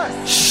to.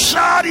 Yes.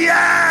 Shout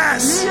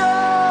yes.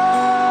 Yeah.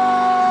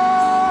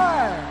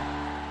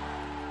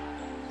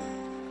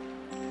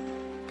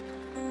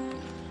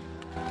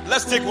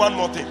 Let's take one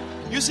more thing.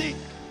 You see,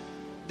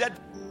 that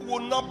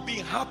will not be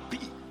happy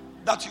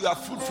that you are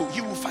fruitful.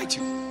 He will fight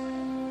you.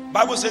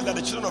 Bible says that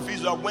the children of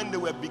Israel, when they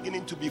were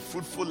beginning to be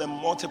fruitful and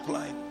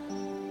multiplying,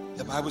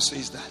 the Bible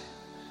says that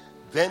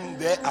then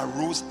there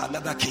arose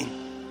another king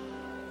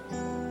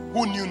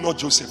who knew not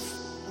Joseph.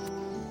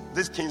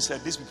 This king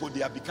said, these people,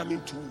 they are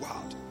becoming too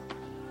wild.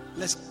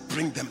 Let's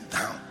bring them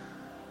down.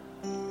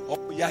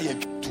 Oh, yeah,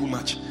 too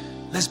much.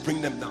 Let's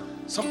bring them down.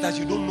 Sometimes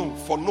you don't know,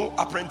 for no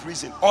apparent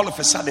reason, all of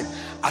a sudden,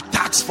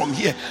 attacks from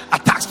here,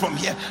 attacks from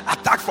here,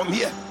 attacks from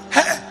here.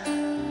 Hey!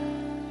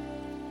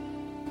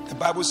 The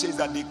Bible says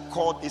that they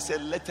called, it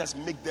said, let us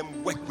make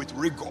them work with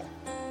rigor.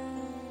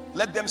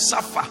 Let them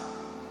suffer.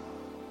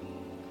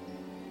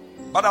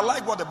 But I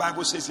like what the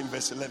Bible says in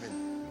verse 11.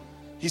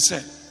 He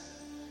said,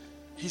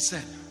 is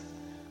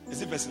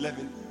it verse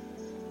 11?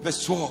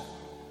 Verse 12.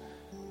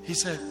 He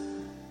said,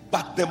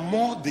 but the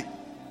more they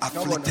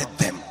afflicted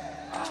them.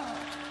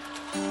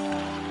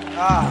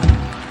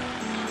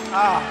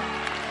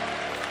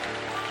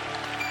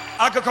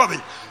 Uncle Kobe,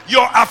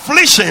 your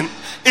affliction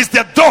is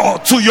the door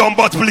to your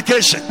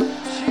multiplication.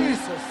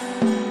 Jesus.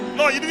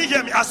 No, you didn't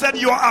hear me. I said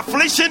your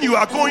affliction you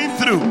are going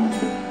through.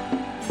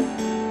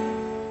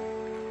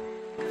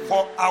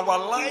 For our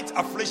light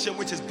affliction,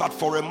 which is but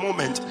for a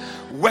moment,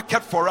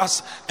 worketh for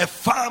us a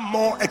far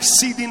more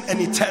exceeding and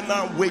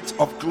eternal weight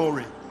of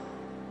glory.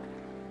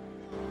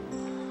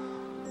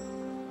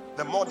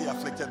 The more they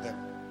afflicted them.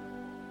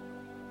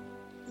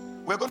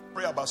 We're going to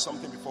pray about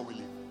something before we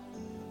leave.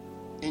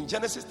 In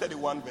Genesis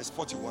 31 verse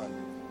 41,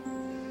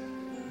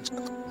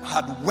 Jacob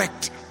had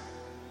worked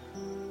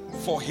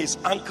for his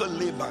uncle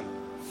Laban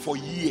for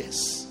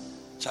years.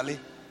 Charlie,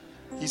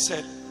 he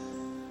said,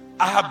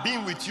 I have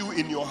been with you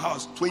in your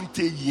house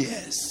 20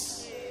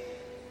 years.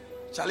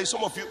 Charlie,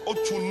 some of you,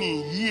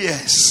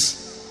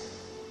 years.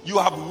 You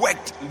have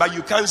worked, but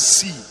you can't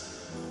see.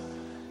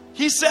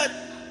 He said,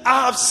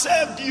 I have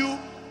served you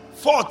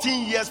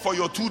 14 years for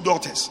your 2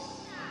 daughters.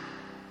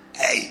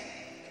 Hey,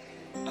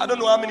 I don't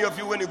know how many of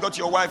you, when you got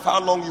your wife, how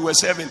long you were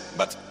serving.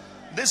 But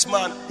this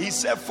man, he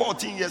served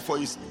 14 years for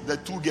the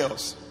 2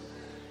 girls.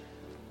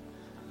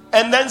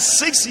 And then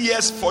 6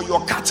 years for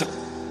your cattle.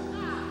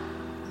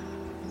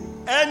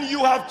 And you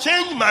have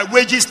changed my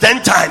wages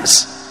 10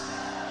 times.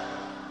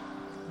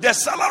 The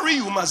salary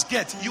you must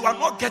get, you are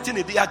not getting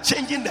it. They are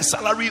changing the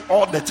salary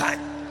all the time.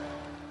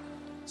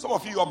 Some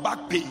of you, your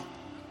back pay,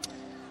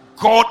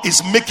 God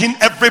is making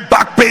every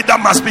back pay that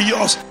must be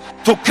yours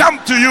to come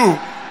to you.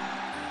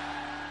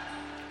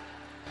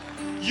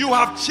 You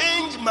have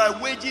changed my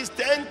wages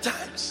 10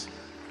 times.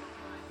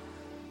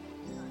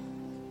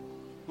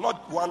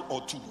 Not 1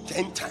 or 2,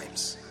 10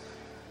 times.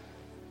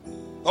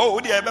 Oh,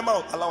 the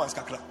allowance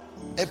kakra.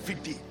 Every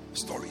day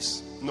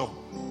stories. No,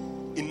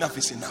 enough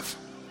is enough.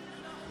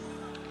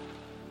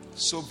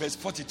 So verse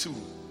 42,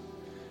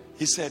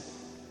 he said,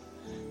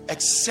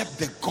 except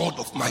the God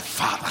of my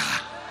father.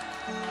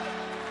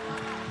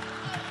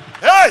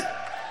 Hey!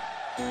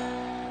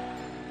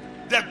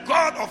 The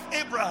God of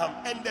Abraham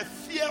and the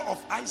fear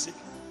of Isaac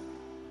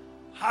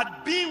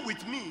had been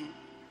with me.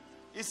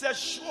 He said,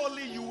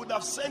 surely you would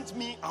have sent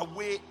me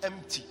away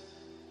empty.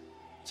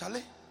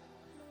 Charlie,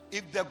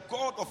 if the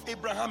God of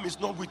Abraham is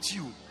not with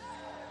you,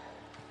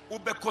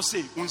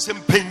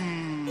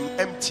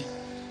 empty.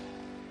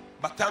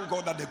 But thank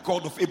God that the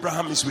God of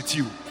Abraham is with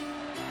you.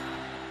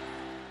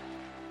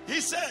 He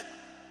said,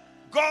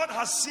 God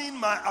has seen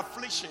my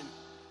affliction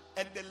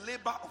and the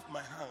labor of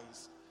my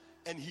hands,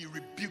 and he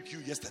rebuked you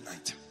yesterday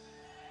night.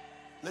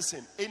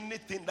 Listen,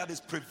 anything that is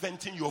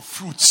preventing your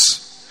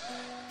fruits,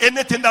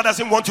 anything that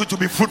doesn't want you to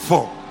be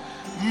fruitful,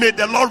 may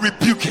the Lord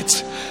rebuke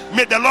it.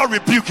 May the Lord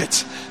rebuke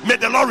it. May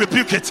the Lord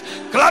rebuke it.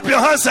 Clap your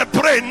hands and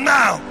pray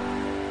now.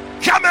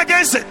 Come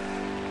against it.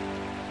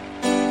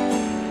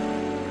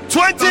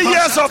 20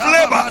 years of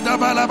labor,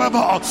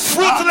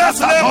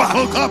 fruitless labor,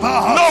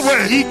 no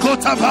way,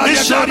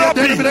 it shall not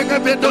be.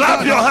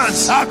 Clap your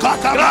hands,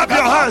 clap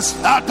your hands.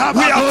 We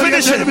are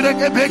finishing, we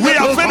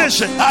are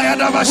finishing,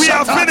 we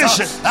are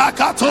finishing.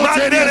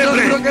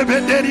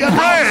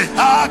 Pray,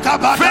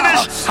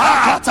 finish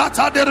hard,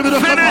 finish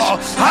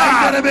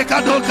hard,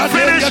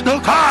 finish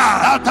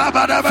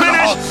hard,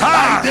 finish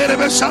hard.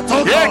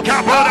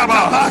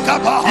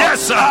 Yes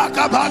sir,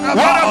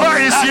 whatever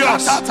is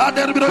yours,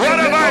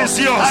 whatever is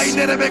yours,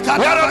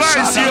 whatever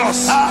is yours,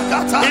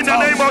 in the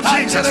name of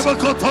Jesus. May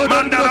the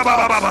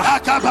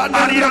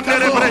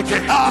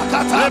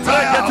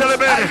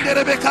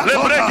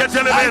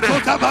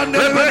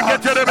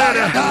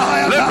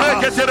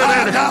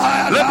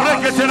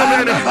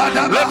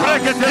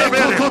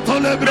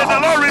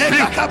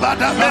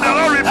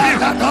Lord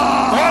rebuke,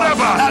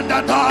 whatever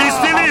is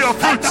stealing your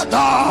fruit,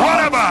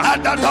 whatever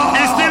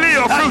is stealing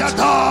your fruit,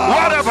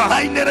 whatever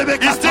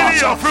is stealing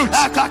your fruit,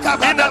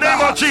 in the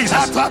name of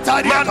Jesus.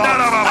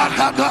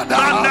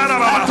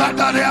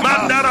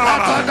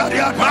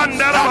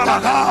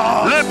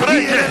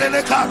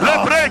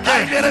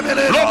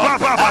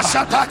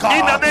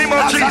 In the name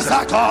of Jesus,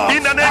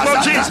 in the name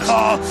of Jesus,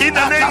 in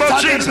the name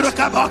of Jesus.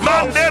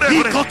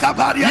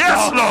 Yes,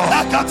 Lord.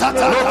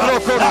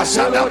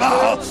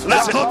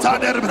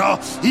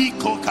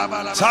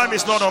 Time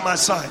is not on my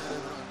side.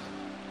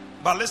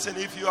 But listen,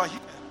 if you are here,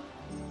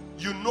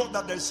 you know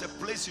that there is a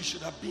place you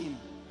should have been,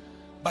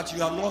 but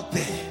you are not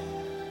there.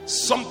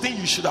 Something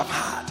you should have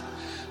had,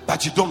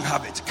 but you don't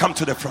have it. Come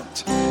to the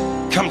front.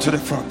 Come to the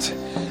front.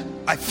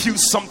 I feel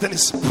something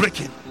is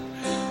breaking.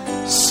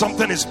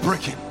 Something is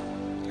breaking.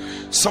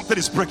 Something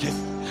is breaking.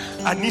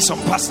 I need some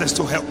pastors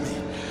to help me,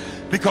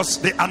 because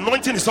the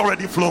anointing is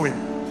already flowing.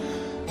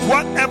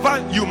 Whatever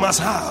you must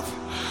have,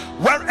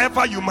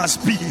 wherever you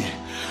must be,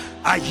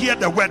 I hear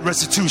the word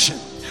restitution.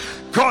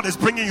 God is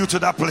bringing you to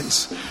that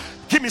place.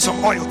 Give me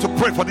some oil to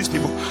pray for these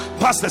people.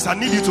 Pastors, I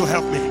need you to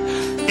help me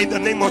in the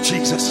name of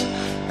Jesus.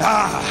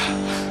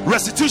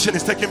 Restitution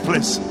is taking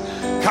place.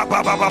 Le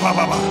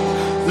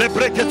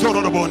break it to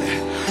the bone.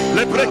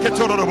 Le break it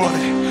to the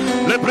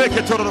bone. Le break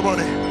it to the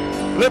bone.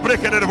 Le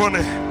break it to the bone.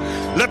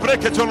 Le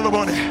break it to the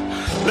bone.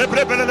 Le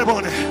break it to the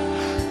bone.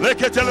 Le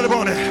break it to the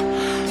bone.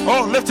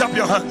 Oh, lift up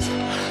your hands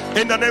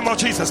in the name of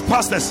Jesus.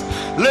 Pastors,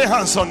 lay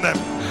hands on them.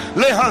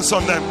 Lay hands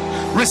on them.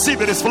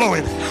 Receive it, is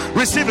flowing.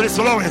 Receive it, is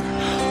flowing.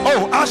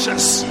 Oh,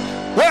 ashes.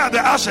 Where are the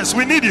ashes?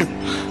 We need you.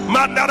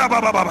 Le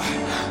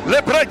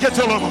break it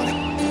to the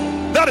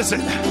bone. That is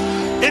it.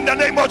 In the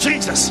name of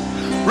Jesus.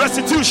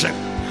 Restitution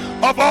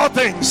of all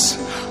things.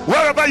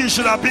 Wherever you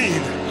should have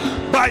been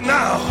by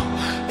now,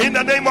 in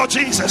the name of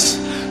Jesus,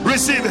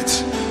 receive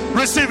it.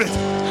 Receive it.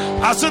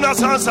 As soon as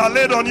hands are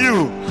laid on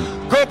you,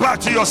 go back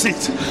to your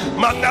seat.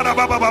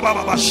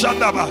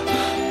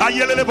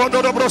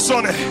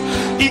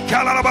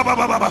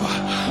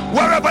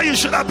 Wherever you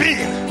should have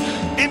been,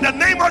 in the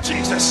name of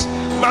Jesus.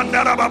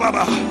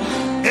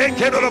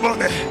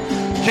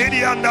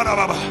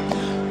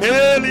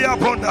 Elia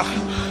Bonda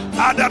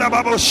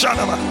Adarababo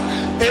Shanama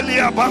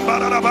Elia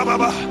Bamba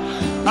Baba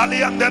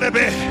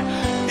Alianderebe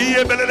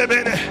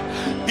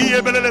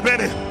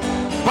Iebelebene.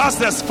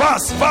 Pastors,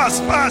 fast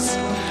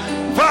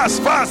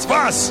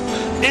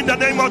in the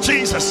name of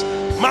Jesus.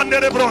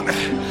 Manderebrone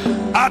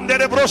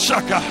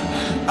Anderebroshaka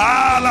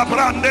Ala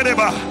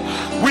Brandereba.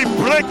 We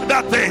break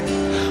that thing.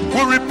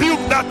 We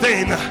rebuke that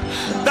thing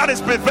that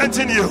is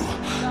preventing you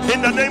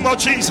in the name of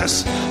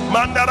Jesus.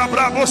 Mandara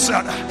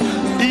Bravosana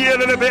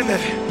Ielebene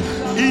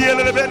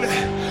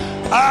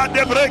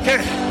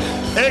Adebreke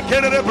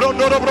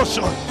Ekerebrono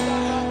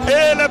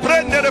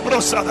Elebrende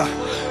Brosada.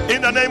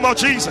 In the name of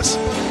Jesus.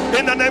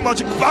 In the name of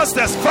Jesus.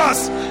 Pastors,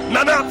 fast.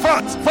 Nana,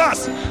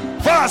 fast.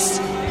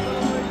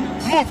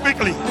 Move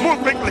quickly.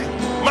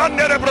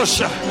 Mandere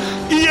brosha.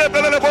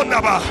 Iebelele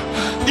bonaba.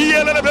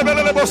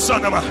 Ielele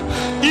bosanama.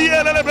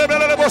 Ielele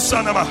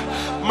bosanama.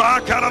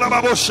 Makara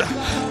babosha.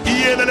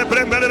 Ielele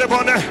brembele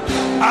bone.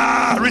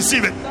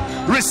 Receive it.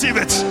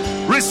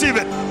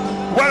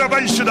 Wherever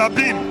you should have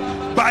been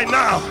by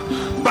now.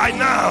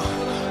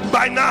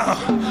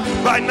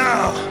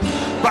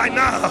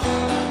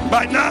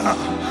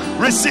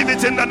 Receive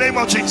it in the name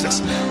of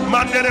Jesus.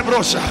 Mandere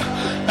brosha.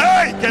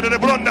 Hey, get the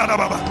blonda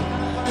baba.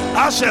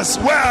 Ashes,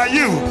 where are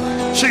you,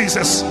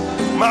 Jesus?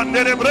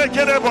 Mandere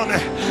brekere bone.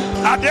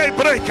 Ade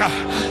breka.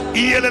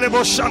 Ielele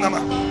boshanama.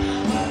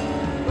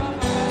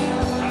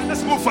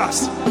 Let's move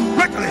fast.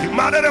 Quickly.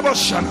 Mandere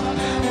boshana.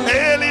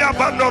 Elia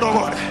bandoro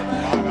bone.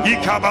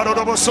 Ikabaro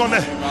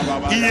bosone.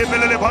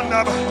 Iebelele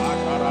bandaba.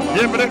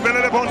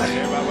 Yebrekele bone.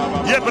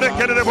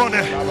 Yebrekele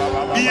bone.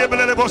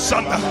 Iebelele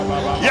bosanda.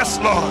 Yes,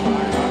 Lord.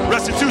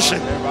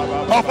 Restitution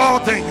of all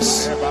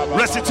things.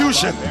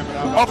 Restitution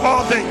of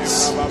all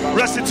things.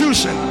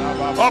 Restitution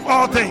of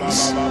all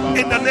things.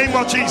 In the name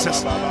of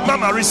Jesus.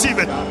 Mama, receive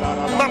it.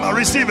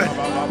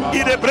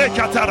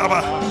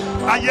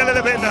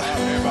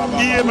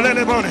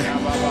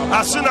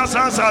 As soon as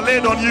hands are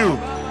laid on you,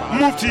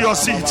 move to your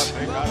seat.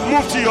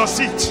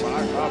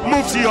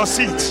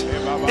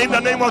 In the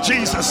name of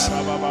Jesus.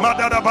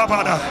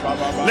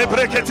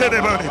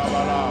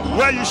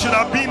 Where you should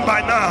have been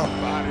by now.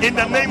 In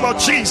the name of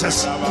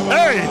Jesus.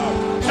 Hey,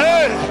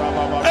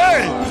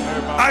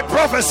 I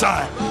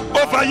prophesy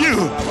over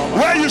you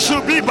where you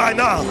should be by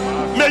now.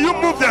 May you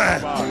move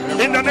there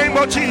in the name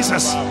of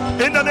Jesus.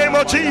 In the name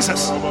of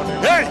Jesus.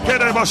 Hey,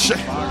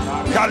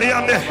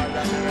 Kaliane,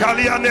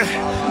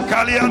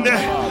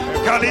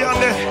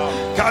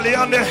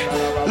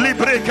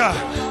 Libreka,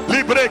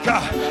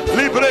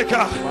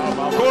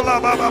 Kola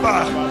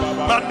Baba,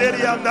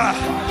 Manderianda,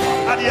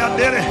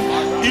 Adiandere,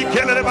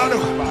 Ikelemanu,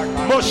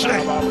 Moshe,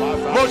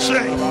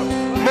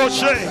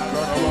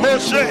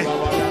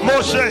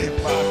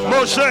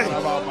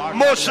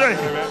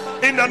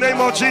 in the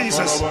name of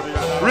Jesus.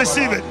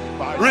 Receive it.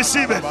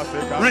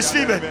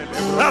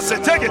 That's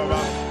it. Take it.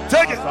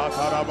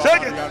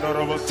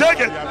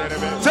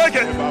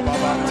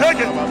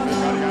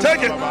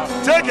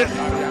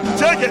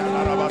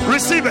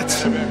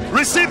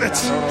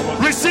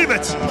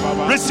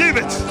 Receive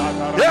it.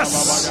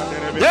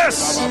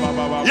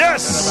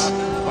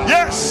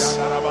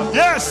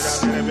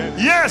 Yes.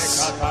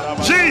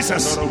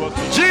 Jesus.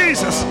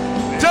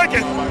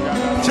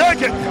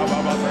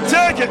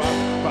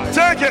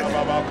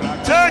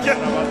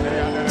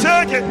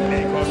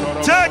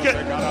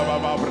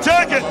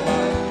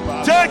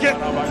 Take it.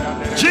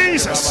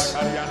 Jesus.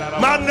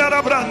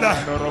 Mandara Branda.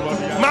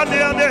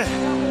 Mandiane.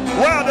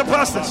 Where are the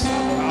pastors?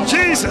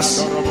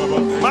 Jesus.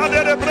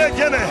 Mandere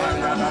Brekene.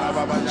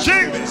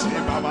 Jesus.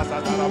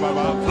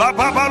 La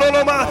Papa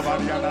Loloma.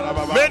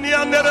 Many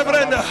under the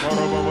Brenda.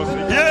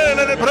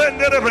 Yele Brenda.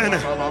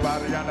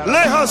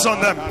 Lay hands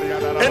on them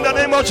in the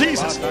name of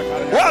Jesus.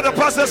 Where are the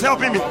pastors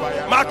helping me?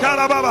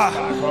 Makara Baba.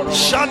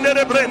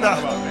 Shandere Brenda.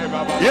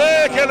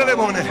 Yeah,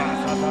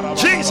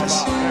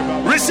 Jesus.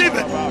 Receive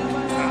it.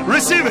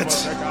 Receive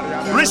it.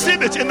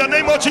 Receive it in the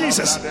name of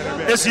Jesus.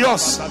 It's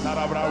yours.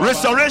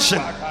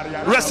 Restoration,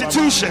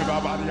 restitution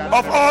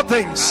of all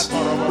things.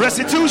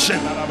 Restitution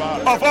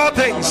of all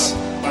things.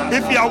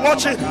 If you are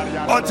watching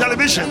on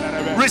television,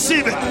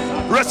 receive it.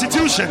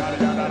 Restitution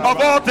of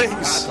all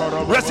things.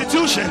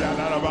 Restitution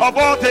of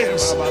all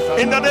things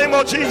in the name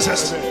of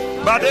Jesus.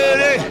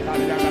 Badere,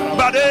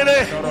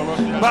 badere,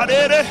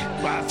 badere.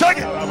 Take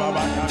it.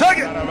 Take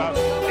it.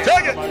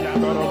 Take it.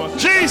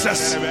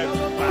 Jesus.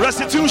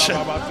 Restitution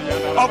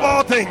of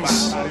all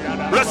things.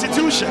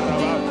 Restitution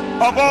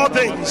of all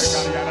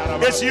things.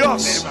 It's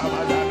yours.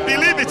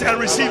 Believe it and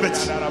receive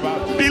it.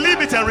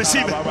 Believe it and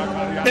receive it.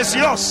 It's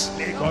yours.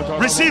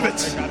 Receive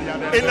it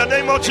in the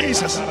name of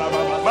Jesus.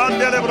 Oh,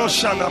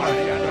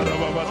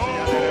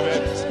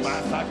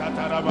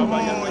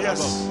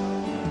 yes.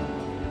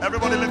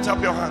 Everybody lift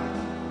up your hand.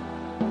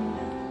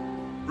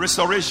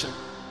 Restoration.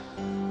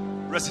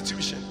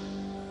 Restitution.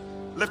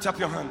 Lift up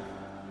your hand.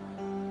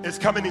 It's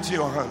coming into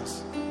your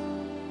hands.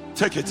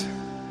 Take it.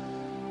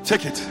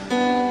 Take it.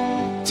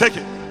 Take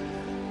it.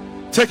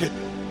 Take it.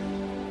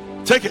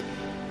 Take it.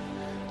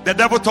 The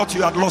devil thought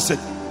you had lost it,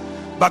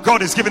 but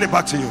God is giving it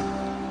back to you.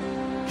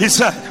 He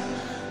said,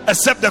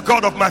 except the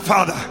God of my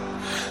father,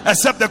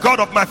 except the God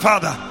of my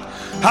father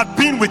had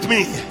been with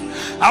me,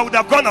 I would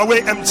have gone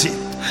away empty.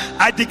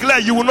 I declare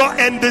you will not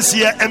end this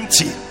year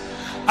empty.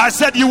 I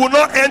said you will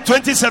not end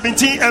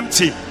 2017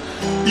 empty.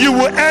 You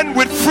will end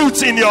with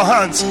fruits in your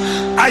hands.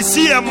 I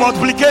see a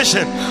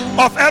multiplication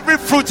of every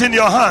fruit in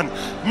your hand.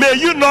 May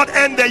you not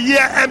end the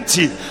year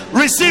empty.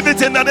 Receive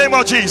it in the name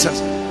of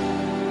Jesus.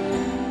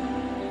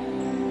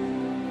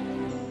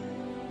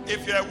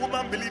 If you're a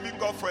woman believing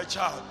God for a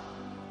child,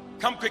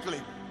 come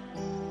quickly.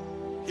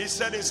 He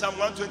said in Psalm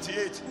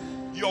 128,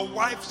 your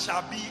wife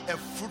shall be a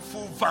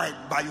fruitful vine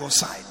by your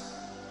side.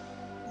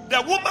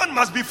 The woman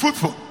must be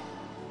fruitful.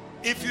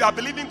 If you are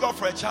believing God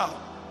for a child,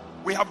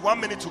 we have 1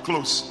 minute to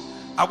close.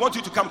 I want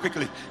you to come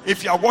quickly.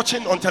 If you are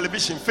watching on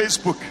television,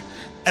 Facebook,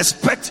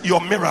 expect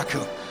your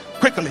miracle.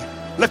 Quickly,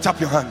 lift up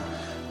your hand.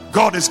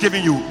 God is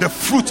giving you the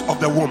fruit of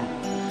the womb.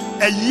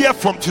 A year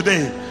from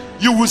today,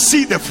 you will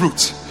see the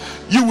fruit.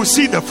 You will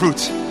see the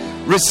fruit.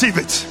 Receive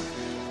it.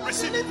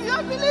 Receive it.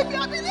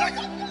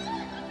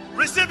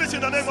 Receive it in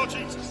the name of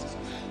Jesus.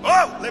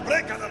 Oh,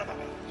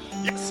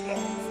 yes,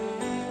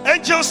 Lord.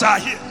 Angels are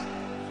here,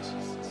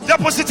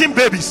 depositing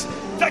babies.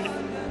 Take it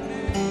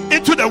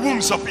into the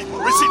wombs of people.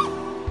 Receive it.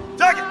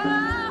 Take it.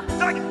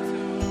 Take it.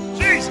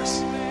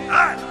 Jesus.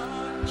 Ah,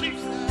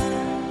 Jesus.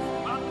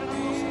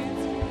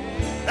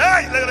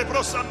 Hey,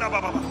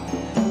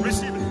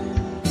 receive it.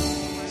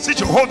 Sit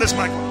you. Hold this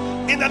mic.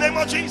 In the name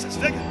of Jesus.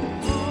 Take it.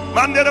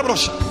 Mandela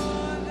brosha.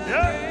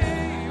 Yeah.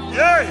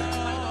 Yeah.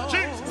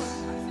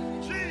 Jesus.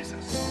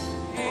 Jesus.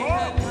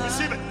 Oh,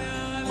 receive it.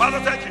 Father,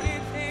 thank you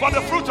for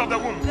the fruit of the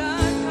womb.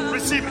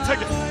 Receive it.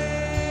 Take it.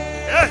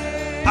 Yeah.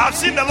 I've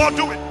seen the Lord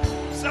do it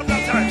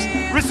several times.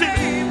 Receive it.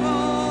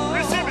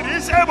 Receive it.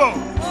 He's able.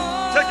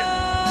 Take it.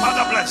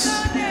 Father, bless.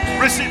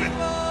 Receive it.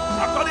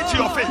 According to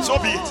your faith, so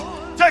be it.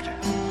 Take it.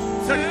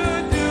 Take it.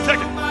 Take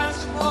it.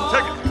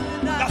 Take it.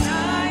 That's it.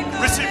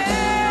 Receive it.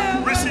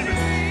 Receive it.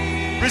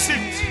 Receive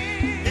it.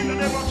 In the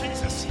name of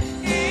Jesus.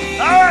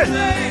 Hey!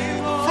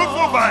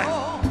 Fruitful vine.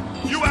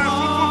 You are a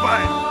fruitful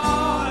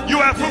vine. You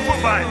are a fruitful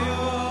vine.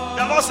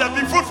 The Lord said,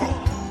 be fruitful.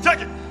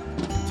 Take it.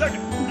 Take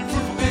it. Be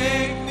fruitful.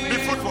 Be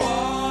fruitful.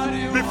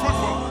 Be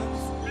fruitful.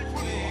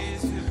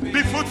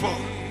 Be fruitful.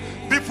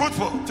 Be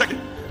fruitful. Take it.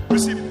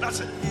 Receive it. That's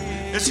it.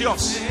 It's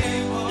yours.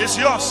 It's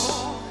yours.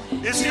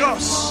 It's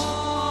yours.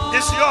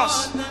 It's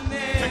yours.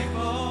 Take it.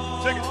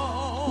 Take it.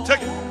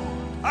 Take it.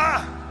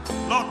 Ah,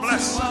 Lord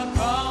bless.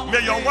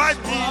 May your wife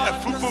be a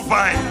fruitful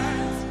vine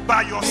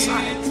by your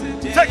side.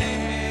 Take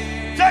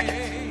it. Take it.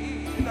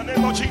 In the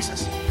name of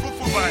Jesus.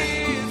 Fruitful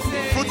vine.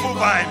 Fruitful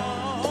vine.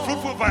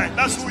 Fruitful vine.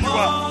 That's who you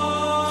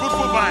are.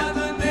 Fruitful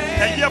vine.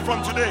 A year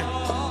from today,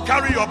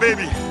 carry your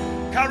baby.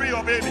 Carry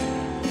your baby.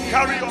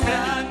 Carry your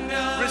baby.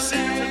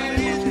 Receive it in the name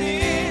of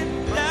Jesus.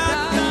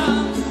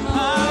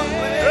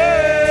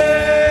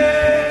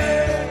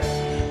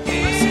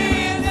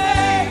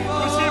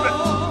 Receive it.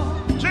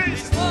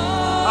 Jesus.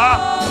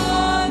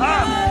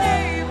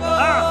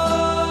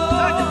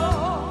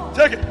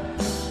 Take it.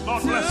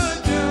 Lord bless.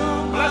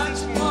 Bless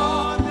this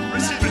food.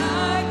 Receive it.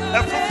 A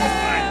fruitful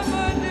vine.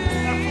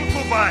 A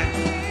fruitful vine.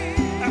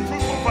 A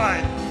fruitful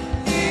vine.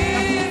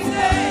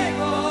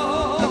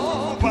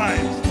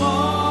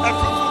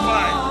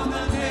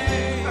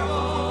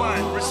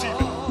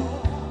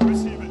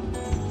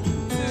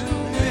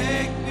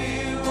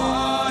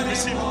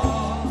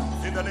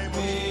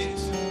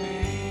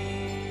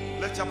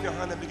 Up your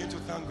hand and begin to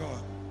thank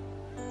God.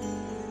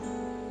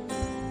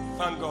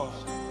 Thank God.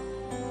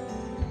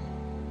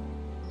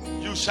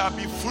 You shall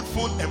be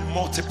fruitful and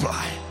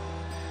multiply.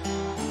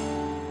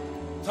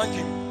 Thank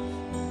Him.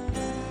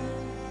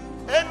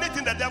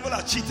 Anything the devil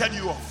has cheated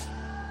you of,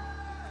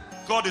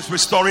 God is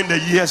restoring the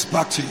years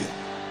back to you.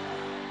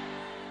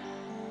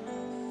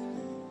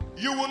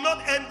 You will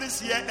not end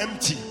this year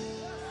empty.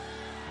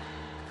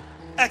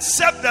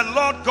 Except the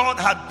Lord God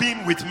had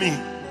been with me,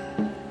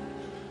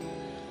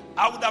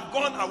 I would have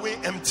gone away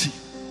empty.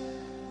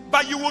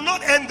 But you will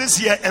not end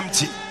this year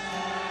empty.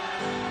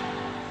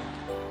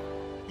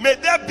 May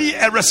there be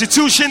a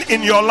restitution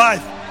in your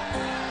life.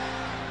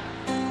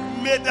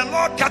 May the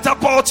Lord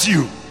catapult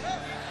you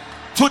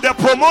to the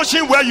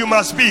promotion where you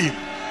must be,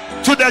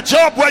 to the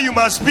job where you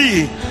must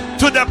be,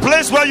 to the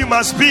place where you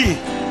must be,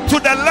 to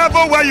the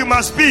level where you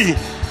must be.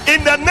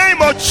 In the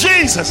name of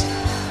Jesus.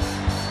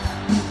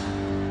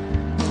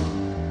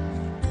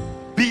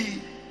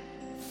 Be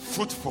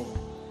fruitful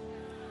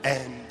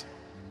and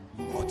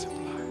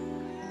multiply.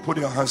 Put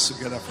your hands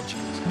together for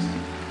Jesus.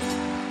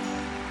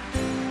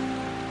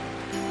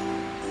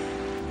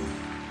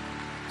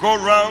 Go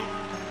around,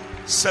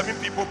 7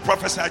 people,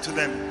 prophesy to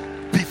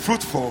them. Be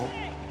fruitful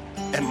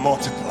and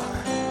multiply.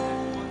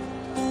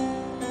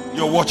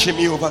 You're watching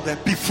me over there.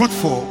 Be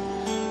fruitful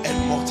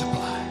and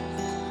multiply.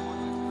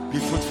 Be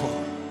fruitful.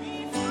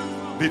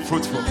 Be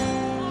fruitful.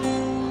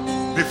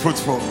 Be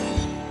fruitful.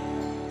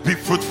 Be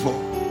fruitful.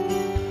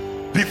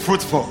 Be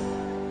fruitful.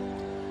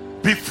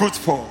 Be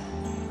fruitful.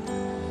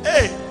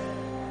 Hey,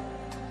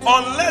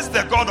 unless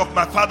the God of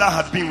my father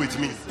had been with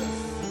me,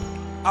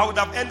 I would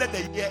have ended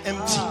the year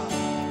empty.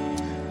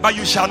 But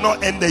you shall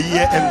not end the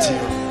year empty.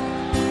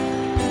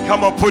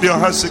 Come on, put your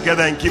hands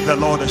together and give the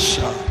Lord a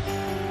shout.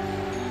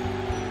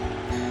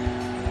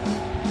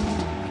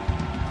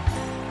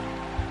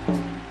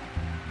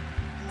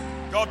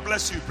 God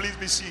bless you. Please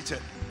be seated.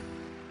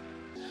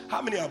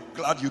 How many are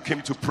glad you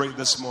came to pray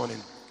this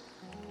morning?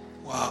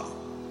 Wow.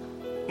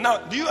 Now,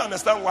 do you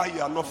understand why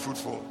you are not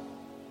fruitful?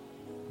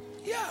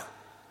 Yeah.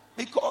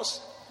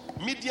 Because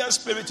Midian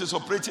spirit is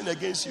operating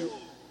against you.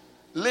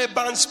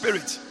 Laban's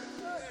spirit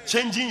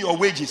changing your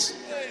wages.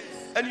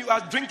 And you are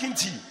drinking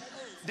tea.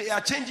 They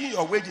are changing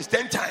your wages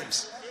 10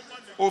 times.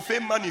 Ofe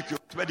manicure,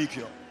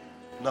 pedicure.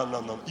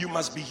 No. You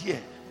must be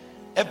here.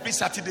 Every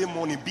Saturday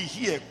morning, be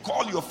here.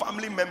 Call your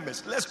family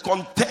members. Let's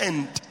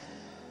contend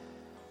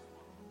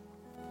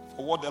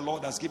for what the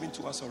Lord has given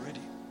to us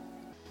already.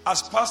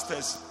 As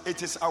pastors,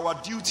 it is our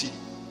duty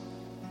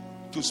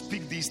to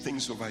speak these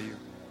things over you.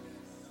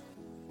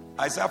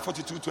 Isaiah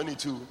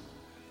 42:22,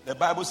 the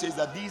Bible says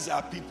that these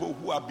are people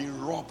who have been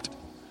robbed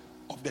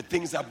of the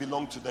things that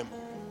belong to them.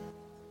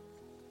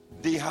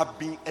 They have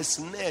been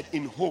ensnared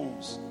in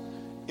holes.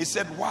 It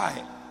said,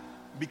 why?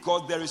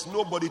 Because there is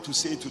nobody to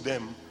say to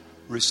them,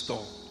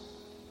 restore.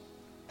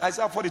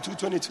 Isaiah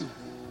 42:22.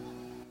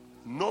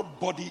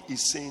 Nobody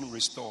is saying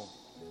restore.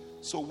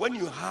 So when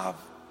you have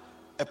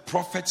a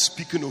prophet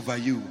speaking over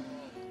you,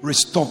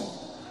 restore,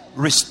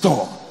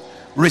 restore,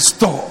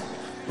 restore,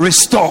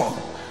 restore,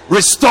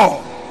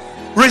 restore,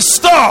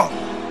 restore.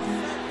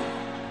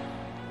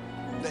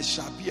 There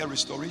shall be a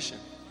restoration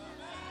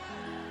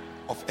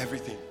of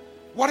everything.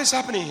 What is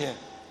happening here?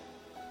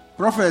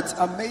 Prophet,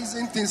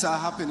 amazing things are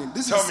happening.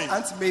 This Tell is me.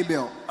 Auntie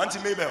Mabel. Auntie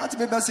Mabel. Auntie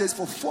Mabel says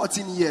for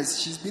 14 years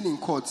she's been in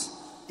court,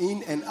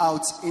 in and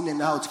out,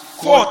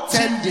 14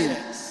 contending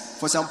years.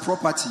 for some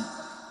property.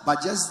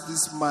 But just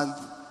this month,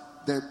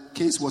 the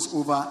case was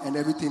over and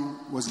everything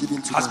was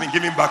given to Has them. been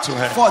given back to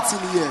her. 14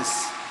 years.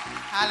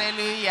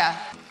 Hallelujah.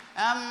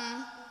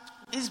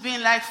 It's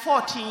been like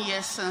 14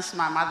 years since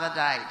my mother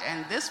died,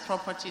 and this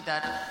property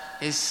that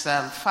his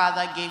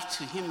father gave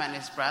to him and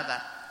his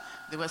brother,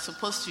 they were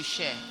supposed to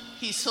share.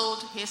 He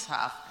sold his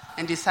half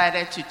and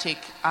decided to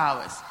take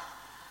ours.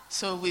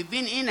 So we've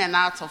been in and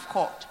out of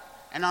court.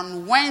 And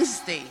on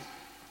Wednesday,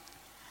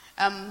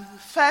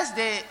 first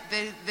they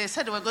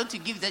said they were going to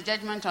give the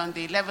judgment on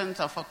the 11th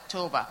of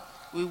October.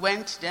 We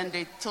went, then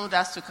they told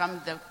us to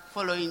come the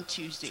following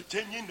Tuesday.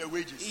 Changing the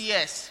wages.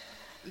 Yes.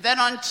 Then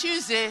on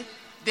Tuesday,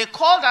 they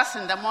called us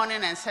in the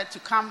morning and said to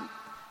come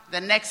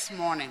the next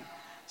morning.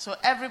 So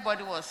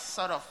everybody was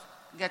sort of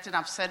getting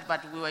upset,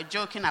 but we were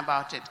joking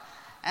about it.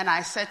 And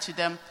I said to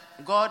them,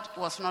 God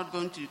was not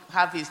going to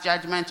have his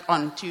judgment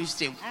on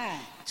Tuesday.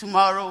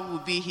 Tomorrow will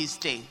be his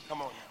day.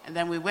 Come on. And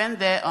then we went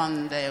there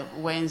on the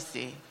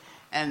Wednesday,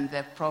 and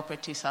the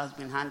properties has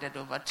been handed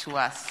over to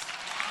us.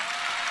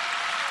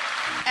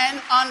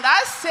 And on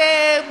that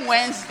same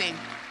Wednesday,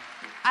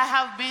 I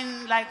have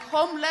been like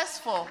homeless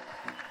for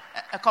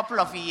a couple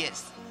of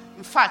years.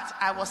 In fact,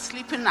 I was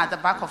sleeping at the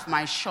back of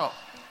my shop.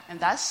 And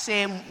that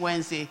same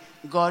Wednesday,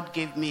 God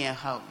gave me a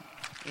home.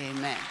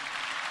 Amen.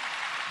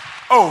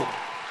 Oh.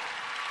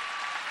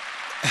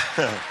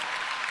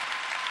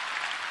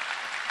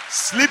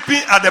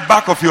 Sleeping at the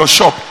back of your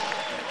shop.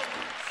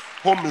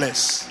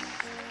 Homeless.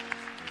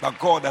 But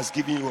God has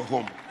given you a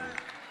home.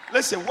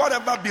 Listen,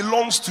 whatever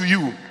belongs to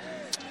you.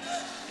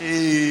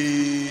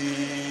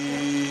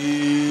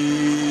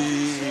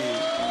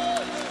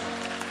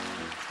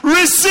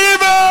 Receive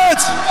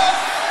it.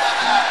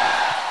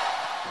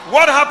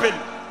 What happened?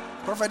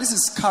 Prophet, this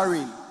is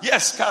Karen.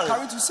 Yes, Karen.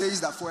 Karen too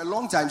says that for a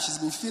long time she's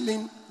been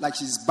feeling like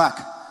she's back.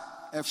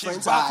 her She's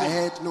friends back are home.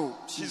 ahead. No,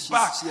 She's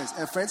back. Yes,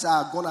 her friends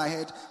are gone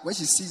ahead. When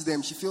she sees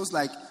them, she feels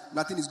like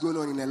nothing is going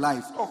on in her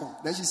life. Oh.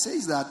 Then she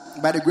says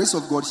that by the grace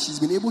of God, she's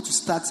been able to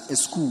start a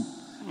school.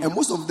 And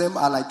most of them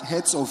are like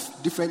heads of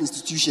different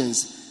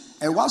institutions.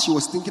 And while she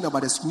was thinking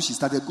about the school she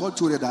started, God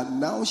told her that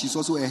now she's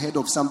also a head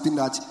of something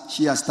that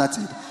she has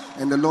started.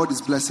 And the Lord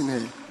is blessing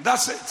her.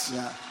 That's it.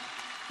 Yeah.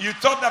 You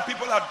thought that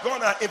people had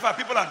gone, in fact,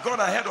 people had gone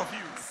ahead of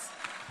you.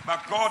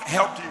 But God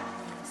helped you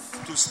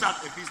to start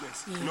a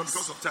business. Yes.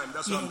 Because of time.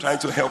 That's why I'm trying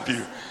to help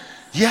you.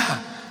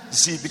 Yeah.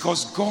 See,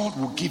 because God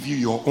will give you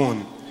your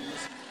own.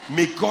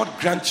 May God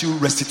grant you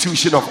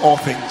restitution of all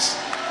things.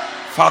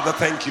 Father,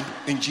 thank you.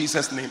 In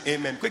Jesus' name,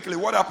 amen. Quickly,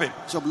 what happened?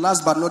 So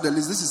last but not the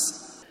least, this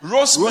is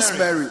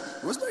Rosemary.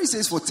 Rosemary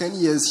says for 10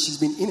 years she's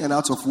been in and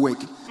out of work.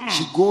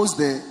 She goes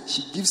there,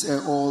 she gives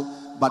her all,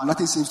 but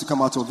nothing seems to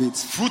come out of it.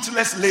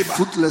 Fruitless labor.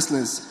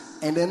 Fruitlessness.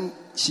 And then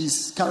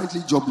she's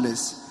currently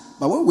jobless.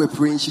 But when we were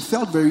praying, she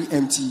felt very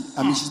empty.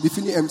 I mean, she's been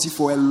feeling empty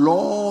for a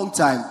long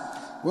time.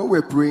 When we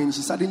were praying,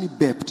 she suddenly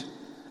burped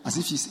as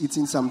if she's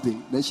eating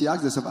something. Then she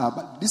asked herself,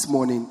 but this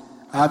morning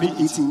I haven't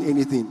eaten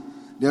anything.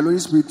 The Holy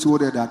Spirit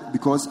told her that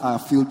because I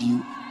have filled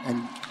you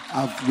and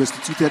I've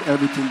restituted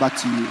everything back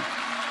to you.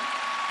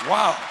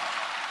 Wow.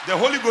 The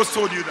Holy Ghost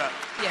told you that.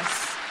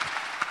 Yes.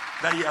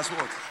 That he has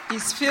what?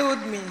 He's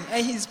filled me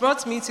and he's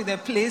brought me to the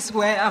place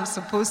where I'm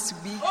supposed to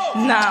be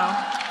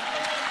now.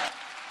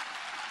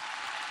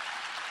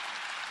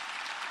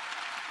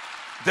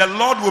 The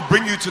Lord will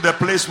bring you to the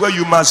place where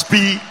you must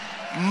be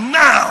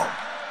now.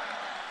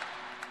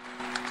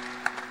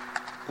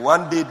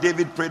 One day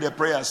David prayed a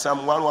prayer,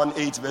 Psalm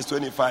 118 verse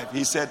 25.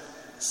 He said,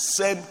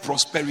 send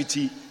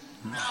prosperity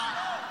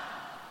now.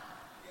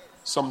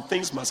 Some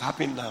things must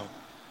happen now.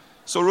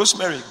 So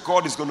Rosemary,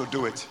 God is going to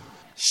do it.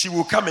 She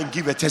will come and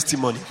give a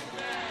testimony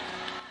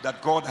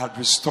that God had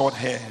restored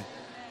her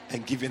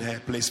and given her a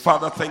place.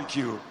 Father, thank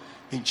you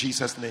in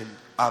Jesus' name.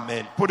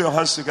 Amen. Put your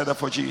hands together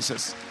for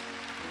Jesus.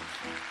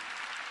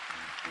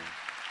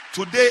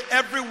 Today,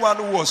 everyone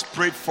who was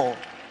prayed for,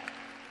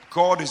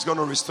 God is going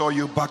to restore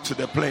you back to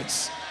the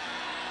place.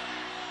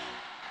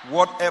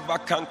 Whatever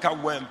canker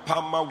worm,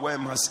 palmer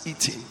worm has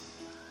eaten,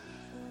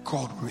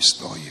 God will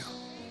restore you.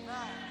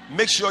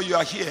 Make sure you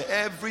are here.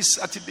 Every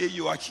Saturday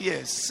you are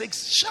here,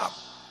 6 sharp.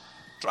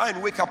 Try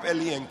and wake up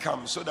early and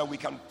come so that we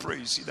can pray.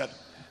 You see that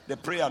the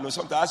prayer, no,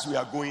 sometimes as we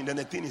are going, then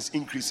the thing is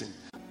increasing.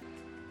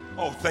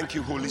 Oh, thank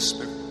you, Holy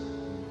Spirit.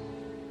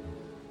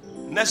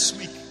 Next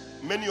week,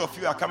 many of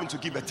you are coming to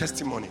give a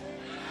testimony.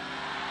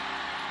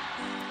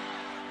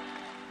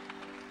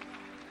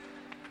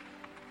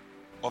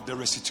 Of the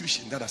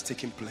restitution that has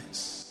taken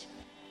place.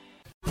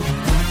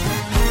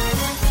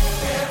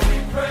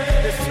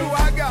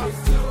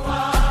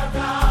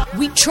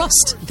 We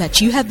trust that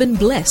you have been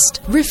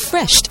blessed,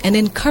 refreshed, and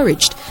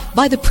encouraged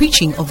by the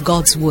preaching of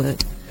God's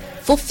Word.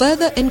 For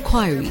further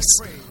inquiries,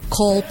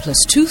 call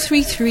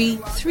 +233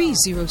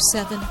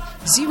 307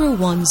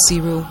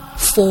 010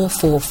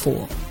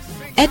 444.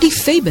 Eddie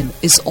Fabian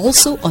is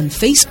also on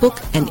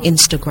Facebook and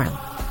Instagram.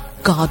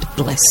 God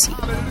bless you.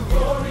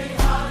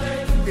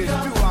 It's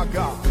to our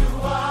God.